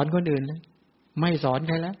กสอนคนอื่นเลยไม่สอนใ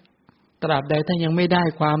ครแล้ว ตราบใดถ้ายังไม่ได้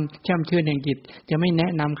ความแช่มชื่นแห่งจิตจะไม่แน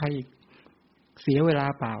ะนำใครอีกเสียเวลา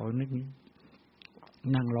เปล่านึก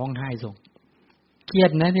นั่งร้องไห้ส่งเครีย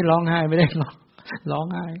ดนะที่ร้องไห้ไม่ได้ร้อง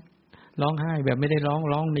ไห้แบบไม่ได้ร้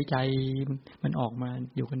องในใจมันออกมา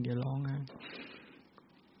อยู่คนเดียวร้องไห้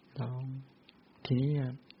ร้องทีนี้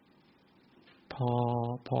พ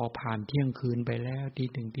อผ่านเที่ยงคืนไปแล้วตี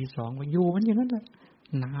 1 ตี 2ก็อยู่มันอย่างนั้นแหละ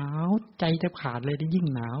หนาวใจจะขาดเลยได้ยิ่ง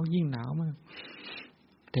หนาวมาก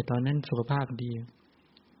แต่ตอนนั้นสุขภาพดี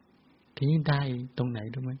ทีนี้ได้ตรงไหน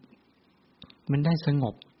รู้ไหมมันได้สง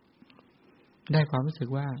บได้ความรู้สึก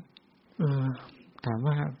ว่าถาม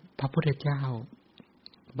ว่าพระพุทธเจ้า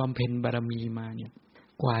บำเพ็ญบารมีมาเนี่ย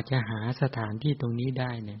กว่าจะหาสถานที่ตรงนี้ไ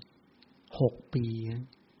ด้เนี่ย6 ปี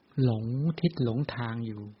หลงทิศหลงทางอ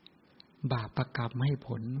ยู่บาปประกรรมให้ผ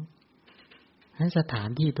ลให้สถาน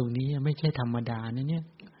ที่ตรงนี้ไม่ใช่ธรรมดานะเนี่ย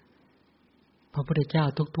พระพุทธเจ้า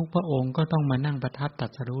ทุกๆพระองค์ก็ต้องมานั่งประทับตรั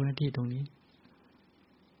สรู้ณที่ตรงนี้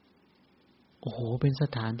โอ้โหเป็นส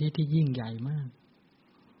ถานที่ที่ยิ่งใหญ่มาก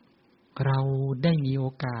เราได้มีโอ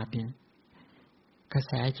กาสเนี่ยกระแ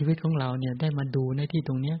สชีวิตของเราเนี่ยได้มาดูในที่ต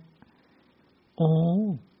รงเนี้ยโอ้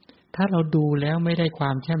ถ้าเราดูแล้วไม่ได้คว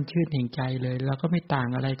ามแช่มชื่นแห่งใจเลยเราก็ไม่ต่าง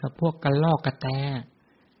อะไรกับพวกกระรอกกระแต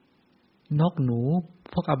นกหนู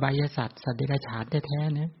พวกอบายสัตว์สัตว์เดรัจฉานแท้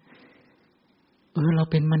ๆนะเรา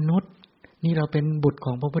เป็นมนุษย์นี่เราเป็นบุตรข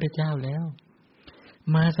องพระพุทธเจ้าแล้ว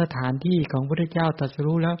มาสถานที่ของพระพุทธเจ้าตรัส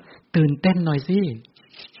รู้แล้วตื่นเต้นหน่อยสิ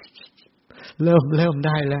เริ่มไ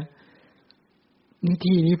ด้แล้วนี่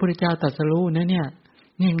ที่นี้พระพุทธเจ้าตรัสรู้นะเนี่ย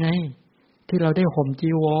นี่ไงที่เราได้ห่มจี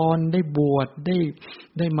วรได้บวช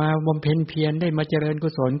ได้มาบำเพ็ญเพียรได้มาเจริญกุ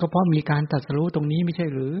ศลก็เพราะมีการตรัสรู้ตรงนี้ไม่ใช่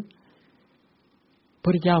หรือพระพุ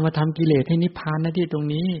ทธเจ้ามาทำกิเลสให้นิพพานหน้าที่ตรง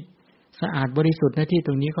นี้สะอาดบริสุทธิ์หน้าที่ต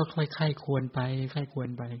รงนี้ก็ค่อยๆไข้ควรไ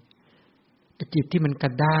ปจิตที่มันกร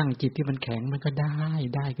ะด้างจิตที่มันแข็งมันก็ไ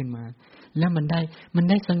ด้ขึ้นมาแล้วมัน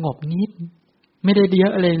ได้สงบนิดไม่ได้เยอ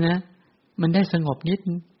ะเลยนะมันได้สงบนิด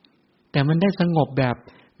แต่มันได้สงบแบบ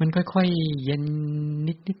มันค่อยๆเย็น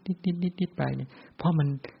นิดไปเนี่ยเพราะ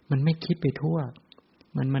มันไม่คิดไปทั่ว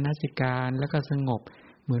มันมนสิการแล้วก็สงบ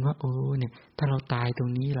เหมือนว่าเนี่ยถ้าเราตายตร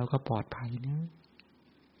งนี้เราก็ปลอดภัยนะ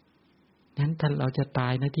นั้นถ้าเราจะตา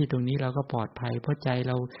ยหน้าที่ตรงนี้เราก็ปลอดภัยเพราะใจเ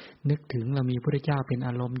รานึกถึงเรามีพระพุทธเจ้าเป็นอ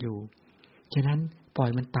ารมณ์อยู่ฉะนั้นปล่อย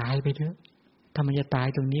มันตายไปเถอะถ้ามันจะตาย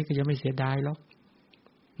ตรงนี้ก็ยังไม่เสียดายหรอก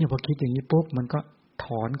เนี่ยพอคิดอย่างนี้ปุ๊บมันก็ถ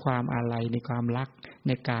อนความอาลัยในความรักใ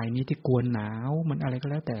นกายนี้ที่กวนหนาวมันอะไรก็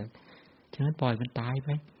แล้วแต่ฉะนั้นปล่อยมันตายไป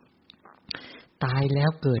ตายแล้ว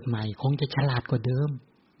เกิดใหม่คงจะฉลาดกว่าเดิม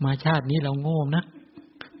มาชาตินี้เราโง่นะ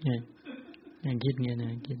เนี่ยอย่างคิดเงี้ยน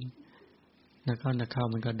ะคิดแล้วก็นักเข้า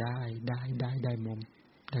มันก็ได้มุม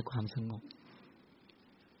ได้ความสงบ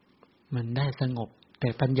มันได้สงบแต่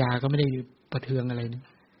ปัญญาก็ไม่ได้ประเทืองอะไรนะ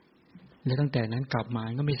แล้วตั้งแต่นั้นกลับมา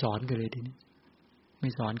ก็ไม่สอนกันเลยทีนี้ไม่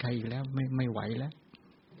สอนใครอีกแล้วไม่ไหวแล้ว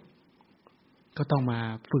ก็ต้องมา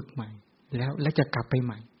ฝึกใหม่แล้วจะกลับไปใ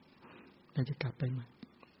หม่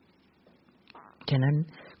ฉะนั้น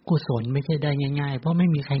กุศลไม่ใช่ได้ง่ายๆเพราะไม่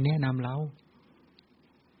มีใครแนะนำเรา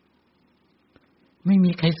ไม่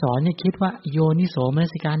มีใครสอนให้คิดว่าโยนิโสมน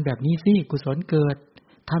สิการแบบนี้สิกุศลเกิด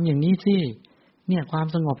ทำอย่างนี้สิเนี่ยความ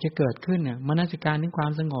สงบจะเกิดขึ้นเนี่ยมนสิการถึงควา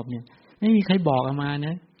มสงบเนี่ยไม่มีใครบอกมาน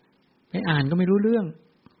ะไปอ่านก็ไม่รู้เรื่อง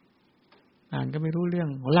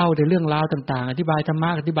เล่าแต่เรื่องราวต่างๆอธิบายธรรมะ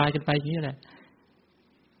อธิบายกันไปอย่างนี้แหละ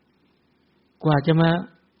กว่าจะมา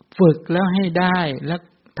ฝึกแล้วให้ได้แล้ว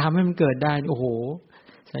ทำให้มันเกิดได้โอ้โห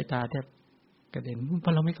สายตาแทบกระเด็นเพรา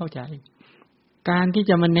ะเราไม่เข้าใจการที่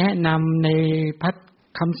จะมาแนะนำในพระ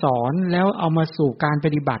คำสอนแล้วเอามาสู่การป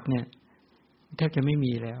ฏิบัติเนี่ยแทบจะไม่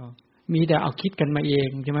มีแล้วมีแต่เอาคิดกันมาเอง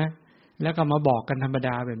ใช่ไหมแล้วก็มาบอกกันธรรมด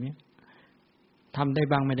าแบบนี้ทำได้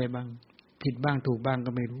บ้างไม่ได้บ้างผิดบ้างถูกบ้าง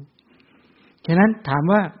ก็ไม่รู้ฉะนั้นถาม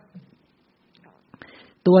ว่า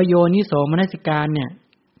ตัวโยนิโสมนสิการเนี่ย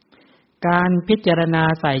การพิจารณา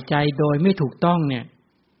ใส่ใจโดยไม่ถูกต้องเนี่ย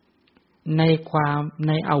ใ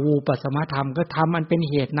นอวูปสมธรรมก็ทำมันเป็น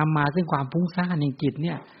เหตุนำมาซึ่งความฟุ้งซ่านในจิตเ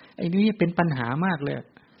นี่ยไอ้นี่เป็นปัญหามากเลย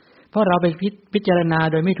เพราะเราไปพิจารณา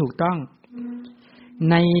โดยไม่ถูกต้อง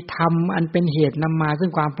ในธรรมอันเป็นเหตุนำมาซึ่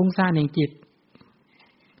งความฟุ้งซ่านในจิต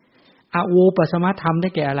อวูปสมธรรมได้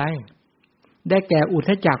แก่อะไรได้แก่อุท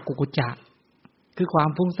ธัจจกุกุจจะคือความ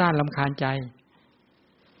ฟุ้งซ่านรำคาญใจ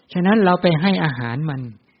ฉะนั้นเราไปให้อาหารมัน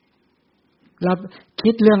เรา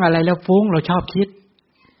คิดเรื่องอะไรแล้วฟุ้งเราชอบคิด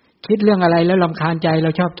เรื่องอะไรแล้วรำคาญใจเร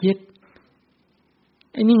าชอบคิด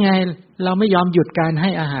ไอ้นี่ไงเราไม่ยอมหยุดการให้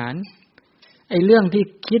อาหารไอ้เรื่องที่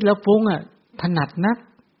คิดแล้วฟุ้งถนัดนัก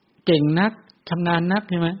เก่งนักชำนาญนัก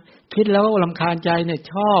ใช่ไหมคิดแล้วรำคาญใจเนี่ย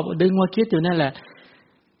ชอบดึงมาคิดอยู่นั่นแหละ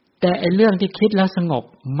แต่ไอ้เรื่องที่คิดแล้วสงบ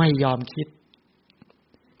ไม่ยอมคิด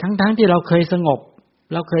ทั้งที่เราเคยสงบ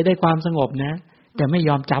เราเคยได้ความสงบนะแต่ไม่ย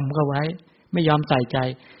อมจำเข้าไว้ไม่ยอมใส่ใจ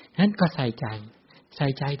นั้นก็ใส่ใ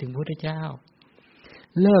จถึงพระพุทธเจ้า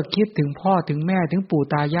เลิกคิดถึงพ่อถึงแม่ถึงปู่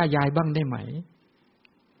ตายายบ้างได้ไหม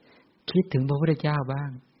คิดถึงพระพุทธเจ้าบ้าง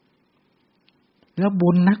แล้วบุ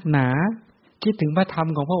ญนักหนาคิดถึงพระธรรม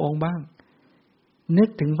ของพระองค์บ้างนึก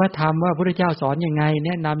ถึงพระธรรมว่าพระพุทธเจ้าสอนยังไงแน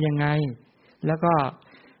ะนำยังไงแล้วก็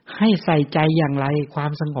ให้ใส่ใจอย่างไรควา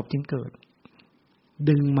มสงบจึงเกิด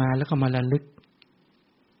ดึงมาแล้วก็มาระลึก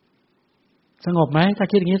สงบไหมถ้า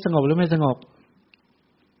คิดอย่างนี้สงบหรือไม่สงบ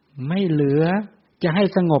ไม่เหลือจะให้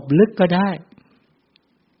สงบลึกก็ได้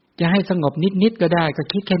จะให้สงบนิดๆก็ได้ก็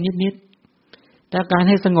คิดแค่นิดๆแต่การ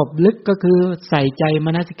ให้สงบลึกก็คือใส่ใจม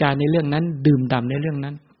นสิการในเรื่องนั้นดื่มด่ำในเรื่อง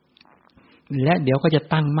นั้นและเดี๋ยวก็จะ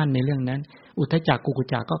ตั้งมั่นในเรื่องนั้นอุทธัจจะกุกุจ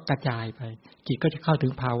จะก็กระจายไปจิตก็จะเข้าถึ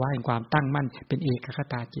งภาวะแห่งความตั้งมั่นเป็นเอกค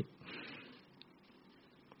ตาจิต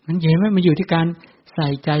มันเห็นไหมมันอยู่ที่การใส่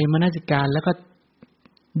ใจมนสิการแล้วก็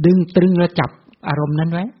ดึงตรึงและจับอารมณ์นั้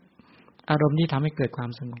นไว้อารมณ์ที่ทำให้เกิดความ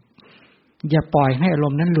สงบอย่าปล่อยให้อาร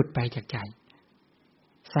มณ์นั้นหลุดไปจากใจ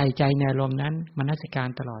ใส่ใจในอารมณ์นั้นมนสิการ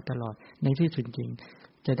ตลอดในที่สุดจริง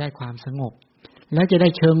จะได้ความสงบและจะได้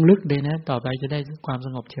เชิงลึกเลยนะต่อไปจะได้ความส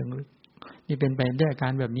งบเชิงลึกนี่เป็นไปด้วยอากา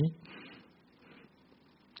รแบบนี้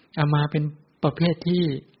เอามาเป็นประเภทที่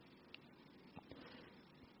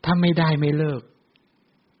ถ้าไม่ได้ไม่เลิก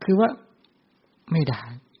คือว่าไม่ได้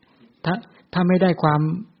ถ้าไม่ได้ความ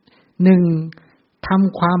หนึ่งท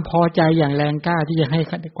ำความพอใจอย่างแรงกล้าที่จะให้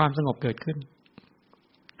ความสงบเกิดขึ้น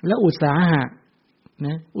แล้วอุตสาหะน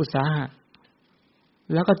ะอุตสาหะ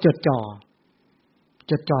แล้วก็จด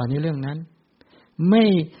จ่อในเรื่องนั้นไ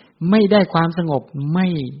ม่ได้ความสงบไ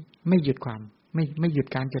ม่หยุดความไม่หยุด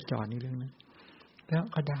การจดจ่อในเรื่องนั้นแล้ว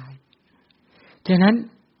ก็ได้ฉะนั้น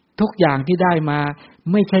ทุกอย่างที่ได้มา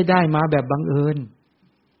ไม่ใช่ได้มาแบบบังเอิญ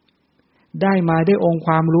ได้มาด้วยองค์ค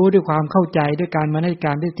วามรู้ด้วยความเข้าใจด้วยการมนสิก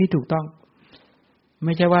ารที่ถูกต้องไ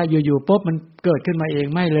ม่ใช่ว่าอยู่ๆปุ๊บมันเกิดขึ้นมาเอง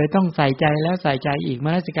ไม่เลยต้องใส่ใจแล้วใส่ใจอีกม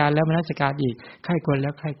นสิการแล้วมนสิการอีกใคร่ควรแล้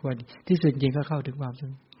วใคร่ควรที่สุดจริงก็เข้าถึงความส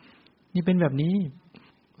งบนี่เป็นแบบนี้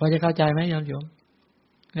พอจะเข้าใจไหมโยม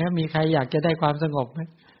แล้วมีใครอยากจะได้ความสงบไหม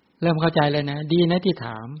เริ่มเข้าใจเลยนะดีนะที่ถ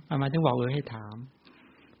ามอามาถึงบอกให้ถาม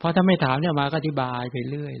เพราะถ้าไม่ถามเนี่ยมาก็อธิบายไป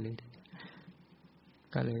เรื่อยเลย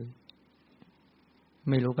ก็เลย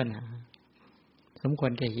ไม่รู้ปัญหาสมคว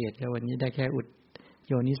รแก่เหตุแล้ววันนี้ได้แค่อุด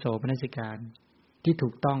โยนิโสมนสิการที่ถู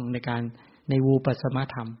กต้องในวูปัสสม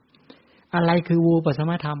ธรรมอะไรคือวูปัสส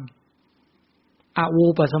มธรรมอวู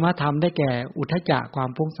ปัสสมธรรมได้แก่อุทธัจจะความ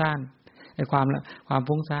ฟุ้งซ่านไอ้ความ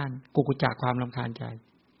ฟุ้งซ่านกุกุจจะความรำคาญใจ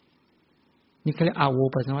นี่เขาเรียกอวู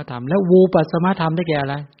ปัสสมธรรมแล้ววูปัสสมธรรมได้แก่อะ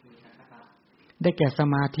ไรได้แก่ส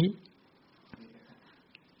มาธิ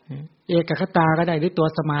เอกคตาก็ได้หรือตัว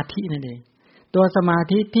สมาธินั่นเองตัวสมา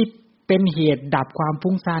ธิที่เป็นเหตุดับความ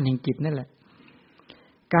ฟุ้งซ่านแห่งจิตนั่นแหละ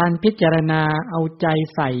การพิจารณาเอาใจ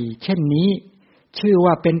ใส่เช่นนี้ชื่อ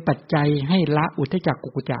ว่าเป็นปัจจัยให้ละอุทธัจจะกุ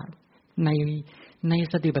กุจจะใน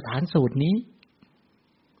สติปัฏฐานสูตรนี้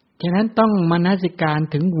ฉะนั้นต้องมนสิการ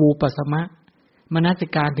ถึงวูปัสสมะมนสิ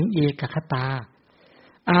การถึงเอกคตา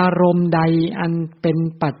อารมณ์ใดอันเป็น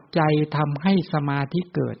ปัจจัยทำให้สมาธิ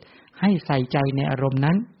เกิดให้ใส่ใจในอารมณ์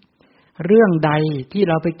นั้นเรื่องใดที่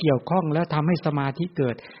เราไปเกี่ยวข้องแล้วทำให้สมาธิเกิ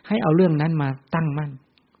ดให้เอาเรื่องนั้นมาตั้งมั่น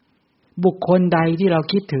บุคคลใดที่เรา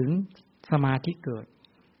คิดถึงสมาธิเกิด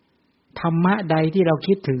ธรรมะใดที่เรา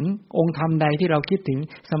คิดถึงองค์ธรรมใดที่เราคิดถึง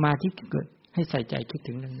สมาธิเกิดให้ใส่ใจคิด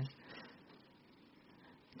ถึงเรื่องนั้น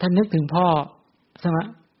ท่านนึกถึงพ่อ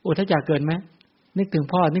อุทธัจจะเกิดไหมนึกถึง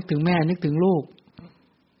พ่อนึกถึงแม่นึกถึงลูก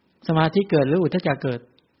สมาธิเกิดหรืออุทธัจจะเกิด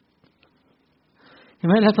เห็นไ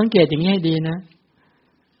หมเราสังเกตอย่างนี้ให้ดีนะ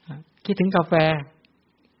คิดถึงกาแฟ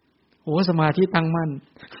โอ้สมาธิตั้งมั่น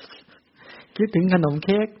คิดถึงขนมเ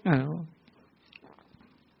ค้ก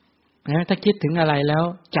ถ้าคิดถึงอะไรแล้ว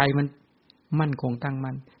ใจมันมั่นคงตั้ง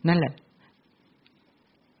มั่นนั่นแหละ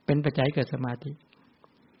เป็นปัจจัยเกิดสมาธิ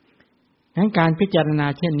งั้นการพิจารณา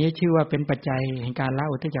เช่นนี้ชื่อว่าเป็นปัจจัยแห่งการละ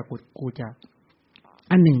อุทธัจจะกุกุจจะ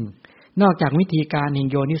อันหนึ่งนอกจากวิธีการแห่ง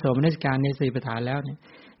โยนิโสมนสิการในสติปัฏฐานแล้วเนี่ย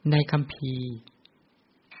ในคัมภีร์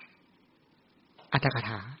อรรถก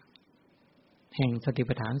ถาแห่งสติ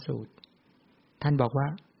ปัฏฐานสูตรท่านบอกว่า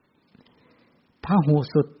พหุ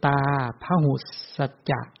สุตตาพหุสัจ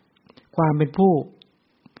จะความเป็นผู้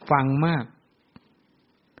ฟังมาก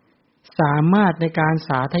สามารถในการส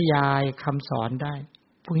าธยายคำสอนได้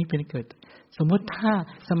พวกนี้เป็นเกิดสมมติถ้า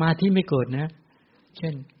สมาธิไม่เกิดนะเช่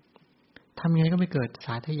นทำยังไงก็ไม่เกิดส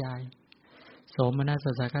าธยาย โสมนัสส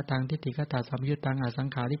สะกตังทิฏฐิกตาสัมยุตตังอสัง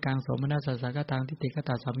ขาริกังโสมนัสสสะกตังทิฏฐิกต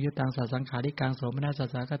าสัมยุตตังสังขาริกังโสมนัสส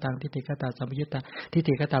สะกตังทิฏฐิกตาสัมยุตตังทิฏ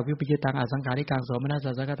ฐิกตาวิปยุตตังอสังขาริกังโสมนัสส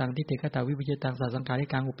สะกตังทิฏฐิกตาวิปยุตตังสังขาริ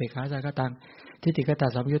กังอุเปขาสะกตังทิฏฐิกตา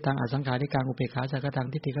สัมยุตตังอสังขาริกังอุเปขาสะกตัง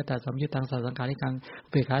ทิฏฐิกตาสัมยุตตังสังขาริกังอุ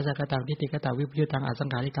เปขาสะกตังทิฏฐิกตาวิปยุตตังอสัง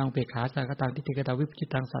ขาริกังอุเปขาสะกตังทิฏฐิกตาวิปยุต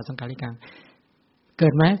ตังสังขาริกังเกิ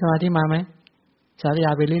ดไหมสมาธิมาไหมสาธย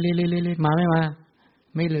ายไปเรื่อยๆมา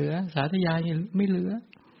ไม่เหลือสาธยายไม่เหลือ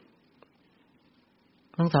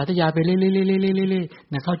ลองสาธยายไปเรื่อยๆๆๆ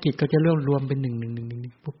ๆนะเข้าจิตก็จะรวมเป็น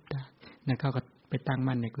1ปุ๊บได้นะเข้าก็ไปตั้ง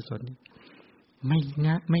มั่นในกุศลไ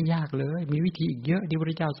ม่ยากเลยมีวิธีอีกเยอะที่พระพุท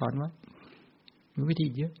ธเจ้าสอนไว้มีวิธี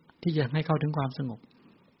เยอะที่จะให้เข้าถึงความสงบ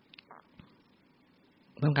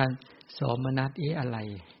ต้องการสมนัสอะไร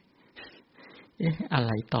อะไ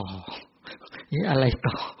รต่ออะไร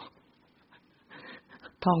ต่อ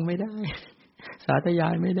ท่องไม่ได้สาธยา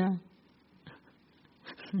ยไม่ได้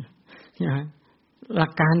นะหลั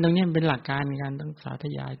กการตรงนี้เป็นหลักการในการต้องสาธ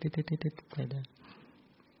ยายตึ๊ดๆๆๆไปได้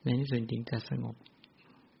ในที่สุดจริงจะสงบ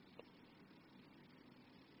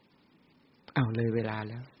เลยเวลา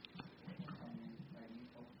แล้ว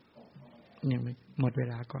เนี่ยหมดเว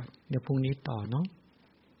ลาก่อนเดี๋ยวพรุ่งนี้ต่อเนาะ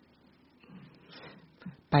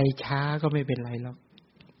ไปช้าก็ไม่เป็นไรหรอก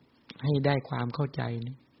ให้ได้ความเข้าใจ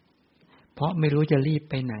นี่เพราะไม่รู้จะรีบ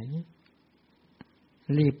ไปไหน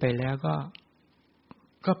รีบไปแล้ว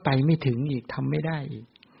ก็ไปไม่ถึงอีกทำไม่ได้อีก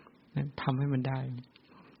นะทำให้มันได้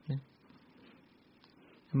นะ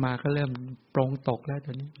มาก็เริ่มปรงตกแล้วต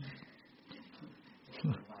อนนี้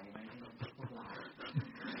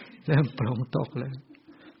เริ่มปรงตกแล้ว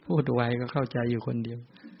พูดไวก็เข้าใจอยู่คนเดียว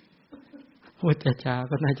พูดช้าๆ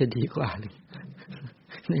ก็น่าจะดีกว่าเลย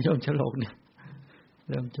ในโยมฉลกเนี่ย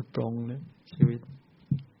เริ่มจะปรงแล้วชีวิต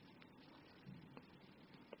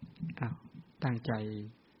ตั้งใจ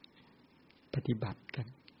ปฏิบัติกัน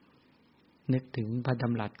นึกถึงพระด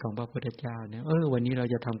ำรัสของพระพุทธเจ้าเนี่ยวันนี้เรา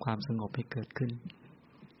จะทำความสงบให้เกิดขึ้น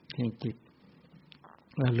แห่งจิต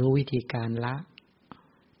เรารู้วิธีการละ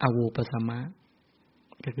อวูปสมะ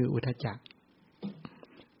ก็คืออุทธัจจะ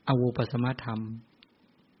อวูปสมะธรรม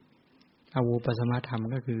อวูปสมะธรรม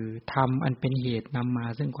ก็คือธรรมอันเป็นเหตุนำมา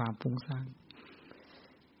ซึ่งความฟุ้งซ่าน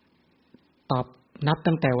นับ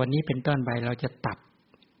ตั้งแต่วันนี้เป็นต้นไปเราจะตัด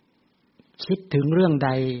คิดถึงเรื่องใด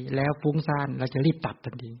แล้วฟุ้งซ่านเราจะรีบตัดทั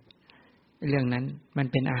นทีเรื่องนั้นมัน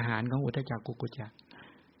เป็นอาหารของอุทธัจจะกุกุจจะ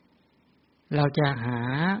เราจะหา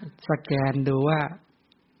สแกนดูว่า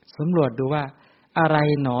สำรวจดูว่าอะไร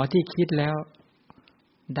หนอที่คิดแล้ว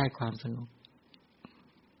ได้ความสงบ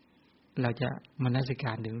เราจะมนสิก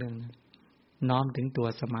ารถึงเรื่องนั้นน้อมถึงตัว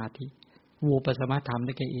สมาธิวูปสมาธรรมไ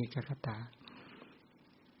ด้แก่เอกคตา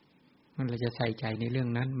มันเราจะใส่ใจในเรื่อง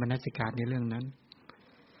นั้นมนสิการในเรื่องนั้น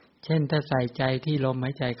เช่นถ้าใส่ใจที่ลมห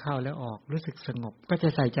ายใจเข้าแล้วออกรู้สึกสงบก็จะ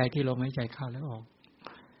ใส่ใจที่ลมหายใจเข้าแล้วออก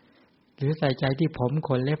หรือใส่ใจที่ผมข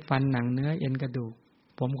นเล็บฟันหนังเนื้อเอ็นกระดูก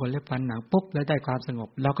ผมขนเล็บฟันหนังปุ๊บแล้วได้ความสงบ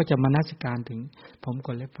เราก็จะมนสิการถึงผมข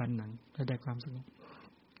นเล็บฟันหนังแล้วได้ความสงบ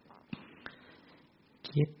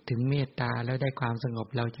คิดถึงเมตตาแล้วได้ความสงบ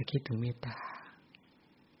เราจะคิดถึงเมตตา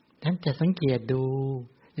นั้นจะสังเกตดู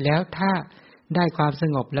แล้วถ้าได้ความส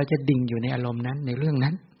งบเราจะดิ่งอยู่ในอารมณ์นั้นในเรื่อง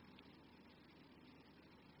นั้น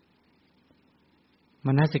ม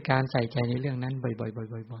นสิการใส่ใจในเรื่องนั้นบ่อ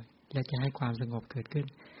ยๆๆๆแล้วจะให้ความสงบเกิดขึ้น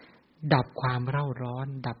ดับความเร่าร้อน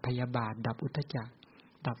ดับพยาบาทดับอุทธัจจะ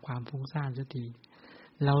ดับความฟุ้งซ่านสักที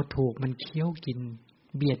เราถูกมันเคี้ยวกิน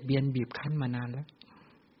เบียดเบียนบีบคั้นมานานแล้ว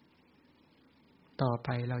ต่อไป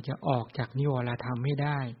เราจะออกจากนิวรธรรมให้ไ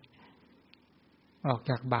ด้ออก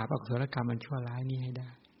จากบาปอกุศลกรรมมันชั่วร้ายนี้ให้ได้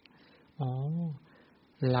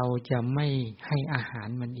เราจะไม่ให้อาหาร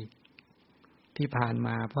มันอีกที่ผ่านม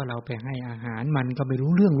าเพราะเราไปให้อาหารมันก็ไม่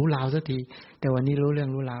รู้เรื่องรู้ราวสักทีแต่วันนี้รู้เรื่อง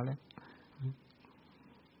รู้ราวแล้ว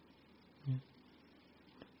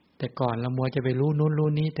แต่ก่อนเรามัวจะไปรู้นู้นรู้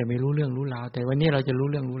นี้แต่ไม่รู้เรื่องรู้ราวแต่วันนี้เราจะรู้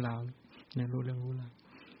เรื่องรู้ราวเนี่ยรู้เรื่องรู้ราว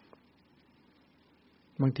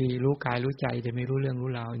บางทีรู้กายรู้ใจแต่ไม่รู้เรื่องรู้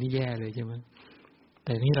ราวนี่แย่เลยใช่ไหมแ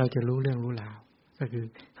ต่นี่เราจะรู้เรื่องรู้ราวก็คือ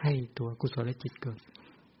ให้ตัวกุศลจิตเกิด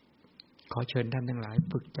ขอเชิญท่านทั้งหลาย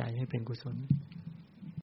ฝึกใจให้เป็นกุศล